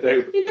what I'm going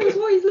to do. He knows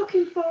what he's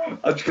looking for.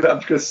 I'm just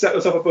going to set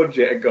myself a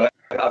budget and go,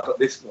 I've got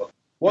this one.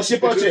 What's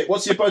your budget?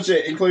 What's your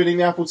budget, including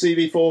the Apple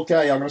TV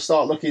 4K? I'm going to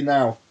start looking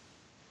now.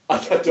 I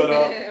don't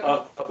know.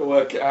 I'll have to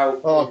work it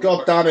out. Oh,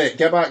 god damn it.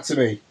 Get back to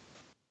me.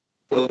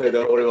 Don't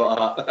worry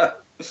about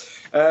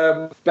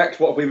that. Bex,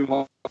 what have we been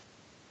watching?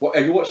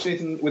 Have you watched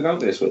anything without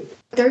this one?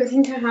 I don't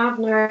think I have,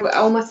 no.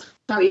 All my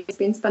time has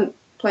been spent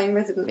playing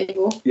Resident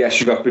Evil.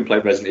 Yes, you have been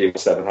playing Resident Evil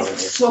 7, haven't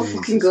you? Well,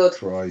 fucking good.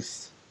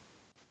 Christ.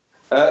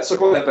 So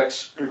go on then,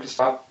 Bex. Group is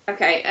fan.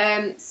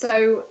 Okay,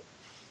 so...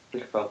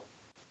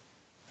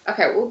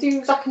 Okay, we'll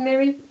do Zack and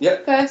Miri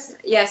first.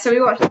 Yeah, so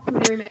we watched Zack and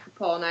Miri make a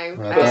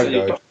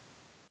porno.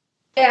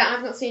 Yeah,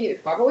 I've not seen it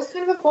before. I've always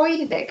kind of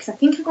avoided it because I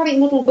think I got it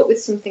muddled up with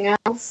something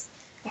else.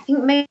 I think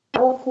maybe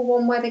the awful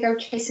one where they go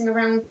chasing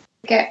around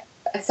to get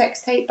a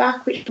sex tape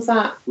back. Which was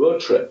that?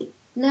 Road Trip.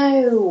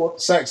 No.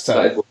 Sex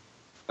tape.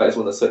 That is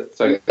one that's sex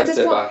tape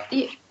back.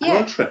 Yeah.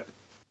 Road Trip.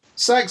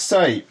 Sex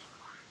tape.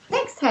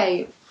 Sex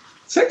tape.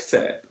 Sex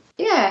tape?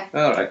 Yeah.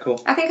 Alright,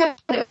 cool. I think I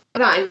had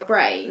that in my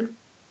brain.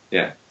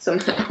 Yeah.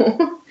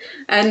 Somehow.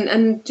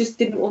 and just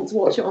didn't want to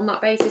watch it on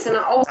that basis. And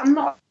I'm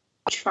not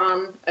a huge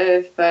fan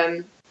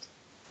of...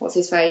 what's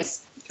his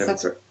face?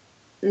 Seth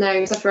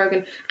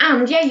Rogen.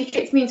 And yeah, you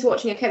tricked me into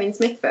watching a Kevin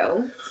Smith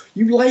film.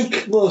 You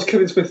like most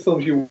Kevin Smith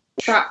films you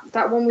watch?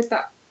 That one with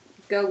that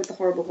girl with the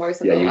horrible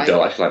voice. Yeah, you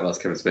don't actually like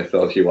most Kevin Smith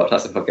films you watch.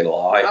 That's a fucking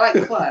lie. I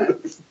like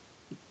Clerks.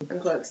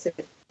 And Clerks too.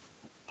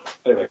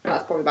 Anyway.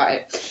 That's probably about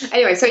it.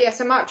 Anyway,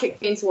 so Mark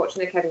tricked me into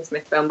watching a Kevin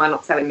Smith film by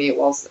not telling me it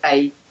was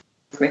a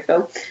Smith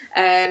film.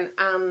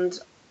 And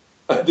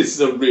this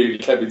is a really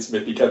Kevin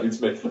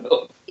Smith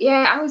film.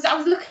 Yeah, I was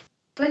looking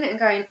at it and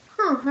going,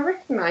 I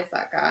recognise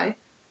that guy.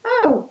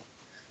 Oh.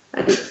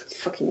 And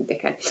fucking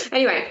dickhead.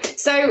 Anyway,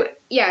 so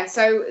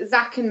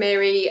Zack and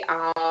Miri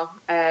are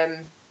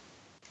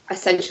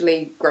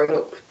essentially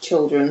grown-up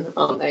children,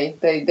 aren't they?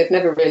 They've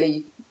never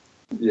really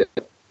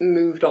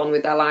moved on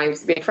with their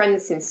lives. They've been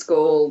friends since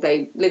school.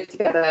 They live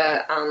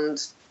together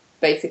and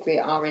basically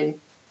are in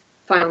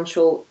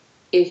financial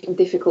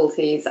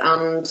difficulties.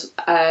 And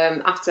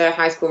after a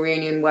high school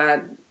reunion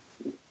where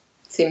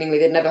seemingly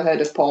they'd never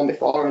heard of porn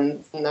before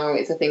and now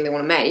it's a thing they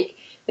want to make,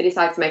 they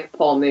decide to make a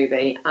porn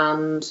movie,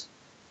 and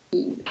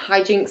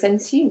hijinks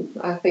ensue,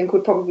 I think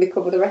would probably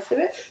cover the rest of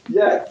it.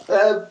 Yeah.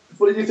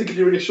 What did you think of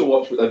your initial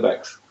watch with them,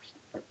 Bex?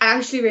 I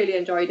actually really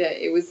enjoyed it.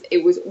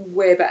 It was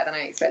way better than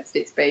I expected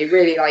it to be.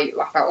 Really,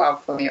 laugh out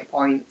loud funny at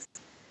points.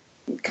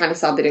 Kind of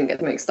sad they didn't get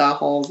to make Star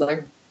Halls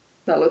though.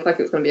 That looked like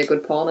it was going to be a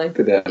good porno.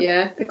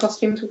 Yeah, the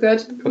costumes were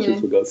good. Were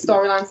good.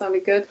 Storyline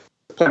sounded good.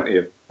 Plenty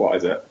of porn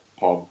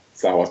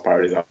Star Wars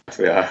parodies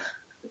actually are.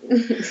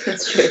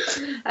 That's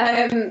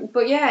true.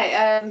 But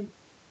yeah,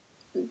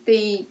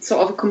 the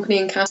sort of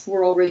accompanying cast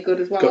were all really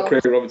good as well. Got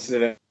Craig Robinson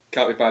in it.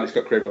 Can't be bad. It's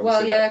got Craig Robinson.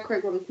 Well, yeah,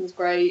 Craig Robinson's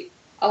great.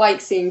 I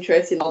like seeing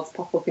Tracy Lords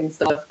pop up in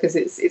stuff because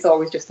it's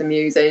always just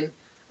amusing.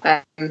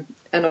 And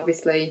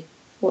obviously,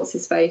 what's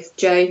his face?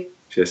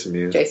 Jason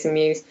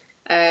Mewes.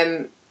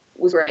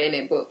 Was great in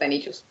it, but then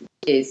he just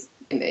is,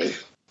 isn't he?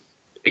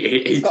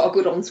 He's got a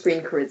good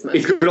on-screen charisma.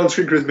 He's good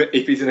on-screen charisma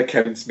if he's in a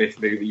Kevin Smith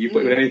movie. You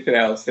put him in anything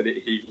else, and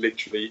he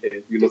literally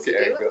is. You look at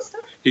it and go,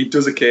 he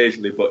does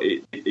occasionally, but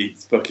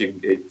it's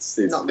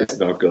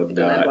not good.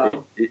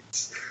 No,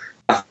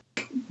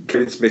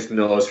 Kevin Smith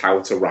knows how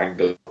to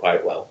wrangle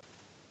quite well.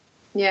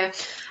 Yeah,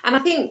 and I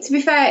think, to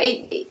be fair,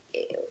 it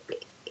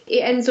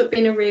ends up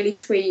being a really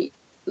sweet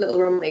little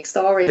romantic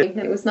story, and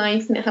it was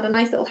nice, and it had a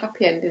nice little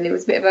happy ending. It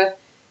was a bit of a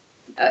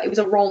it was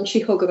a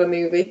raunchy hug of a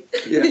movie.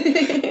 Yeah,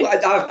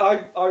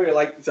 well, I really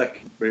like the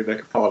second remake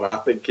of Porn. I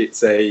think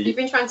it's a. You've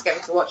been trying to get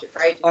me to watch it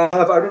for ages. I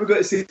remember going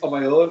to see it on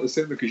my own at the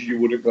cinema because you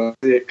wouldn't go to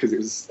see it because it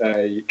was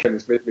a Kevin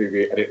Smith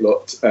movie and it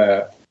looked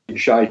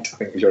shite. I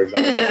think was your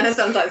example. That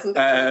sounds like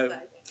something.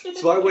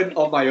 So I went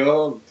on my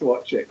own to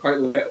watch it quite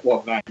late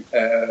one night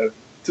to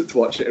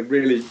watch it and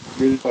really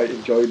quite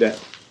enjoyed it.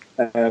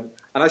 And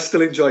I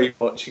still enjoy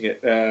watching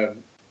it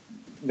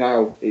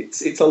now.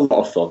 It's a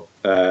lot of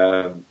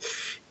fun.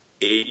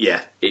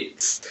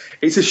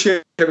 It's a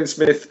shame Kevin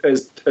Smith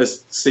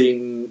has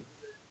seen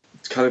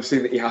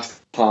that he has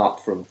to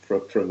part from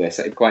this.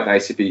 It'd be quite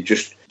nice if he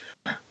just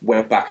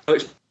went back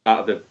out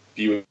of the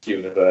viewing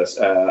universe,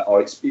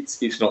 or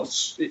it's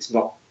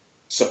not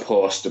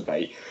supposed to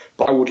be.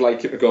 But I would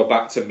like him to go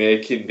back to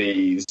making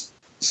these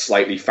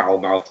slightly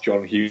foul-mouthed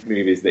John Hughes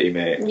movies that he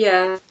made.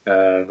 Yeah.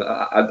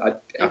 I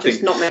just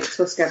think not make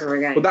Tusk ever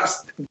again. But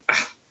that's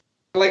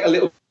like a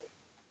little.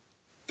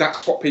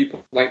 That's what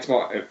people like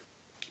to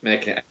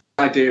make it.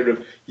 The idea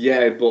of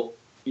but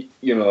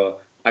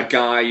a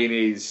guy in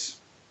his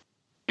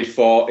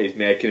 40s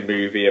making a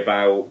movie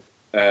about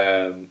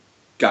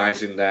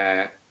guys in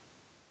their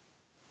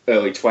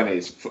early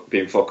 20s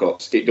being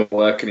fuck-ups. It don't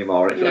work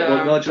anymore. It's like,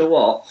 well, no, do you know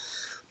what?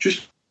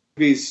 Just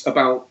movies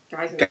about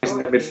guys in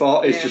their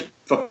mid-40s just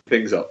fucking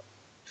things up.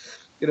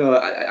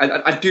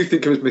 I do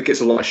think Kevin Smith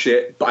gets a lot of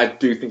shit, but I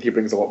do think he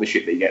brings a lot of the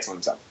shit that he gets on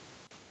himself.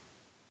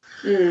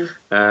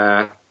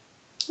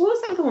 What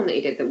was that other one that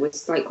he did that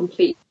was like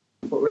complete?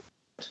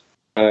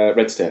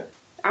 Red State.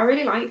 I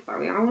really liked that.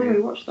 I want to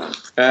rewatch that.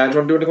 Do you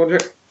want to do another one,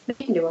 Rick? You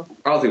can do one.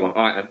 I'll do one.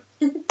 All right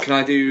then. Can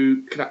I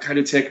do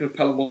Taken of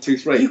Pelham 1, 2,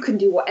 3? You can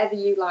do whatever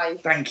you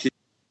like. Thank you.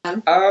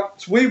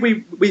 So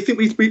we think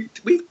we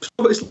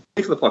saw this from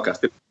the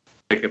podcast.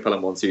 Taken of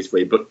Pelham 1, 2,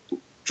 3, but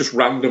just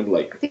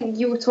randomly. I think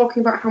you were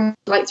talking about how much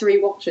you'd like to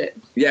rewatch it.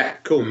 Yeah,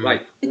 cool.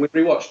 Right, we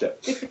rewatched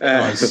it.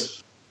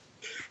 Nice.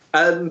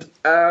 And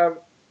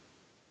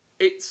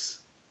it's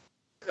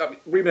a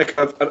remake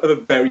of a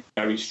very,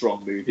 very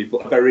strong movie,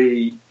 but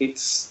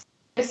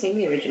I've seen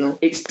the original.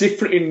 It's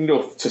different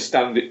enough to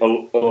stand it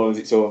on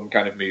its own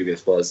kind of movie, I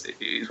suppose,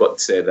 is what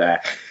to say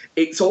there.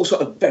 It's also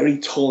a very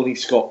Tony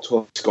Scott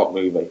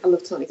movie. I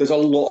love Tony Scott. There's a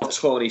lot of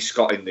Tony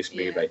Scott in this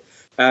movie.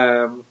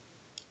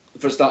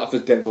 For a start, for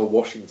Denzel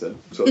Washington,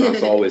 so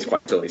that's always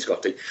quite Tony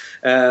Scotty.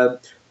 John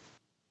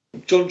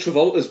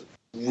Travolta's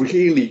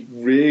really,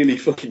 really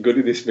fucking good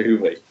in this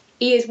movie.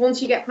 He is,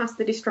 once you get past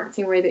the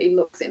distracting way that he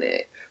looks in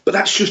it. But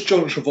that's just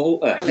John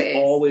Travolta. He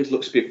always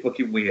looks a bit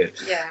fucking weird.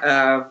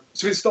 Yeah.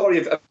 So in the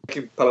story of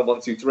Pelham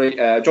 1, 2, 3,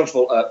 John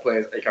Travolta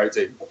plays a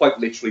character who quite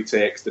literally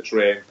takes the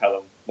train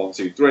Pelham 1,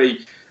 2,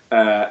 3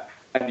 and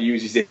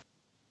uses it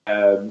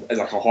as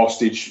like a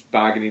hostage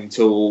bargaining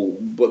tool,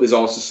 but there's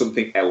also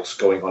something else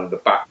going on in the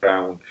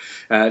background.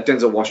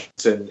 Denzel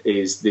Washington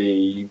is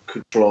the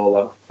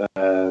controller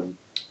in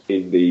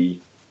the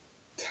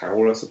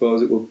tower, I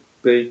suppose it will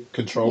be.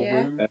 Control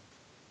room?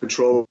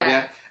 Control,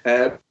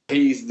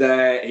 he's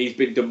there. He's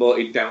been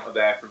demoted down to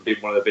there from being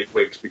one of the big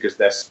wigs because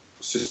they're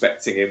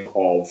suspecting him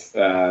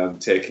of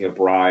taking a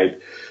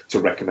bribe to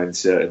recommend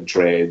certain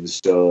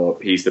trains. So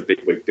he's the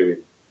big wig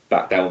doing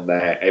that down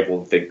there.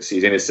 Everyone thinks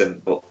he's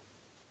innocent, but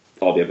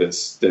all the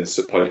evidence is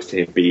supposed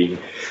to him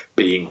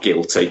being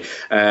guilty.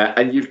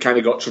 And you've kind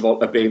of got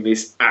Travolta being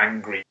this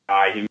angry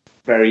guy who's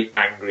very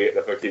angry at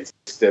the fucking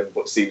system,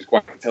 but seems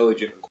quite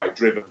intelligent and quite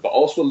driven, but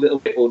also a little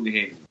bit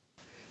unhinged.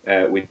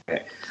 With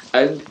it,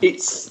 and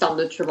it's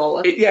standard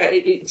Travolta.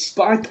 It's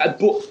bad,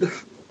 but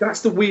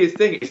that's the weird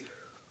thing is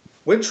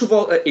when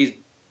Travolta is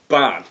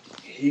bad,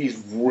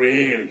 he's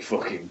really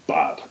fucking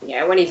bad.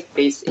 Yeah, when he's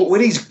busy. But when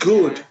he's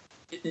good,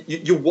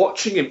 you're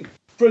watching him.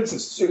 For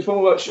instance, it was when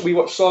we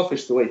watched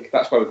Swordfish the week.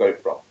 That's where we got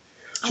it from.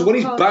 So when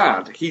he's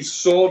bad, he's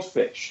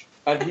Swordfish,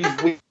 and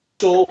he's with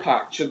soul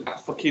patch and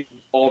that fucking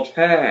odd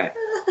hair,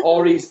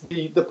 or he's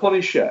the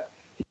Punisher.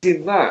 He's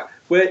in that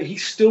where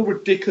he's still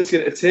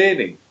ridiculously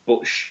entertaining.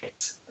 But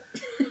shit.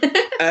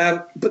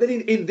 But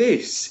then in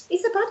this,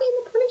 he's a baddie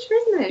in the Punisher,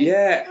 isn't he?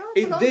 Yeah,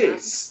 in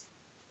this,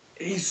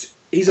 he's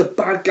a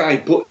bad guy,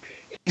 but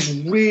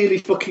he's really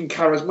fucking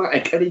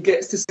charismatic, and he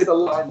gets to say the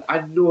line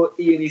I know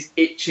Ian is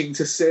itching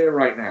to say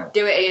right now.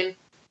 Do it, Ian.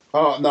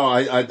 Oh no,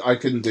 I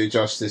couldn't do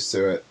justice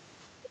to it.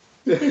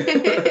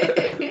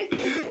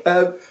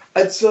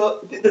 And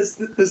so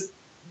there's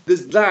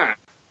that,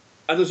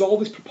 and there's all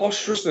this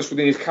preposterousness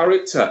within his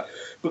character,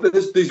 but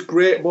there's these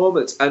great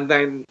moments, and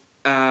then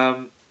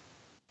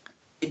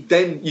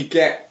you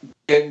get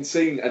the end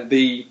scene and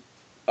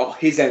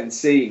his end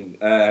scene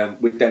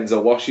with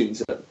Denzel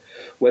Washington,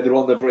 where they're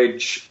on the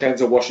bridge.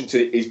 Denzel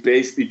Washington is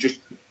basically just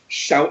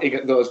shouting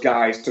at those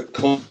guys to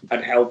come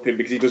and help him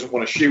because he doesn't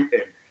want to shoot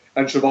him.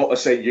 And Travolta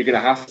saying, "You're going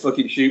to have to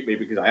fucking shoot me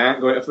because I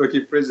ain't going to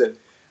fucking prison."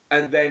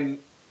 And then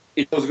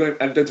he goes going,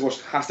 and Denzel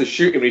Washington has to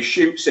shoot him, and he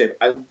shoots him,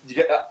 and you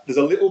get that. There's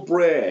a little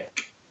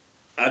break,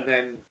 and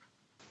then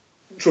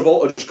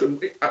Travolta just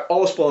couldn't.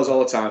 All spoilers all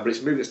the time, but it's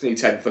a movie that's nearly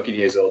 10 fucking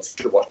years old. So you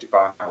should have watched it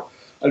by now.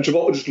 And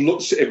Travolta just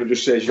looks at him and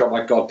just says, "You're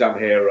my goddamn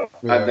hero,"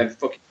 and then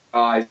fucking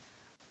dies.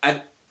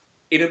 And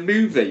in a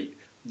movie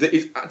that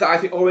I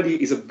think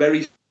already is a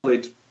very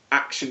solid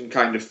action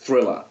kind of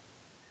thriller,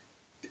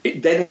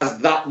 it then has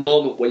that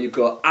moment where you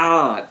go,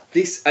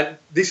 this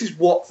is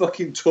what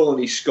fucking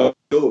Tony Scott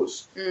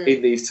does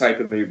in these type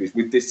of movies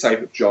with this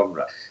type of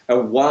genre,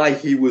 and why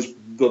he was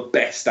the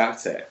best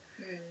at it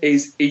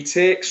is he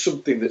takes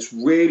something that's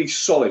really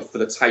solid for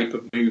the type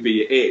of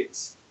movie it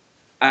is,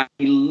 and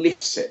he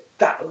lifts it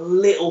that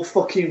little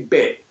fucking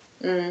bit,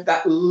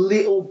 that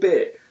little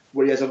bit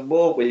where he has a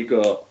moment where you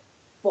go,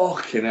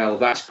 fucking hell,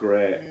 that's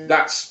great,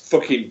 that's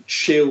fucking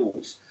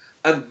chills.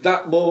 And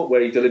that moment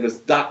where he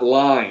delivers that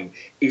line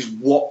is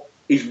what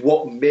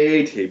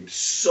made him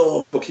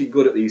so fucking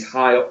good at these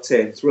high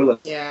octane thrillers.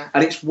 Yeah.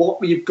 And it's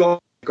what you've got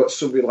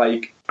somebody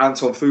like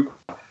Anton Fuqua,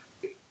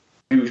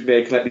 who's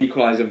making like the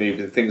Equalizer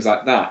movies and things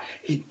like that.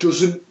 He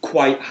doesn't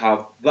quite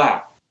have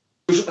that.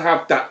 He doesn't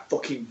have that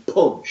fucking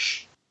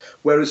punch.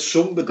 Whereas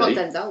somebody, got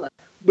Denzel.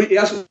 But he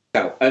has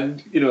Denzel,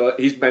 and you know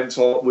his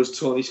mentor was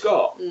Tony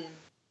Scott.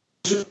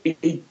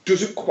 He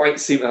doesn't quite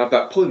seem to have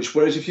that punch.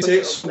 Whereas if you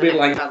take somebody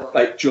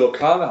like Joe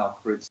Carnahan,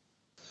 for instance,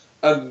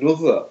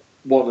 another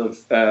one of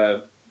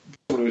someone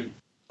who's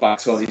by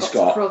Tony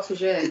Scott,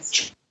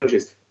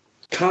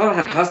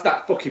 Carnahan has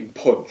that fucking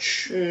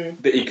punch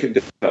that he can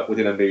develop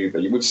within a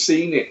movie. We've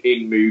seen it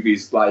in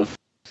movies like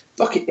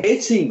fucking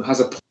A-Team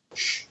has a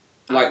punch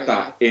like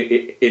that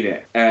in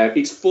it.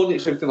 It's fun,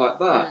 it's something like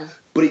that,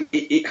 but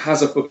it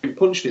has a fucking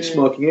punch. And it's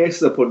Smoking Ace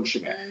is a punch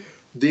in it.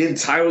 The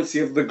entirety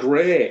of The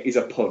Grey is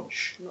a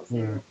punch.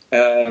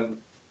 But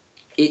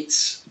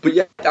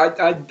yeah, I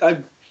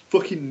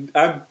think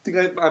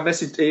I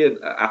messaged Ian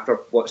after I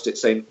watched it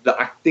saying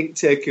that I think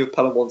Taking of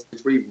Pelham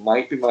 123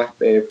 might be my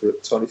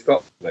favourite Tony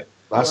Scott movie.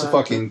 That's a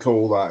fucking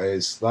cool. That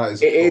is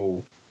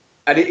cool.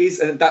 And it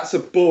is, and that's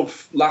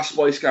above Last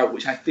Boy Scout,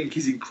 which I think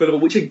is incredible.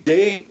 Which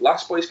again,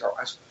 Last Boy Scout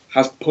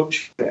has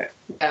punch in it.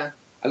 Yeah.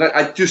 And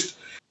I just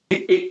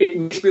it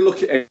makes me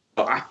look at it.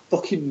 I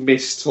fucking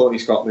miss Tony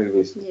Scott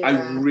movies. Yeah. I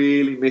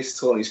really miss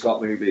Tony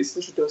Scott movies.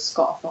 We should do a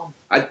Scott-a-thon.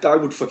 I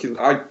would fucking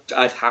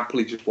I'd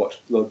happily just watch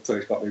loads of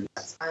Tony Scott movies.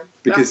 That's fine.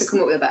 Because we have to come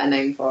up with a better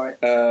name for it.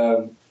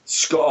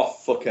 Scott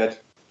off, fuckhead.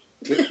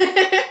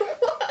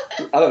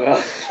 I don't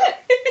know.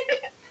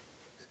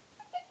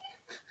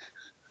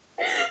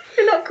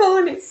 You're not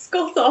calling it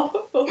Scott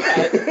off,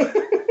 okay?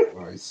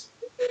 Nice.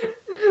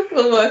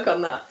 We'll work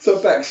on that.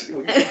 So Bex,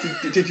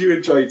 did you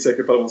enjoy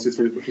Taking Pelham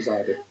 123 as much as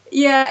I did?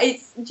 Yeah, do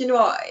you know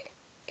what?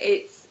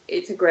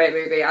 It's a great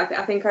movie.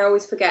 I think I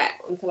always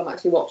forget until I'm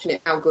actually watching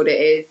it how good it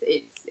is.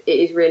 It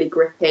is really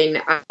gripping.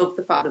 I love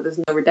the fact that there's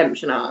no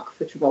redemption arc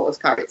for Travolta's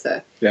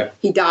character. Yeah.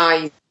 He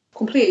dies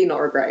completely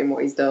not regretting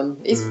what he's done.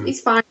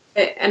 He's fine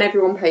with it, and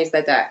everyone pays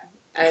their debt.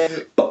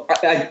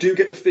 But I do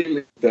get the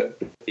feeling that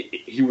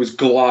he was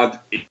glad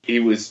he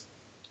was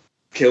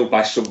killed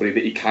by somebody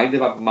that he kind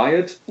of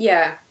admired.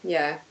 Yeah,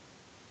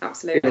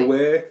 absolutely. In a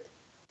way.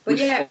 But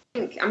yeah,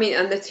 I mean,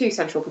 and the two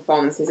central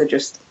performances are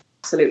just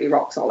absolutely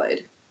rock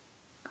solid,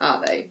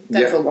 aren't they?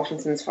 Denzel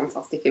Washington's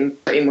fantastic in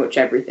pretty much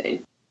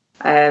everything.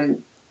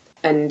 And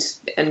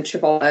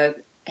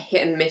Travolta,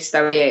 hit and miss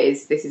though he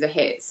is, this is a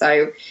hit.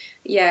 So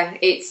yeah,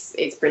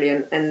 it's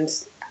brilliant. And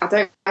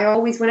I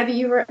always, whenever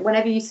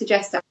you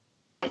suggest that,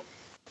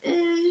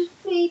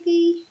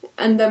 maybe.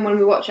 And then when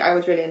we watch it, I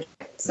always really enjoy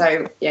it.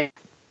 So yeah.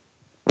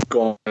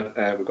 Go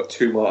on. We've got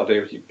two more to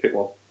do. You pick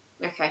one.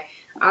 Okay,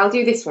 I'll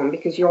do this one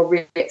because you're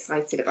really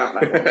excited about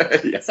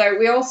that one. Yeah. So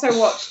we also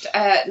watched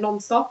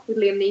Non-Stop with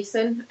Liam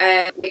Neeson,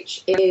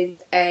 which is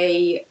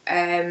a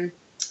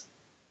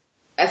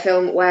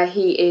film where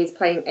he is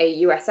playing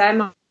a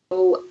USM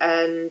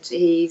and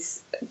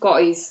he's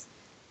got his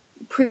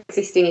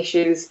pre-existing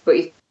issues, but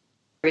he's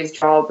doing his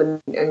job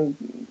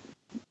and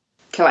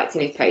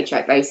collecting his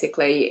paycheck.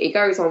 Basically, he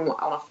goes on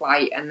a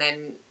flight and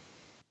then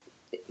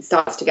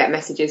starts to get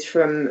messages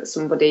from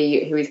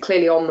somebody who is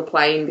clearly on the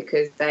plane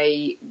because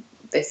they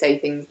say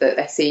things that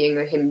they're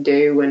seeing him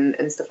do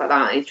and stuff like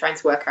that, and he's trying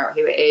to work out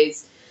who it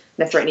is.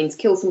 They're threatening to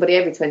kill somebody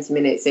every 20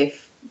 minutes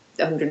if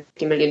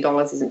 $150 million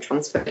isn't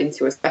transferred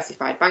into a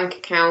specified bank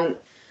account.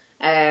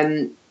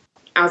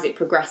 As it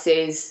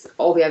progresses,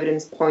 all the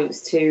evidence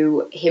points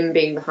to him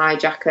being the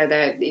hijacker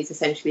that is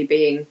essentially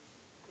being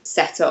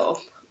set up.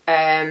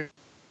 The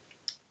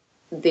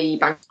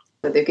bank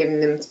that they've given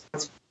them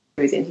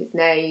is in his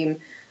name.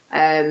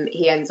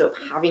 He ends up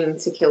having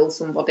to kill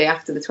somebody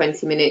after the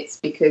 20 minutes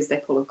because they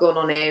pull a gun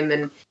on him,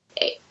 and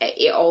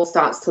it all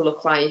starts to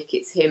look like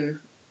it's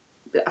him.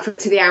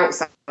 To the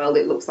outside world,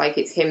 it looks like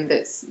it's him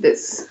that's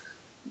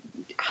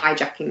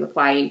hijacking the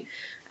plane,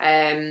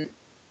 and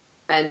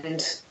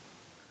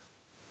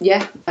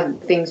yeah,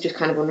 and things just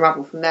kind of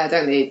unravel from there,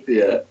 don't they?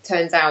 Yeah. It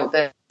turns out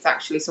that it's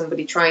actually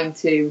somebody trying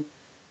to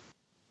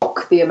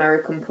shock the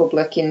American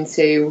public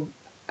into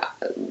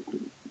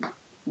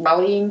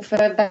rallying for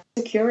better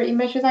security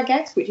measures, I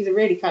guess, which is a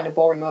really kind of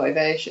boring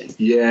motivation.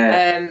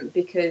 Yeah.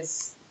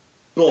 Because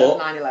But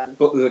 9/11.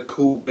 but there's a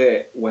cool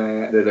bit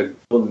where there's a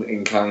gun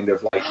in kind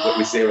of like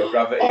with zero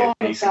gravity and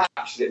Neeson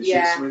catches it and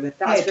shoots him in the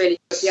That's head. really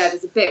good. Yeah,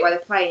 there's a bit where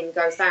the plane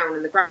goes down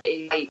and the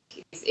gravity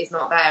is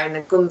not there and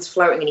the gun's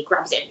floating and he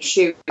grabs it and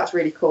shoots. That's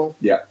really cool.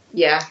 Yeah.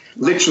 Yeah.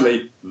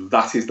 Literally,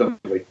 that is the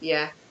movie.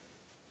 Yeah.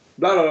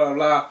 Blah blah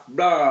blah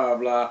blah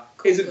blah.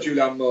 Isn't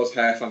Julianne Moore's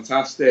hair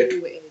fantastic?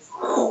 Ooh, it is.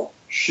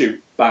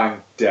 Shoot,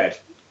 bang, dead.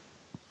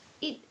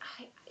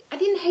 I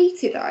didn't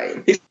hate it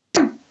though.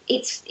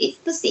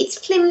 It's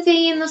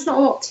flimsy and there's not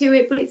a lot to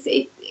it, but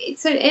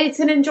it's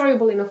an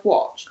enjoyable enough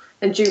watch.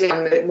 And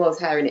Julianne Moore's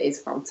hair in it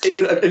is fantastic.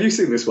 Have you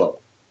seen this one?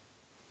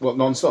 What,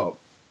 non-stop?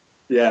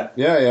 Yeah.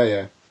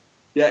 Yeah.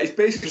 Yeah, it's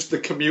basically just the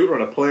commuter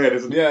on a plane,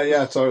 isn't it?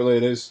 Yeah, totally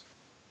it is.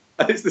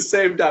 And it's the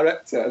same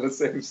director and the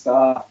same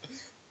star.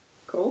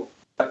 Cool.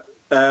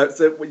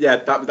 So yeah,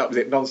 that was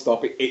it.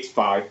 Non-stop. It's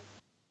fine.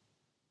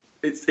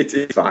 It's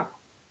fine.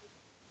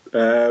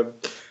 And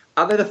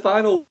then the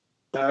final.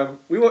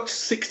 We watched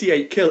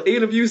 68 Kill.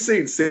 Ian, have you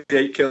seen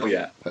 68 Kill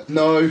yet?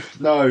 No.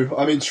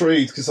 I'm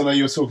intrigued because I know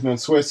you were talking on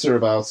Twitter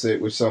about it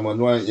with someone,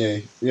 weren't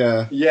you?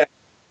 Yeah. Yeah.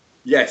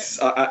 Yes,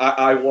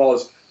 I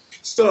was.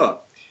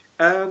 So,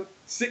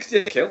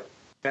 68 Kill,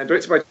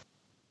 directed by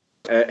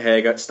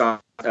Hager, stars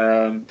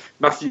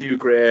Matthew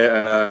Gray,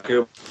 Anna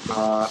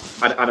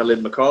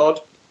Lynn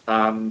McCord,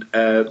 and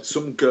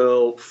some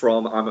girl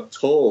from, I'm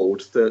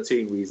told,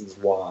 13 Reasons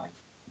Why.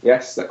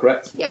 Yes, is that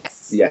correct?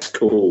 Yes. Yes,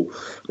 cool.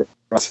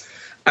 Right.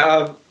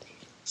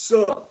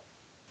 So,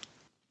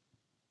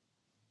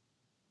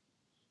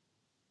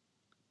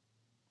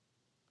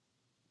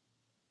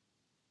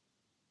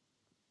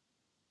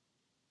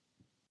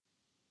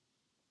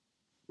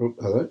 Oh,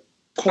 hello?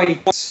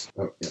 quite.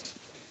 Oh, yeah.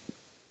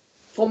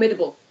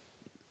 Formidable.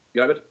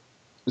 You have it?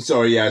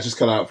 Sorry, yeah, I just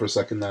cut out for a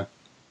second there.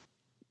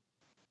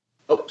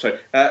 Oh, sorry.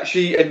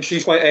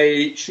 She's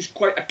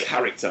quite a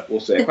character, we'll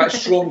say, quite a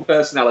strong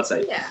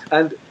personality. Yeah.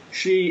 And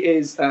she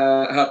is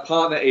her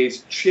partner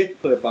is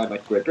Chip, played by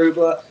Michael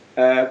Grubler.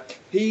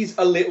 He's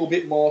a little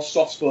bit more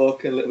soft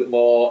spoken, a little bit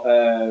more.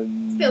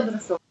 Still the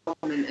film,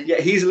 isn't it? Yeah,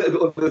 he's a little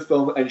bit under the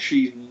film, and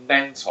she's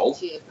mental.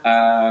 She is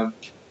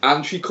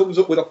and she comes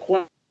up with a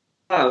plan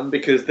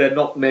because they're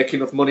not making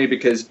enough money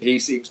because he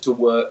seems to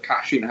work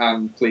cash in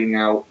hand cleaning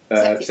out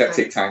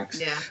septic tanks.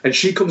 Yeah. And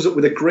she comes up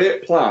with a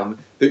great plan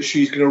that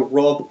she's going to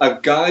rob a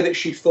guy that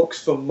she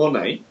fucks for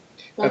money.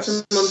 Once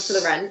a month for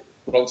the rent.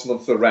 Once a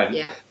month for rent.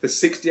 Yeah. For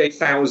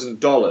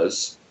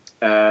 $68,000.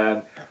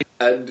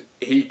 And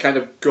he kind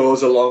of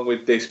goes along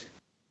with this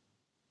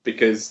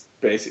because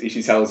basically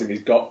she tells him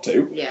he's got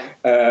to. Yeah.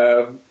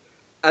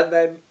 And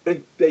then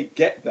they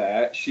get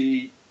there,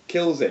 she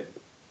kills him.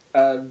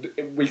 And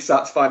we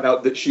start to find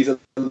out that she's a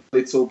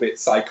little bit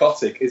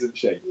psychotic, isn't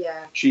she?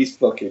 Yeah. She's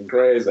fucking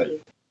crazy.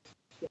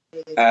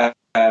 And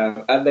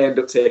they end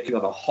up taking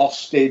on a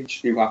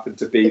hostage who happened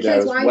to be there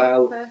as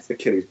well. They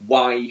kill his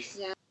wife.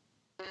 Yeah.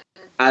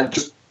 And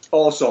just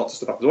all sorts of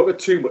stuff happens. I won't go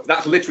too much.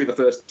 That's literally the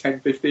first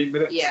 10-15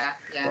 minutes. Yeah.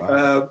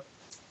 Wow.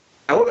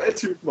 I won't go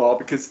too more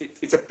because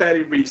it's a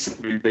fairly recent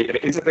movie and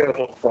it is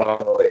available on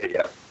Prime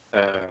here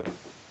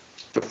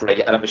for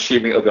free, and I'm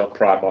assuming it'll be on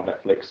Prime or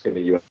Netflix in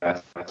the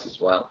US as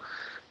well.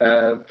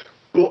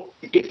 But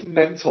it's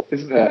mental,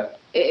 isn't it?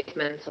 It's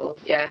mental,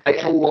 yeah.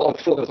 It's a lot of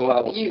fun as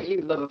well.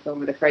 You love a film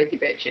with a crazy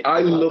bitch.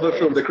 I love a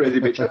film with a crazy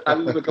bitch. And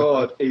oh my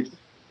god, it's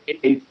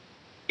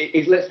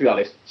let's be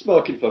honest,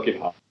 smoking fucking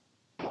hot.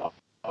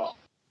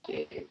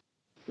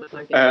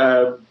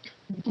 A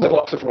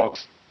box of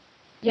frogs.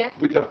 Yeah.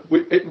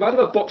 It might have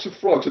a box of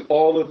frogs and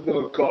all of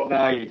them have got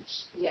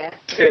knives. Yeah.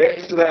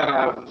 Taped to their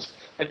hands.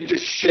 And you're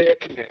just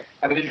shaking it,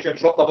 and then you can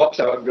drop the box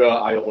out and go,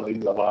 I don't want to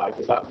leave alive,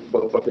 because that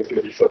motherfucker's going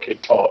to be fucking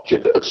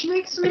tortured. She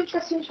makes some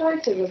interesting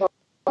choices with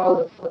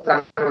all the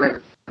that.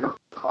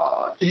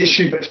 God. Yeah,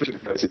 she makes some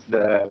choices.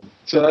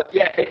 So,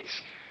 yeah,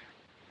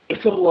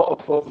 it's a lot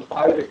of fun.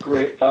 I had a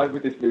great time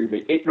with this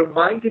movie. It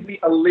reminded me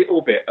a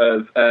little bit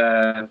of,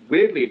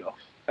 weirdly enough,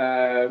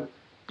 the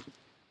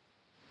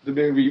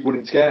movie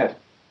Running Scared,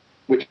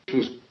 which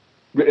was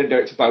written and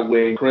directed by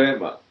Wayne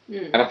Kramer.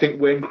 And I think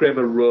Wayne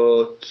Kramer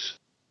wrote...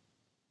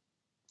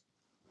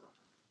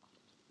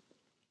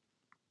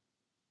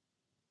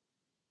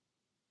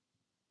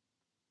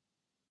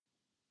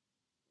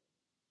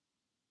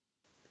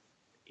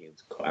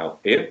 Ian's cut out.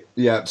 Ian?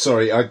 Yeah,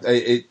 sorry,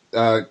 it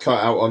cut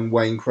out on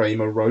Wayne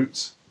Kramer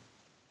wrote.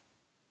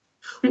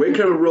 Wayne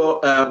Kramer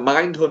wrote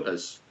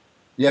Mindhunters.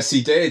 Yes,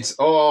 he did.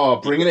 Oh,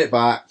 bringing it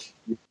back.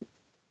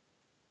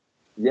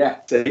 Yeah,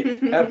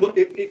 but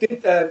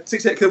it did.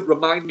 68 Kill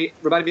reminded me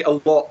a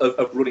lot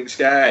of Running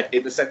Scared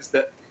in the sense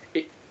that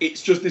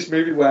it's just this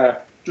movie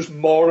where just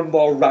more and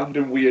more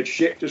random weird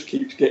shit just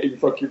keeps getting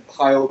fucking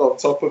piled on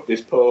top of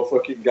this poor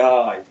fucking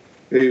guy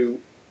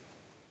who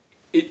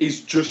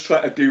is just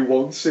trying to do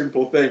one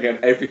simple thing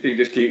and everything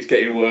just keeps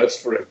getting worse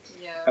for him.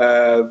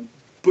 Yeah.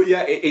 But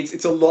yeah,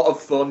 it's a lot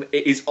of fun.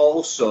 It's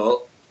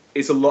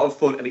a lot of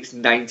fun and it's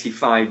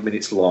 95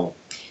 minutes long.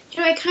 Do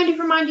you know, it kind of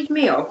reminded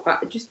me of,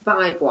 just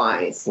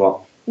vibe-wise.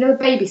 What? You know,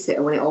 The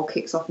Babysitter, when it all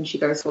kicks off and she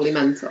goes fully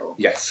mental?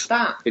 Yes.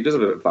 That. It does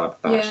have a bit of vibe,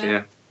 actually,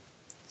 yeah.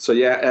 So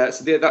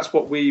that's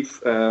what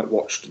we've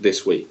watched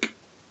this week.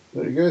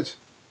 Very good.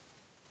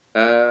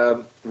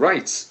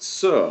 Right,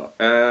 so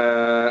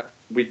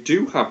we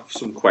do have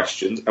some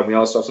questions, and we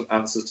also have some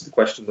answers to the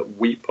question that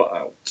we put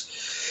out.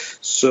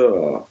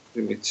 So,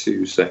 give me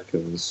 2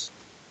 seconds.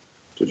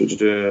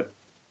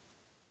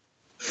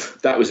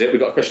 That was it. We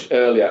got a question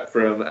earlier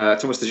from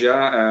Thomas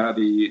Dejar,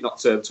 the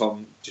Nocturne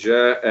Tom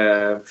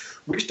Dejar.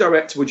 Which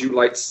director would you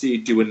like to see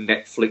do a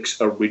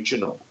Netflix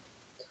original?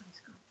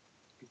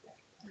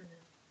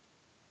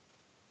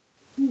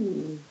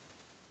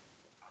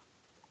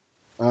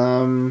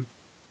 I'm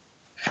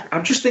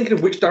just thinking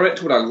of which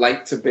director would I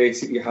like to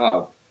basically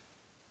have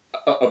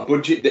a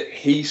budget that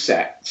he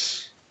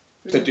sets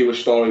to do a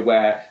story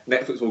where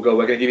Netflix will go,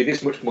 we're going to give you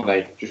this much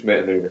money, just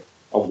make a movie,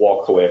 and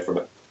walk away from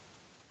it.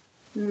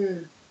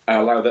 And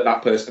allow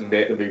that person to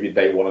make the movie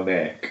they want to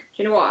make.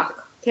 Do you know what?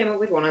 I came up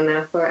with one on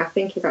there, but I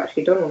think you've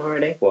actually done one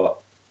already.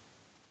 What?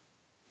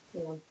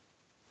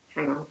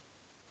 Hang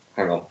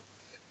on.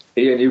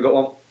 Ian, you got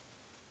one?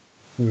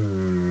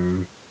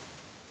 No,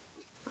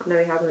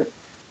 he hasn't.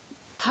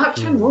 Park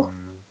Chan-wook.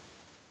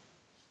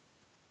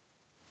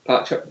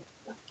 Park Chan.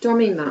 Do I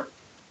mean that?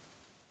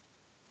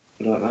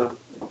 I don't know.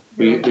 What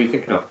are you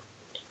thinking of?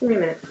 Give me a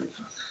minute.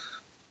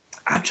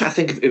 I'm trying to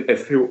think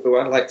of who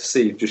I'd like to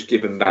see just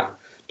given that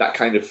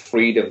kind of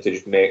freedom to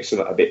just make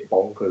something a bit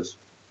bonkers.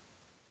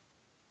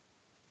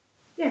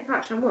 Yeah,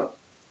 Park Chan-wook.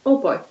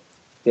 Old boy.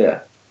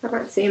 Yeah. I'd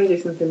like to see him do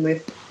something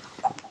with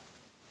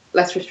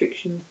less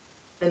restrictions.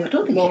 And I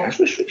don't think he has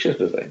restrictions,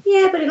 does he?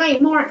 Yeah, but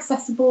it's more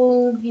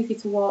accessible, easy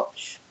to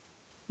watch.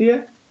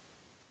 Yeah.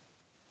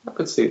 I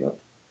could see that.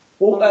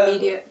 More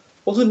immediate.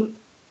 Wasn't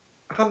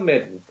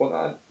Handmaiden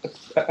an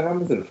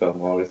Amazon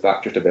film, or is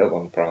that just available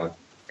on Prime?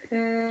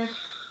 I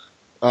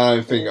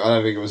don't think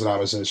it was an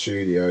Amazon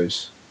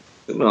Studios.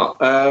 No.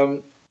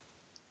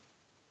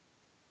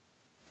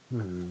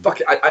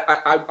 Fuck it.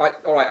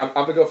 All right. I'm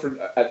gonna go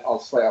for. I'll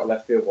slay out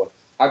left field one.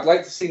 I'd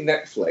like to see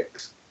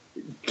Netflix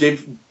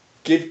give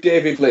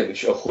David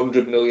Lynch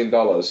 $100 million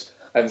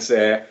and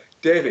say,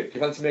 David, if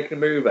you fancy making a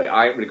movie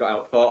I ain't really got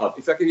out thought of,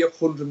 if I give you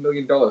 $100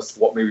 million,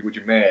 what movie would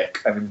you make?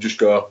 And then just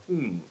go,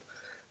 and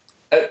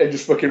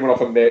just fucking run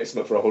off and make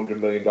something for $100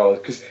 million,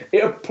 because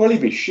it'd probably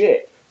be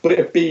shit, but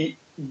it'd be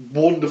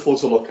wonderful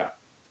to look at.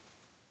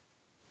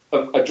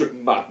 Just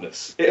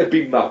madness. It'd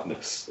be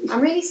madness. I'm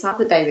really sad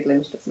that David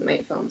Lynch doesn't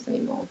make films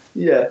anymore.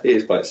 Yeah, it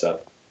is quite sad.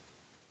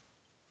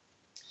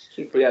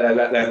 But yeah,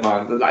 they're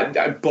mine.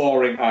 Like,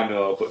 boring, I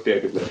know, but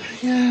David Lynch.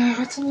 Yeah,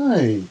 I don't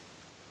know.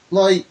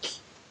 Like,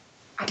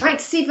 I'd like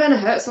to see Werner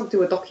Herzog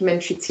do a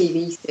documentary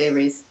TV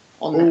series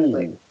on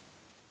Netflix.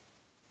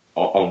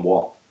 On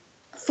what?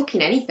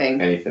 Fucking anything.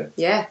 Anything.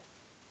 Yeah.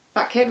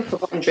 That Cave of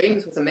Forgotten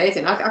Dreams was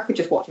amazing. I could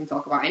just watch him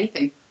talk about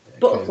anything.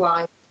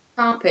 Butterfly,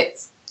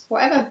 carpets,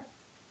 whatever.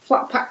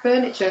 Flat pack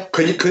furniture.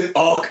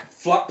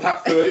 Flat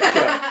pack furniture.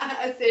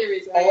 A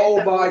series. Right?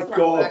 Oh my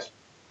god.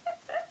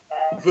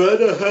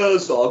 Werner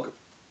Herzog,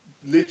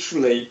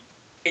 literally,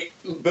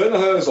 Werner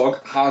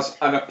Herzog has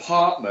an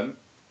apartment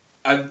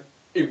and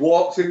he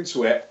walks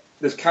into it,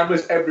 there's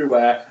cameras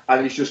everywhere,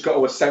 and he's just got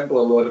to assemble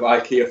a load of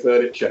IKEA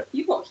furniture.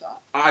 You'd watch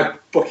that? I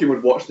fucking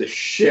would watch the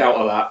shit out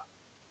of that.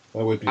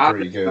 That would be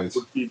pretty good. That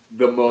would be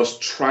the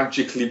most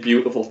tragically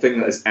beautiful thing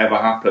that has ever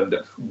happened.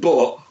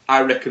 But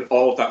I reckon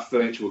all of that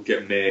furniture will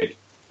get made.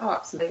 Oh,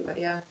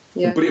 absolutely, yeah.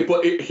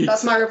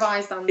 That's my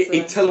revised answer.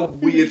 He'd tell a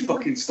weird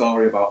fucking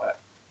story about it.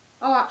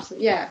 Oh,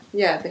 absolutely,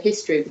 yeah. The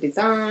history of the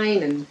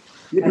design and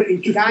but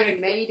he'd the guy who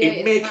made it.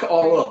 He'd make it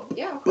all up.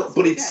 Yeah, but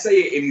he'd say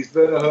it in his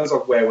Werner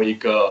Herzog way where you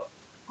go,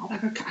 oh my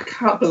god, I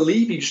can't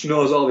believe he just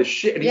knows all this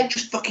shit and he's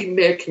just fucking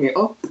making it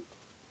up.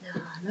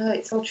 No,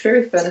 it's all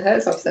true if Werner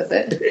Herzog says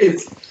it. It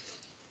is.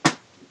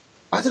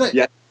 I don't know.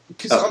 Yeah,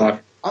 because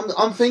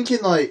I'm thinking,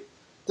 like,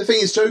 the thing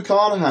is, Joe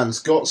Carnahan's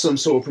got some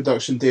sort of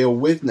production deal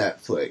with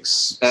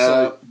Netflix.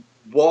 So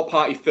War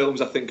Party Films,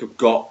 I think, have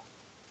got.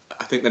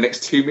 I think the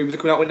next 2 movies are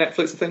coming out with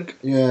Netflix. I think.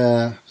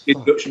 Yeah. The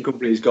production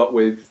company he's got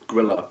with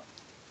Gorilla.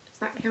 Does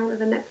that count as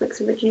a Netflix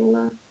original,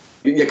 though?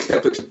 Yeah, because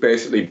Netflix is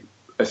basically,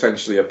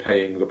 essentially, are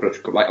paying the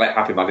production company, like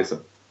Happy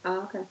Madison.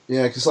 Oh, okay.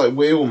 Yeah, because like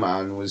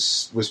Wheelman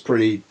was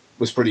pretty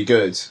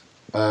good.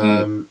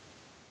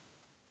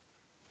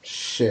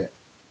 Shit.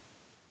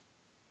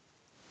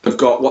 They've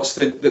got what's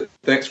the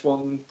next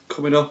one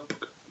coming up?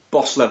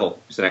 Boss Level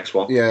is the next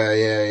one.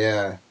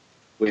 Yeah.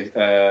 With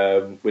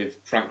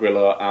Frank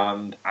Grillo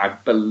and I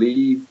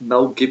believe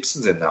Mel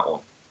Gibson's in that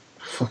one.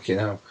 Fucking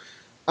hell.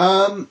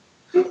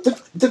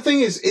 The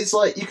thing is, it's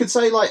like you could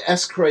say like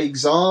S. Craig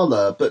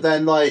Zahler, but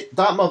then like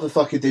that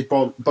motherfucker did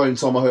Bone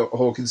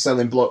Tomahawk and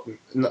selling Brawl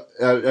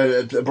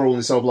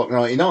in Cell Block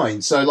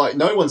 99. So like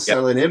no one's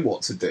telling him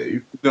what to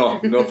do. No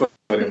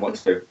telling him what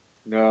to do.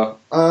 No.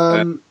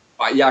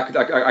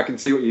 I can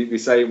see what you're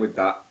saying with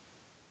that.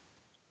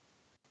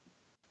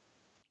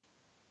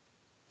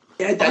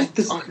 Yeah,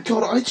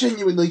 I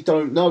genuinely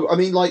don't know. I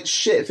mean, like,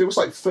 shit, if it was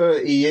like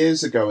 30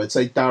 years ago, I'd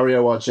say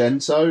Dario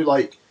Argento.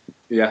 Like,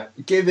 yeah,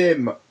 give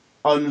him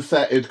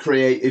unfettered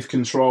creative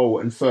control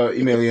and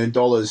 $30 million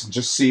and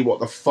just see what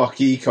the fuck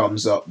he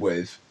comes up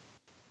with.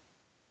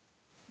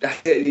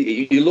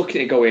 You're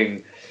looking at it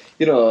going,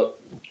 you know,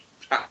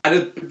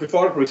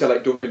 before I probably said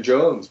like Duncan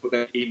Jones, but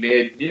then he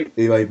made Mute.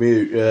 He made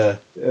Mute, yeah.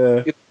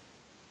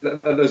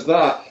 And there's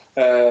that.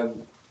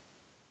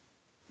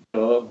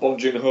 Bong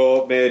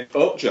Joon-ho made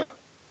Okja.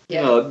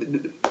 Yeah.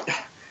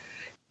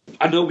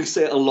 I know we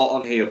say it a lot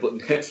on here, but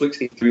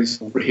Netflix is doing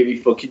some really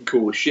fucking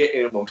cool shit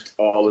in amongst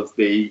all of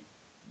the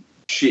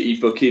shitty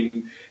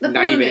fucking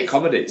 90-minute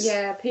comedies.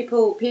 Yeah,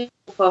 people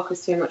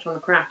focus too much on the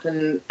crap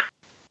and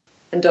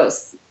don't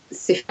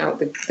sift out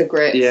the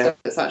great stuff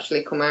that's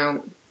actually come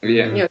out.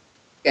 Yeah. You know,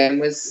 the game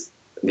was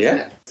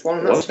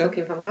one that's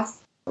fucking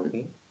fantastic.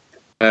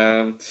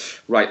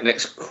 Right,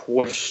 next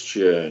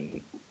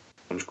question.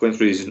 I'm just going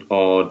through these in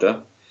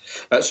order.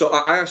 So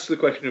I asked the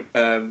question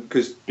of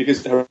because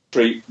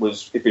Hereditary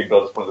was being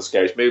built as one of the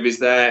scariest movies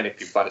there, and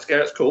if you find it scary,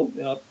 that's cool.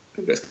 You know,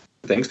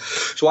 things.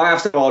 So I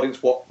asked the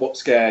audience what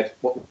scared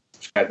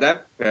them.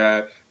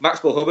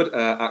 Maxwell Hubbard,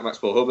 at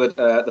Maxwell Hubbard,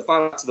 the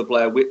final act of the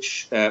Blair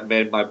Witch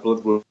made my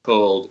blood run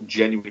cold,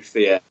 genuine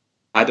fear.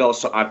 I'd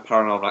also add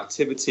Paranormal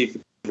Activity for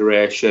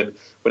consideration.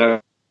 When I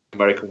was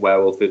American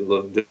Werewolf in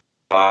London,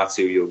 far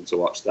too young to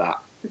watch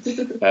that.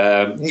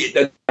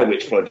 The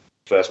Witch, when I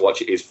first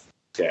watch it, is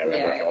scary.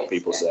 I don't know what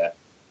people say.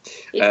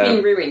 It's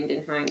been ruined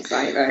in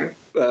hindsight,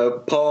 though.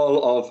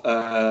 Paul of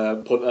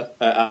Punter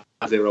at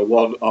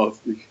 01 of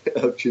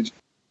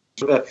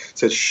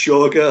says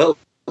Showgirl.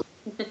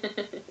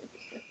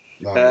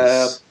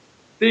 Nice.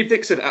 Steve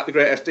Dixon at the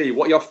Great SD.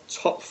 What are your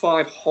top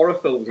 5 horror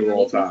films of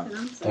all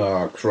time?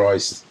 Oh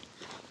Christ!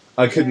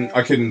 I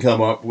couldn't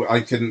come up with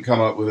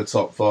a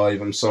top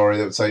 5. I'm sorry,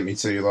 that would take me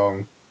too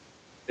long.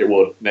 It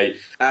would,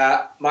 mate.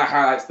 My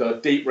highlights though: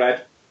 Deep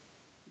Red.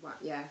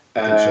 Yeah.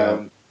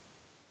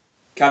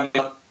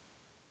 Candyman.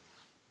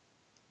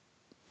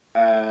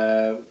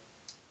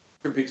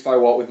 Twin Peaks Fire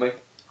Walk with Me.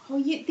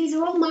 Oh, these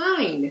are all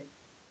mine.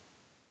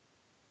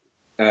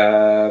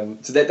 So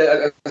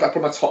that's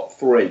probably my top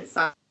 3.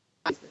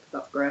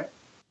 That's great.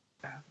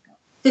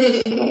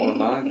 Not one of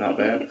mine, not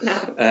bad.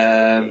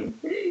 No.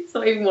 It's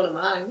not even one of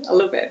mine. I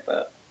love it,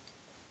 but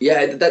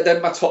yeah,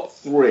 they're my top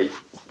 3.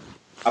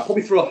 I'll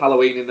probably throw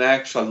Halloween in there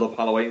because I love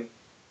Halloween.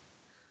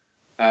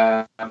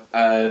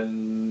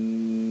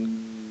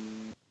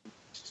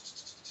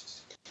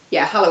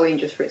 Yeah, Halloween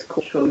just for its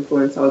cultural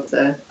influence, I would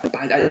say.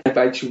 I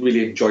actually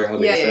really enjoy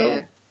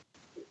Halloween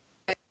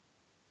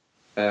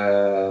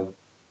film.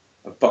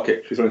 Fuck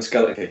it, she's running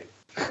Skeleton Key.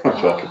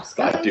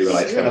 I do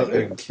like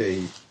Skeleton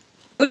Key.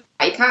 You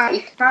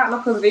can't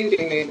knock on the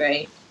Voodoo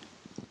movie.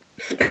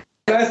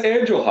 There's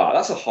Angel Heart.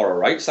 That's a horror,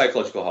 right?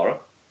 Psychological horror.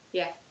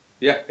 Yeah.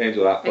 Yeah,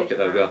 Angel Heart. Fuck it,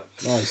 there we go.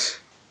 Nice.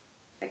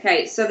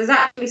 Okay, so there's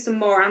actually some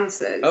more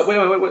answers.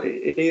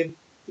 Wait, Ian.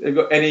 Have you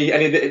got any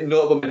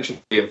notable mention,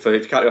 Ian? For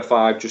if you can't do a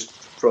 5, just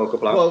throw a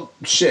couple out. Well,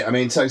 shit. I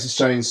mean, Texas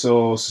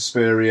Chainsaw,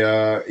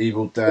 Suspiria,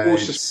 Evil Dead,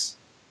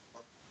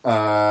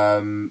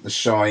 The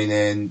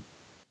Shining,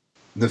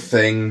 The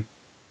Thing.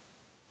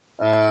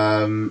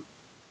 Yeah.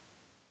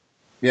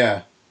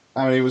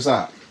 How many was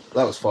that?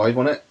 That was 5,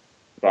 wasn't it?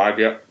 5,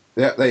 yeah.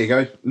 Yeah, there you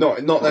go.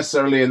 Not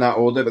necessarily in that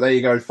order, but there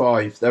you go,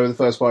 5. They were the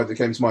first 5 that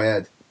came to my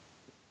head.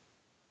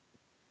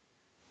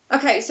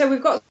 Okay, so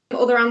we've got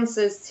some other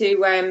answers to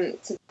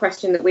the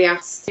question that we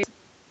asked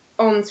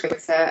on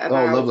Twitter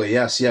about. Oh, lovely.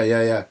 Yes,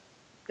 yeah.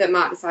 That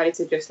Mark decided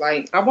to just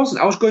like. I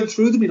wasn't. I was going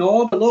through them in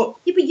order. Look.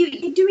 Yeah, but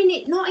you're doing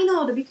it not in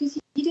order because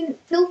you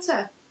didn't filter.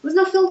 There was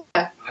no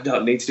filter. I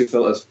don't need to do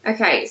filters.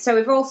 Okay, so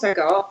we've also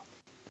got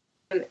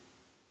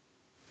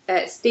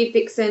Steve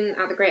Dixon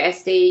at the Great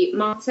SD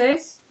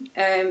Martyrs,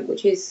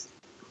 which is.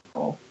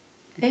 Oh.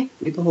 Okay.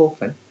 Read the whole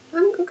thing.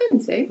 I'm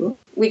going to.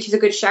 Which is a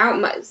good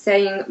shout,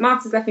 saying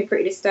Martyrs left me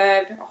pretty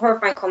disturbed. A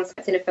horrifying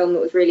concept in a film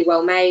that was really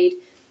well made.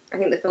 I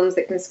think the films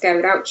that can scare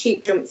without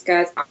cheap jump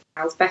scares are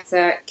miles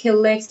better. Kill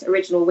List,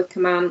 Original Wicker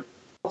Man,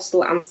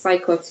 Hostel and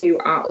Psycho 2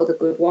 are other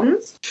good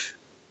ones.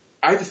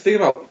 I had to think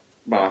about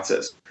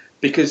Martyrs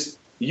because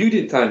you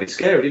didn't find it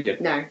scary, did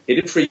you? No. It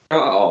didn't freak you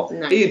out at all.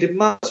 No. Ian, did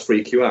Martyrs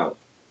freak you out?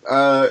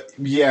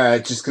 Yeah,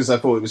 just because I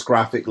thought it was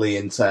graphically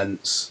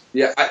intense.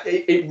 Yeah,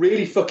 it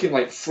really fucking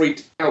like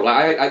freaked out.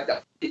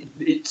 Like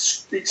it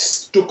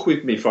stuck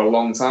with me for a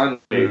long time.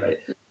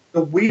 Really.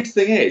 The weird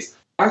thing is,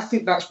 I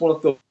think that's one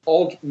of the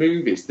odd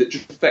movies that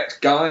just affects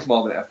guys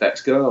more than it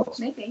affects girls.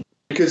 Maybe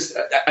Because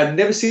I've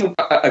never seen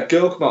a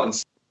girl come out and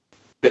say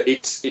that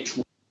it's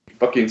really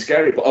fucking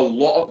scary, but a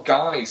lot of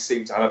guys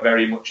seem to have a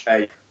very much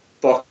a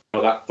fuck.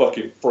 That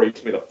fucking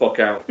freaks me the fuck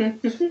out.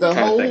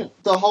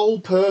 The whole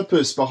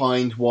purpose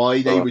behind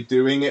why they were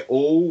doing it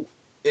all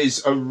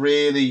is a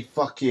really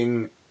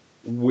fucking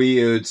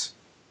weird,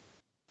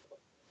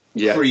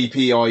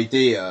 creepy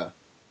idea,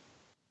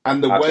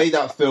 and the way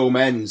that film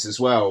ends as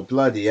well.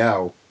 Bloody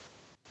hell!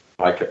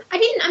 Like it. I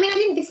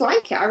didn't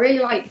dislike it. I really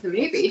liked the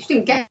movie. It just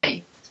didn't get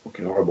me. It's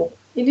fucking horrible.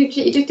 It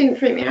just didn't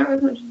freak me out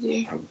as much as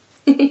you.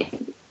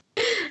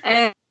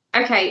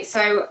 Okay,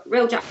 so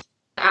Real Jack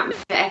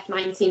at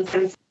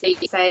F1970,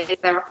 it says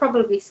there are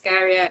probably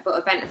scarier, but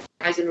Event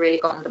Horizon really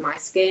got under my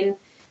skin,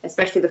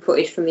 especially the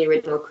footage from the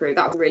original crew.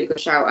 That was a really good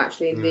shout,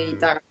 actually, in the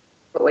direct,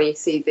 where you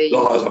see the...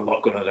 Oh, I'm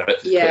not going to do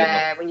it.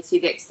 Yeah, when you see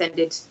the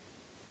extended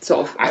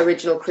sort of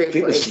original crew I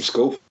think footage. there's some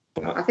scope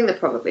for that. I think there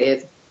probably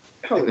is.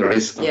 I think there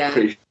is. I'm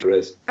pretty sure there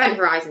is. Event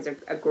Horizon's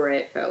a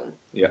great film.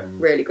 Yeah.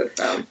 Really good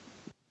film.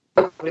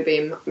 I'll probably be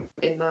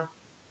in the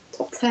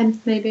top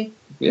 10, maybe.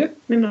 Yeah.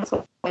 Maybe not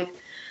top 5.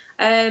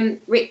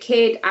 Rick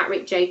Kidd at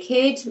Rick J.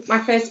 Kidd. My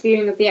first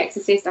viewing of The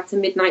Exorcist at a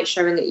midnight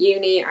showing at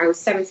uni. I was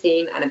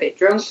 17 and a bit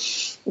drunk.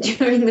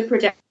 During the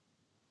projector,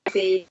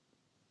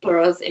 for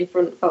us in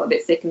front felt a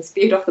bit sick and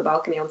spewed off the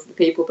balcony onto the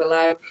people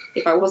below.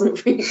 If I wasn't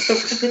freaked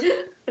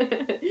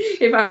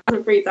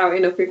out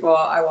enough before,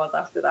 I was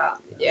after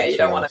that. Yeah, you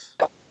don't want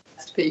to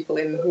people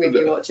in with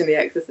you watching The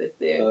Exorcist,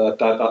 do you?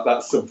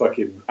 That's some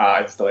fucking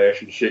art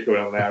installation shit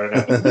going on there,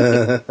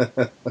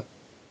 isn't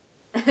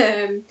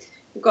it?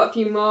 We've got a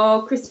few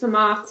more. Christopher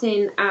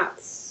Martin at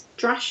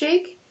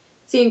Strashig.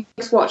 Seeing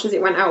Ghostwatch as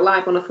it went out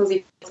live on a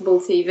fuzzy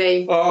portable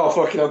TV. Oh,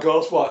 fucking hell,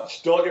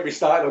 Ghostwatch. Don't get me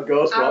started on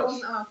Ghostwatch. I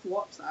wasn't allowed to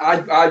watch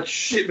that. I'd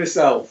shit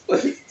myself.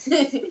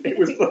 It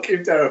was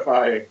fucking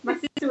terrifying. My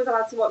sister was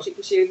allowed to watch it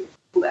because she was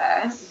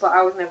there, but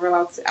I was never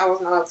allowed to. I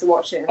wasn't allowed to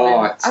watch it. And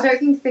I don't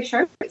think they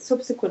showed it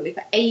subsequently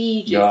for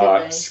ages. No,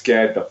 did it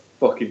scared the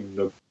fucking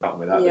nug out of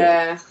me. That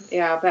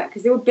yeah, I bet,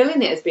 because they were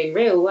billing it as being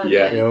real, weren't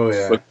they? Oh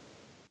yeah.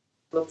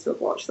 Love to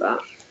have watched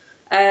that.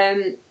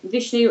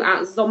 Vishnu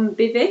at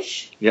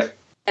Zombivish. Yep.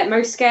 At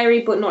most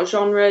scary but not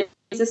genre,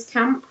 Jesus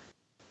Camp.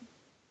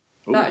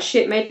 Ooh. That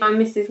shit made my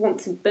missus want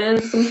to burn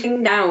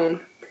something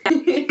down.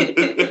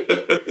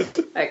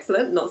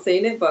 Excellent, not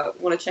seen it, but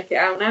want to check it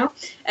out now.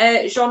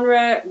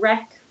 Genre,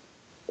 Wreck.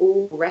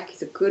 Oh, Wreck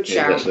is a good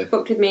shout.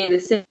 Fucked with me in the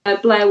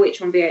cinema. Blair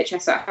Witch on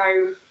VHS at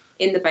home.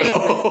 In the basement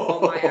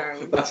on my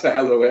own. That's a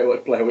hell of a way to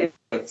watch Blair Witch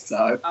at the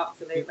time.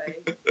 Absolutely.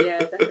 Yeah,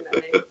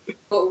 definitely.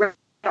 But Wreck,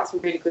 that's a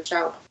really good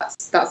shout.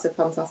 That's a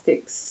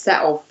fantastic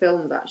set of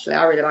films, actually.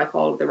 I really like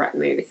all of the Wreck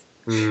movies.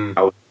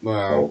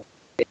 Wow.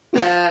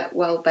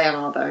 Well, they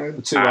are, though.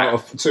 2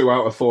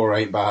 out of 4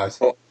 ain't bad.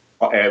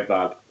 Ain't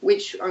bad.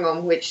 Which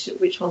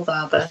ones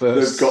are there?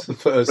 The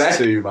first Wreck,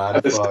 2,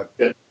 man. Fuck.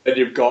 And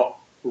you've got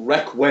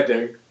Wreck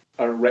Wedding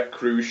and Wreck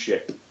Cruise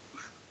Ship.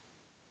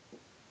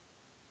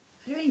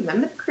 I don't even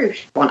remember the cruise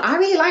ship one. I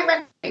really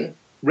like Wrecking.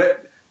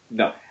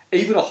 No.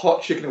 Even a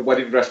hot chick in a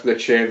wedding dress with a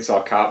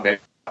chainsaw can't make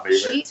that movie.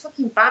 She's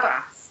fucking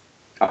badass.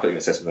 I thought you were going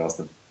to say something else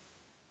then.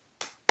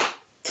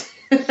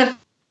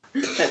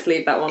 Let's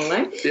leave that one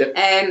alone.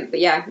 Yeah. But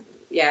yeah,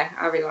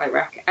 I really like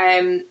Wreck.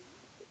 Ian,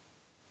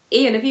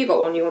 have you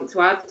got one you want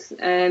to add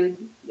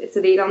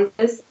to these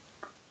answers?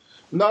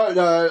 No,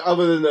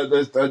 other than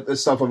the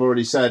stuff I've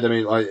already said. I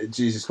mean, like,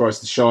 Jesus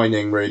Christ, The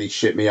Shining really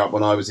shit me up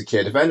when I was a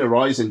kid. Event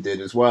Horizon did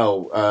as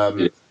well.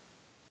 I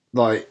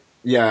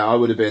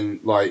would have been,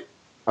 like,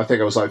 I think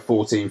I was, like,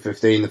 14,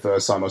 15 the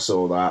first time I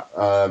saw that.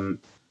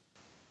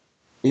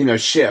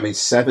 Shit, I mean,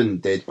 Seven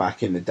did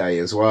back in the day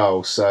as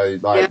well. So,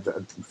 like,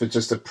 for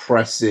just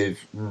oppressive,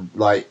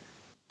 like,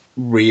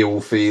 real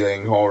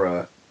feeling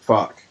horror,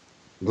 fuck.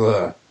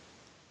 Ugh.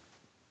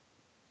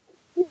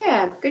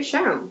 Yeah, good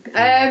shout.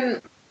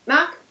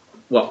 Mark?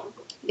 What?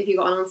 Have you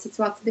got an answer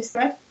to add to this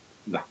thread?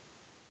 No.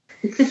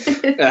 We've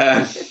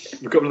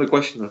got another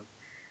question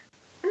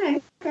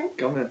then. Okay.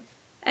 Go on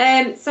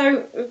then.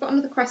 So we've got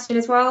another question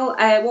as well.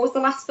 What was the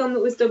last film that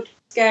was dubbed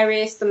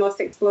scariest, the most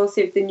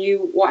explosive, the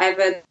new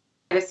whatever,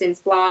 ever since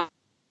blah?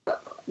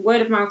 Word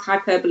of mouth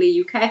hyperbole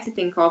you care to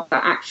think of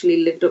that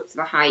actually lived up to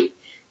the hype?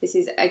 This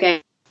is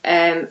again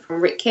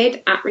from Rick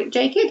Kidd at Rick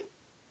J. Kidd.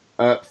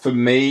 For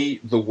me,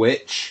 The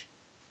Witch.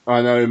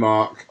 I know,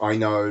 Mark. I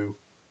know.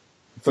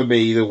 For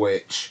me, The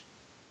Witch.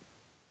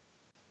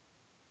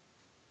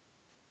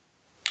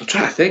 I'm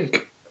trying to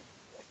think.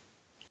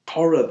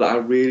 Horror that I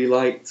really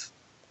liked.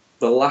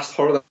 The last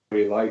horror that I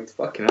really liked.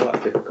 Fucking hell,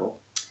 that's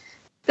difficult.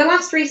 The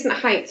last recent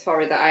hyped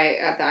horror that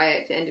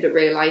I ended up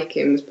really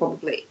liking was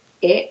probably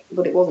It,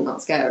 but it wasn't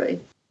that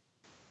scary.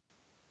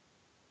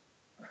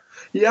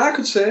 Yeah, I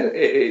could say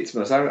it to be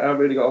honest. I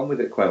really got on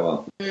with it quite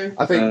well.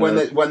 I think when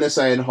they're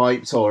saying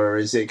hyped horror,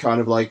 is it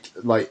kind of like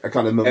a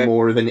kind of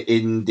more of an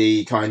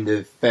indie kind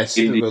of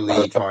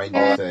festival-y kind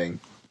of thing?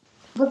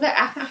 But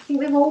I think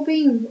they've all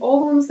been,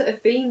 all the ones that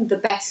have been the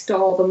best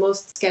or the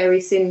most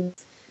scary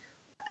since,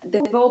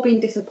 they've all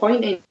been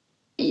disappointing.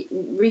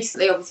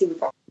 Recently, obviously, we've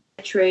got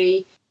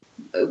Tree.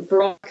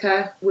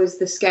 Veronica was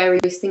the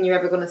scariest thing you're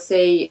ever going to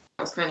see.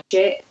 That was kind of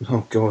shit.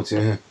 Oh, God,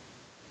 yeah.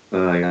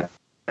 Oh, yeah.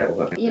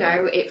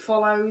 It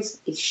Follows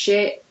is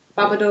shit.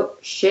 Babadook,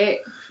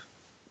 shit.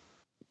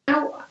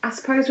 Now, I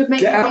suppose would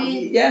make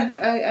probably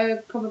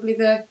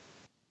the...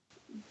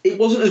 It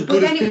wasn't as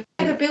good. But then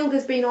the build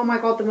has been, oh my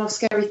god, the most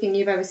scary thing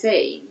you've ever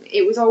seen.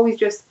 It was always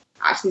just,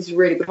 actually, this is a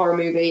really good horror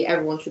movie,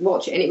 everyone should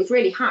watch it. And it was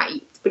really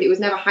hyped, but it was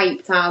never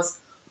hyped as,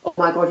 oh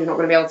my god, you're not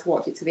going to be able to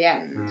watch it to the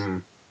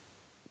end.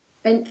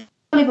 Then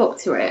live up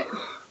to it.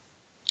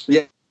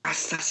 Yeah,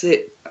 that's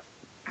it.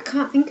 I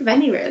can't think of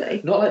any,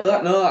 really. Not like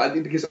that, no. I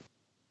think because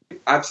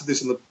I've said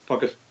this on the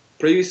podcast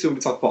previously when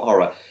we talked about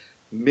horror.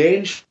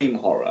 Mainstream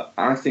horror,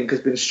 I think,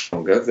 has been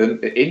stronger than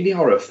indie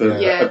horror for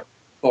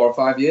 4 or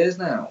 5 years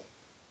now.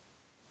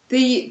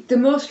 The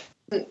most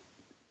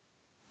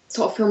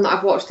sort of film that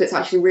I've watched that's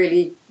actually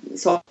really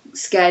sort of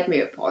scared me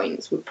at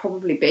points would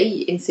probably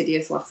be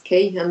Insidious Last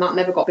Key, and that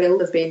never got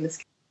billed as being the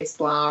scariest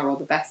blah or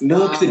the best.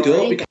 No, because they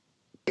don't. Because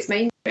it's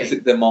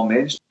mainstream. They're more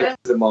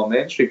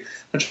mainstream.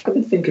 I'm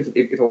trying to think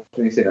if I was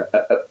anything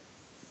at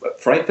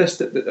Fright Fest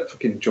that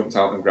fucking jumped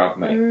out and grabbed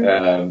me.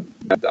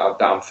 That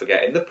I'm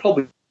forgetting. They're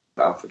probably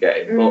that I'm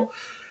forgetting, but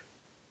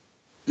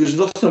there's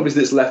nothing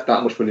obviously that's left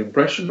that much of an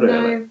impression,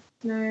 really.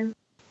 No.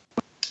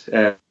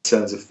 In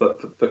terms of for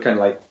kind of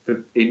like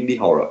for indie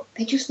horror,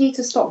 they just need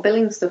to stop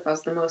billing stuff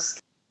as the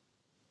most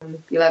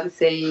you'll ever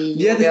see.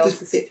 Yeah, you'll be able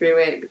to sit through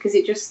it because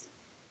it just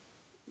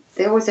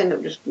they always end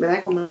up just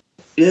with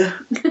yeah.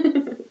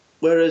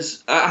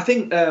 Whereas I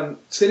think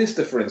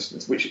Sinister, for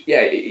instance, which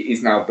it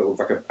is now billed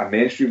like a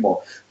mainstream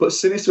one, but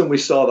Sinister, when we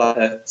saw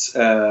that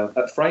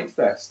at Fright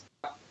Fest,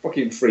 that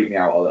fucking freaked me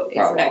out a little. It's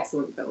an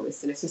excellent film, is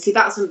Sinister. See,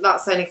 that's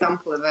an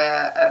example of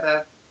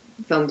a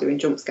film doing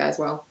jump scares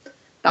well.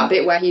 That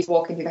bit where he's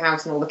walking through the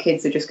house and all the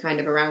kids are just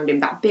kind of around him.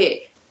 That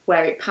bit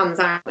where it pans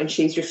out and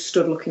she's just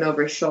stood looking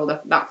over his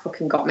shoulder. That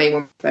fucking got me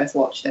when I first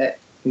watched it.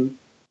 Don't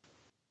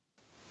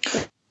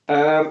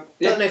know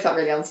if that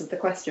really answered the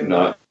question.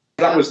 No,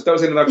 that was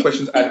in our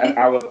questions and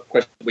our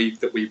question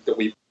that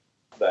we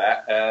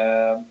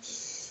there.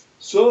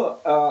 So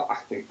I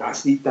think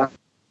that's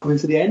coming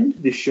to the end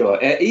of this show.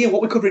 Ian,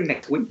 what we're covering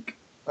next week?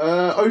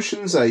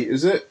 Ocean's 8,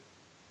 is it?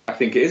 I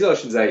think it is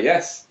Ocean's 8.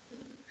 Yes.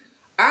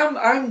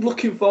 I'm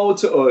looking forward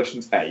to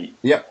Ocean's 8.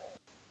 Yep.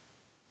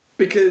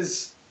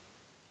 Because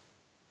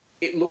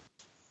it looks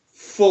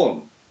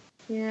fun.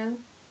 Yeah.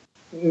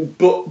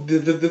 But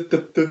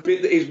the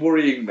bit that is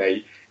worrying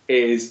me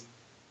is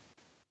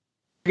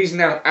he's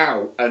now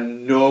out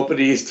and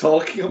nobody is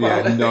talking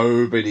about it.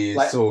 Nobody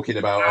is talking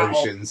about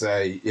Ocean's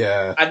 8.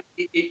 Yeah.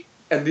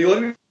 And the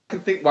only reason I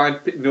can think why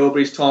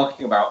nobody's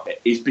talking about it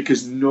is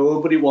because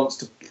nobody wants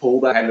to pull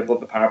their head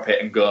above the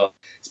parapet and go,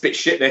 it's a bit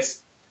shit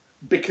this.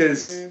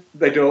 Because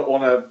they don't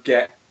want to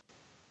get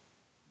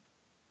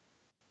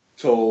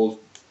told.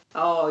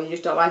 Oh, you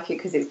just don't like it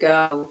because it's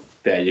girls.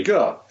 There you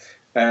go.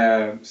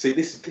 See,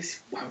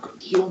 this I've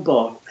got you on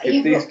board.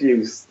 These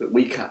views that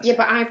we catch. Yeah,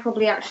 but I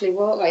probably actually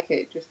won't like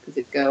it just because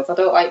it's girls. I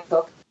don't like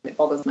talking. It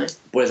bothers me.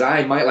 Whereas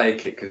I might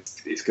like it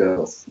because it's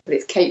girls. But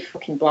it's Kate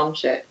fucking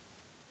Blanchett.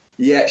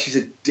 Yeah, she's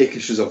a dick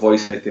and she doesn't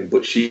voice anything,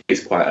 but she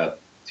is quite a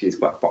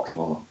box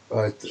model.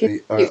 I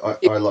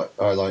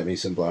like me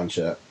some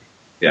Blanchett.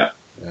 Yeah.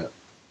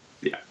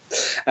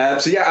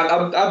 So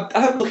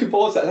I'm looking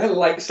forward to that. I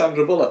like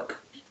Sandra Bullock.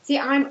 See,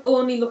 I'm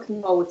only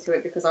looking forward to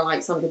it because I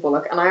like Sandra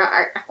Bullock, and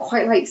I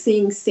quite like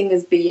seeing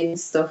singers be in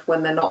stuff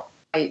when they're not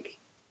like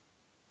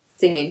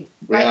singing.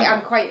 Yeah.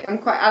 I quite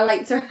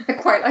liked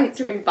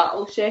her in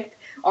Battleship,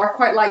 or I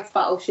quite liked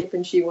Battleship,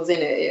 and she was in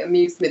it. It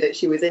amused me that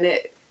she was in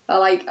it. I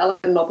like the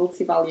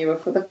novelty value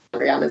of the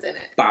Rihanna's in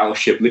it.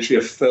 Battleship,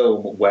 literally a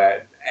film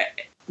where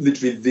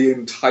literally the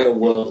entire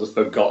world has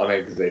forgotten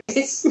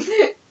exists.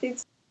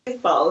 It's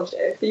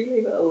Battleship. You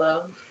leave it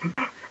alone.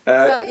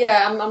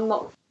 I'm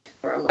not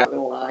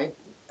gonna lie,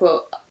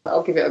 but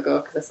I'll give it a go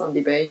because of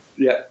Sandy B.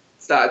 Yeah,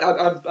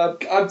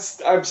 I'm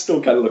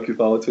still kind of looking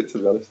forward to it, to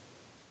be honest.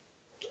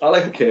 I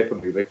like a caper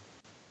movie.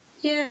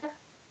 Yeah,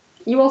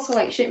 you also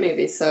like shit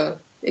movies, so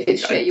if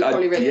it's shit, you'll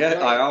probably really enjoy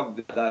it. I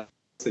am. That's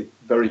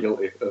very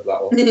guilty of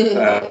that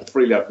one.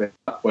 Freely admit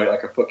that way,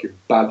 like a fucking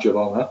badge of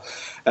honour.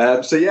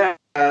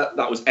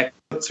 That was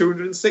episode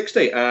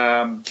 260.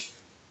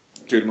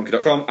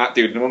 DudeandMonkey.com, at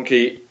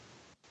DudeandMonkey,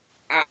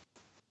 at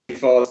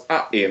Foz,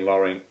 at Ian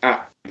Loring,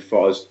 at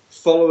Foz.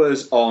 Follow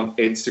us on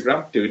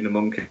Instagram, Dude and the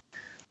Monkey,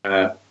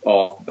 and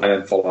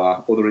then follow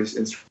our other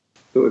Instagram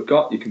that we've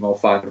got. You can all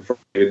find them from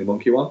Dude and the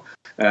Monkey one.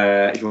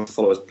 If you want to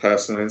follow us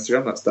personally on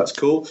Instagram, that's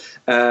cool.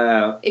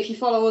 If you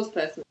follow us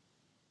personally,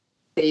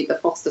 the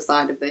Foster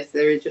side of this,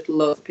 there is just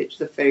loads of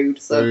pictures of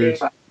food. So Food.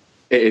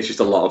 It is just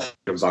a lot of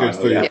It's good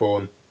food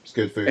porn. It's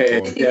good food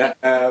porn. Yeah.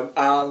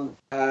 And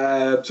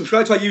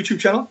subscribe to our YouTube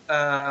channel,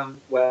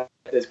 where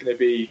there's going to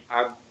be.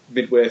 I'm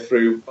midway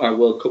through my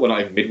World Cup. Well,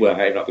 not even midway.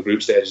 I'm at the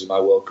group stages of my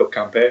World Cup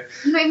campaign.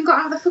 You've not even got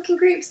out of the fucking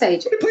group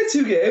stage. We played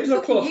 2 games. I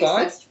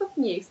qualified. Useless.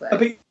 Fucking useless. I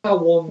beat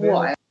 1-0.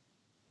 What?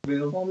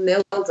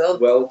 1-0. Well done.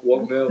 Well,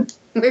 1-0.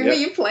 Who were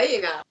you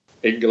playing at?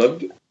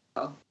 England.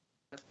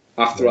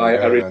 After I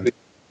originally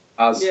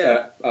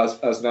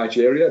as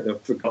Nigeria, and then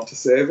forgot to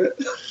save it.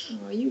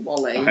 Oh, you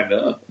Wally. I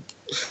know.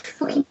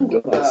 Fucking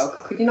go.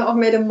 Could you not have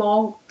made a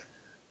more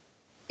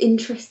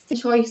interesting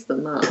choice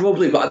than that?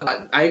 Probably, but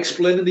I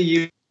explained in the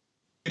YouTube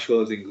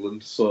shows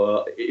England,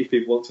 so if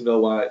people want to know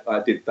why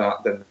I did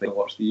that, then they can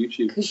watch the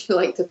YouTube. Because you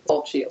like to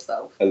torture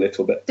yourself. A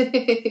little bit.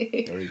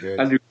 Very good.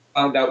 And you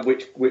found out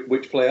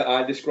which player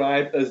I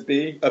described as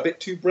being a bit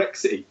too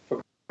Brexity.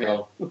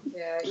 Yeah,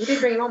 you did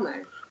bring him on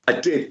though. I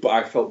did, but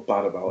I felt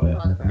bad about it.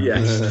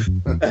 Yes.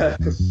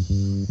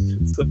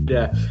 So,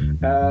 yeah.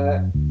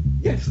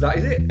 Yes, that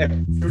is it.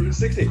 Episode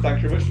 260.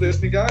 Thanks very much for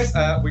listening, guys.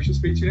 We shall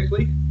speak to you next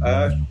week.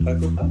 Bye.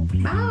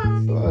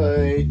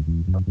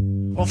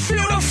 Well,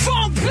 feel the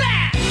funk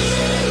blast! Feel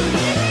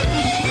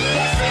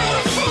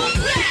the funk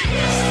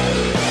blast!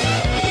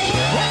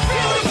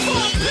 Feel the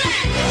funk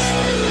blast!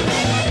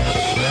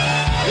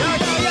 Yo,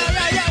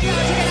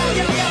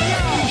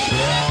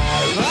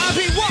 I'll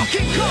be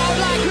walking calm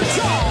like a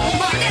dog.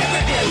 My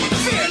evidence,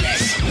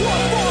 fearless.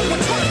 One more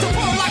returns to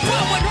world like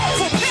I went home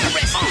from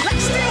Paris. Like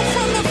steel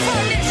from the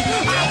furnace,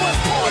 I was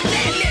born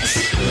landless.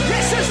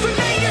 This is the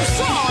native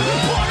song,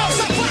 born of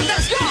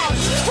Zapata's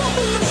dogs. From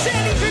the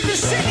cities in the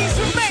cities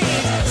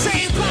remains.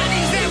 Same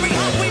bodies, very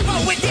hungry,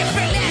 but with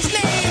different last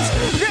names.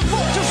 Their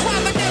vultures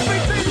rhyming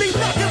everything, leave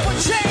nothing but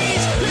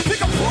change.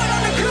 Pick a point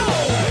on the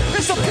globe,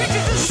 there's some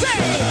pictures to say.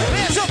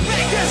 There's a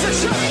bank, there's a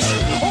church,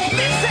 or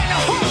myth and a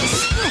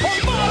host, or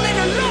mall and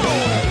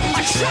alone.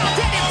 A child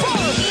that it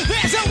burned.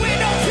 There's a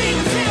widow, big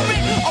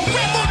parent, a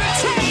rebel to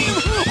tame,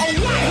 a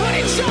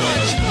white-hooded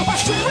judge, a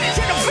syringe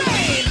in a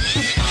vein.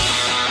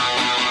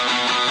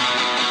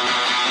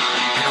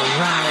 And a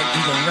ride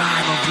be the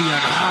rhyme of the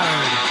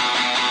unheard.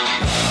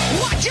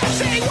 What you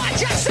say, what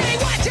you say,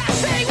 what you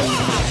say, what?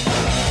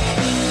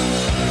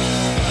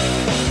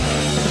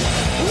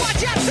 What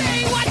you say,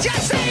 what you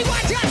say,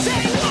 what you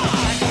say, what?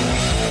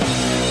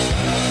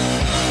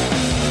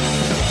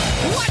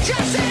 What you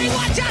say,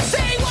 what you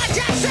say, what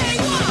you say,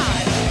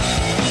 what?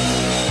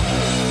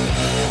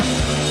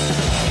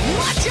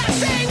 What you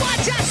say, what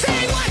you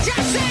say, what you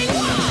say,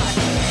 what?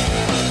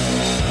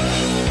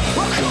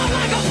 We'll call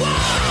like a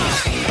boss.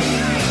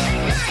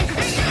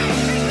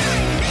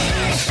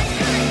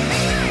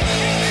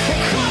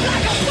 We'll call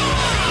like a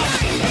boss.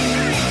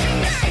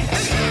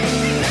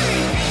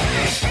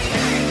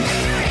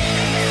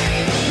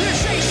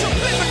 This ain't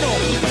subliminal.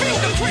 Feel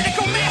the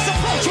critical mass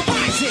approach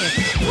rising.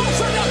 Roots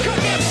of the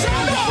condemned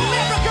sound of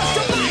America's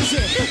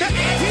demising. The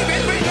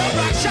anti-man bring the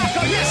rock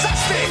shocker, yes I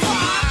stay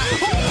fire.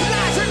 Hope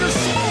lies in the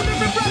smoldering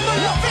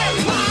rebel of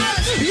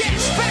empires.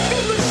 Yes, back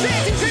through the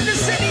cities in the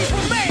cities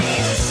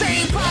remains.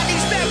 Same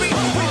bodies buried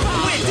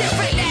with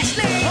different last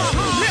names.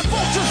 Their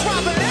vultures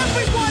robbing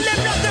everyone,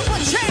 left nothing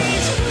but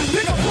chains.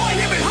 Pick a boy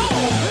here at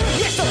home.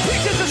 Yes, the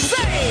pictures the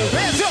same.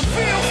 There's a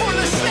field full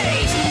of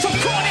slaves, some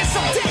corn and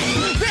some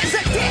dead. There's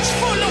a ditch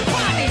full of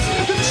bodies,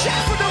 the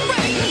shaft for the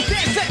rain.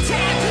 There's the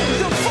tap,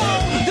 the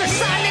phone, the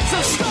silence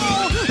of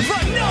stone. The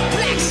no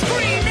black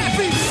screen,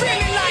 every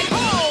feeling like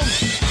home.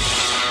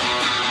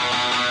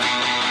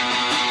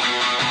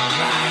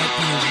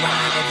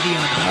 Ride of the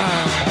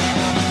unheard.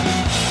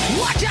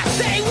 What you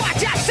say, what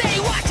you say,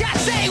 what you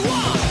say,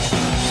 what?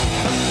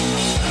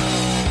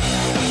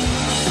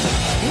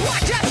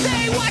 What you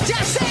say, what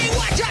you say,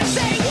 what you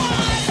say,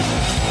 what?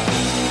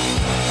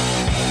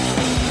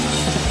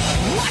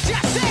 What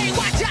you say,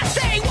 what you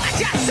say, what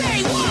you say,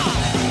 what?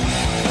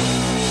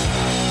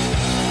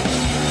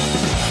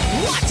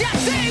 What you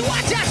say,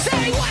 what you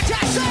say, what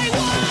you say,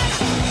 what?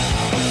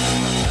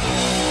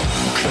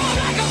 Come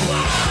like a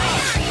boss.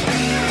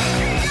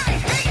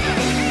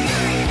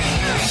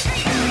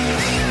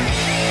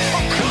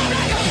 Come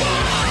like a boss. Come like a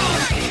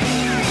boss.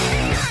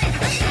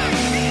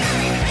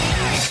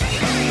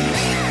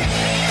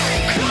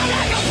 Come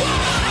like a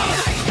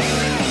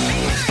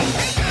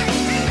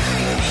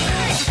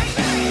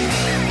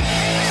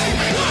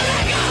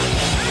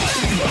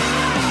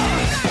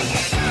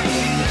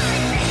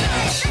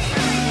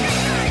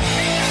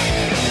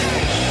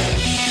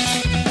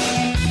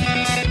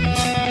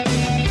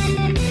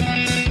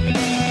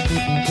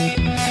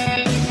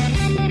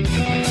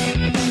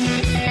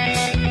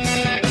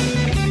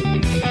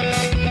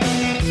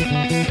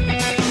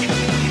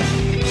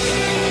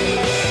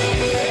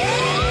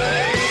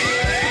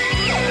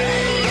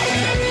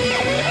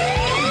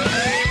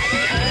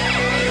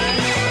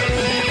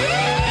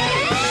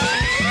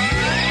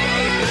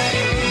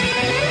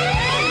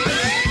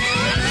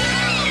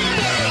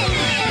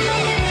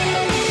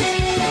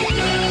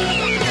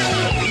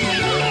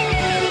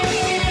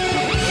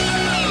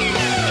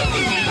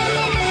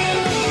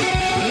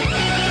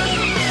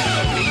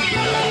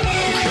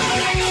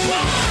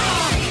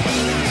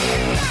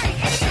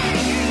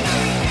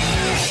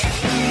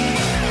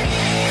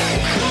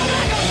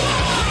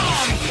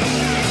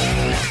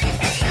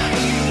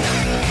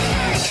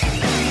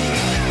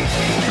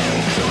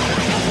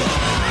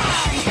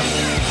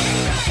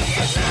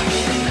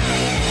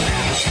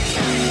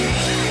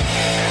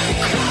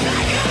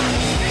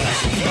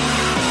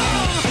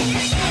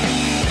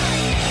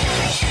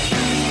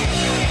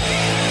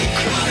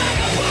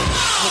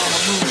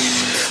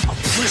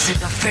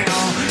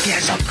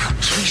There's a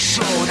country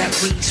soul that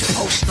reads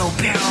postal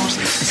barrels.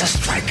 There's a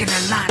strike in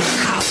the line of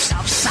cops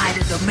outside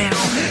of the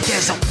mill.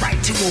 There's a right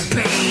to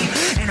obey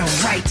and a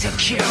right to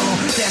kill.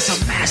 There's a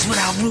mass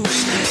without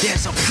roofs.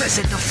 There's a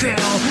prison to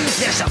fill.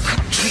 There's a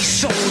country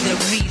soul that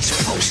reads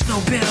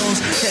postal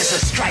bills. There's a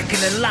strike in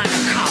the line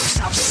of cops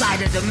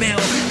outside of the mill.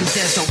 'Cause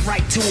there's a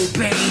right to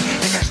obey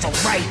and there's the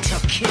right to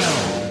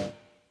kill.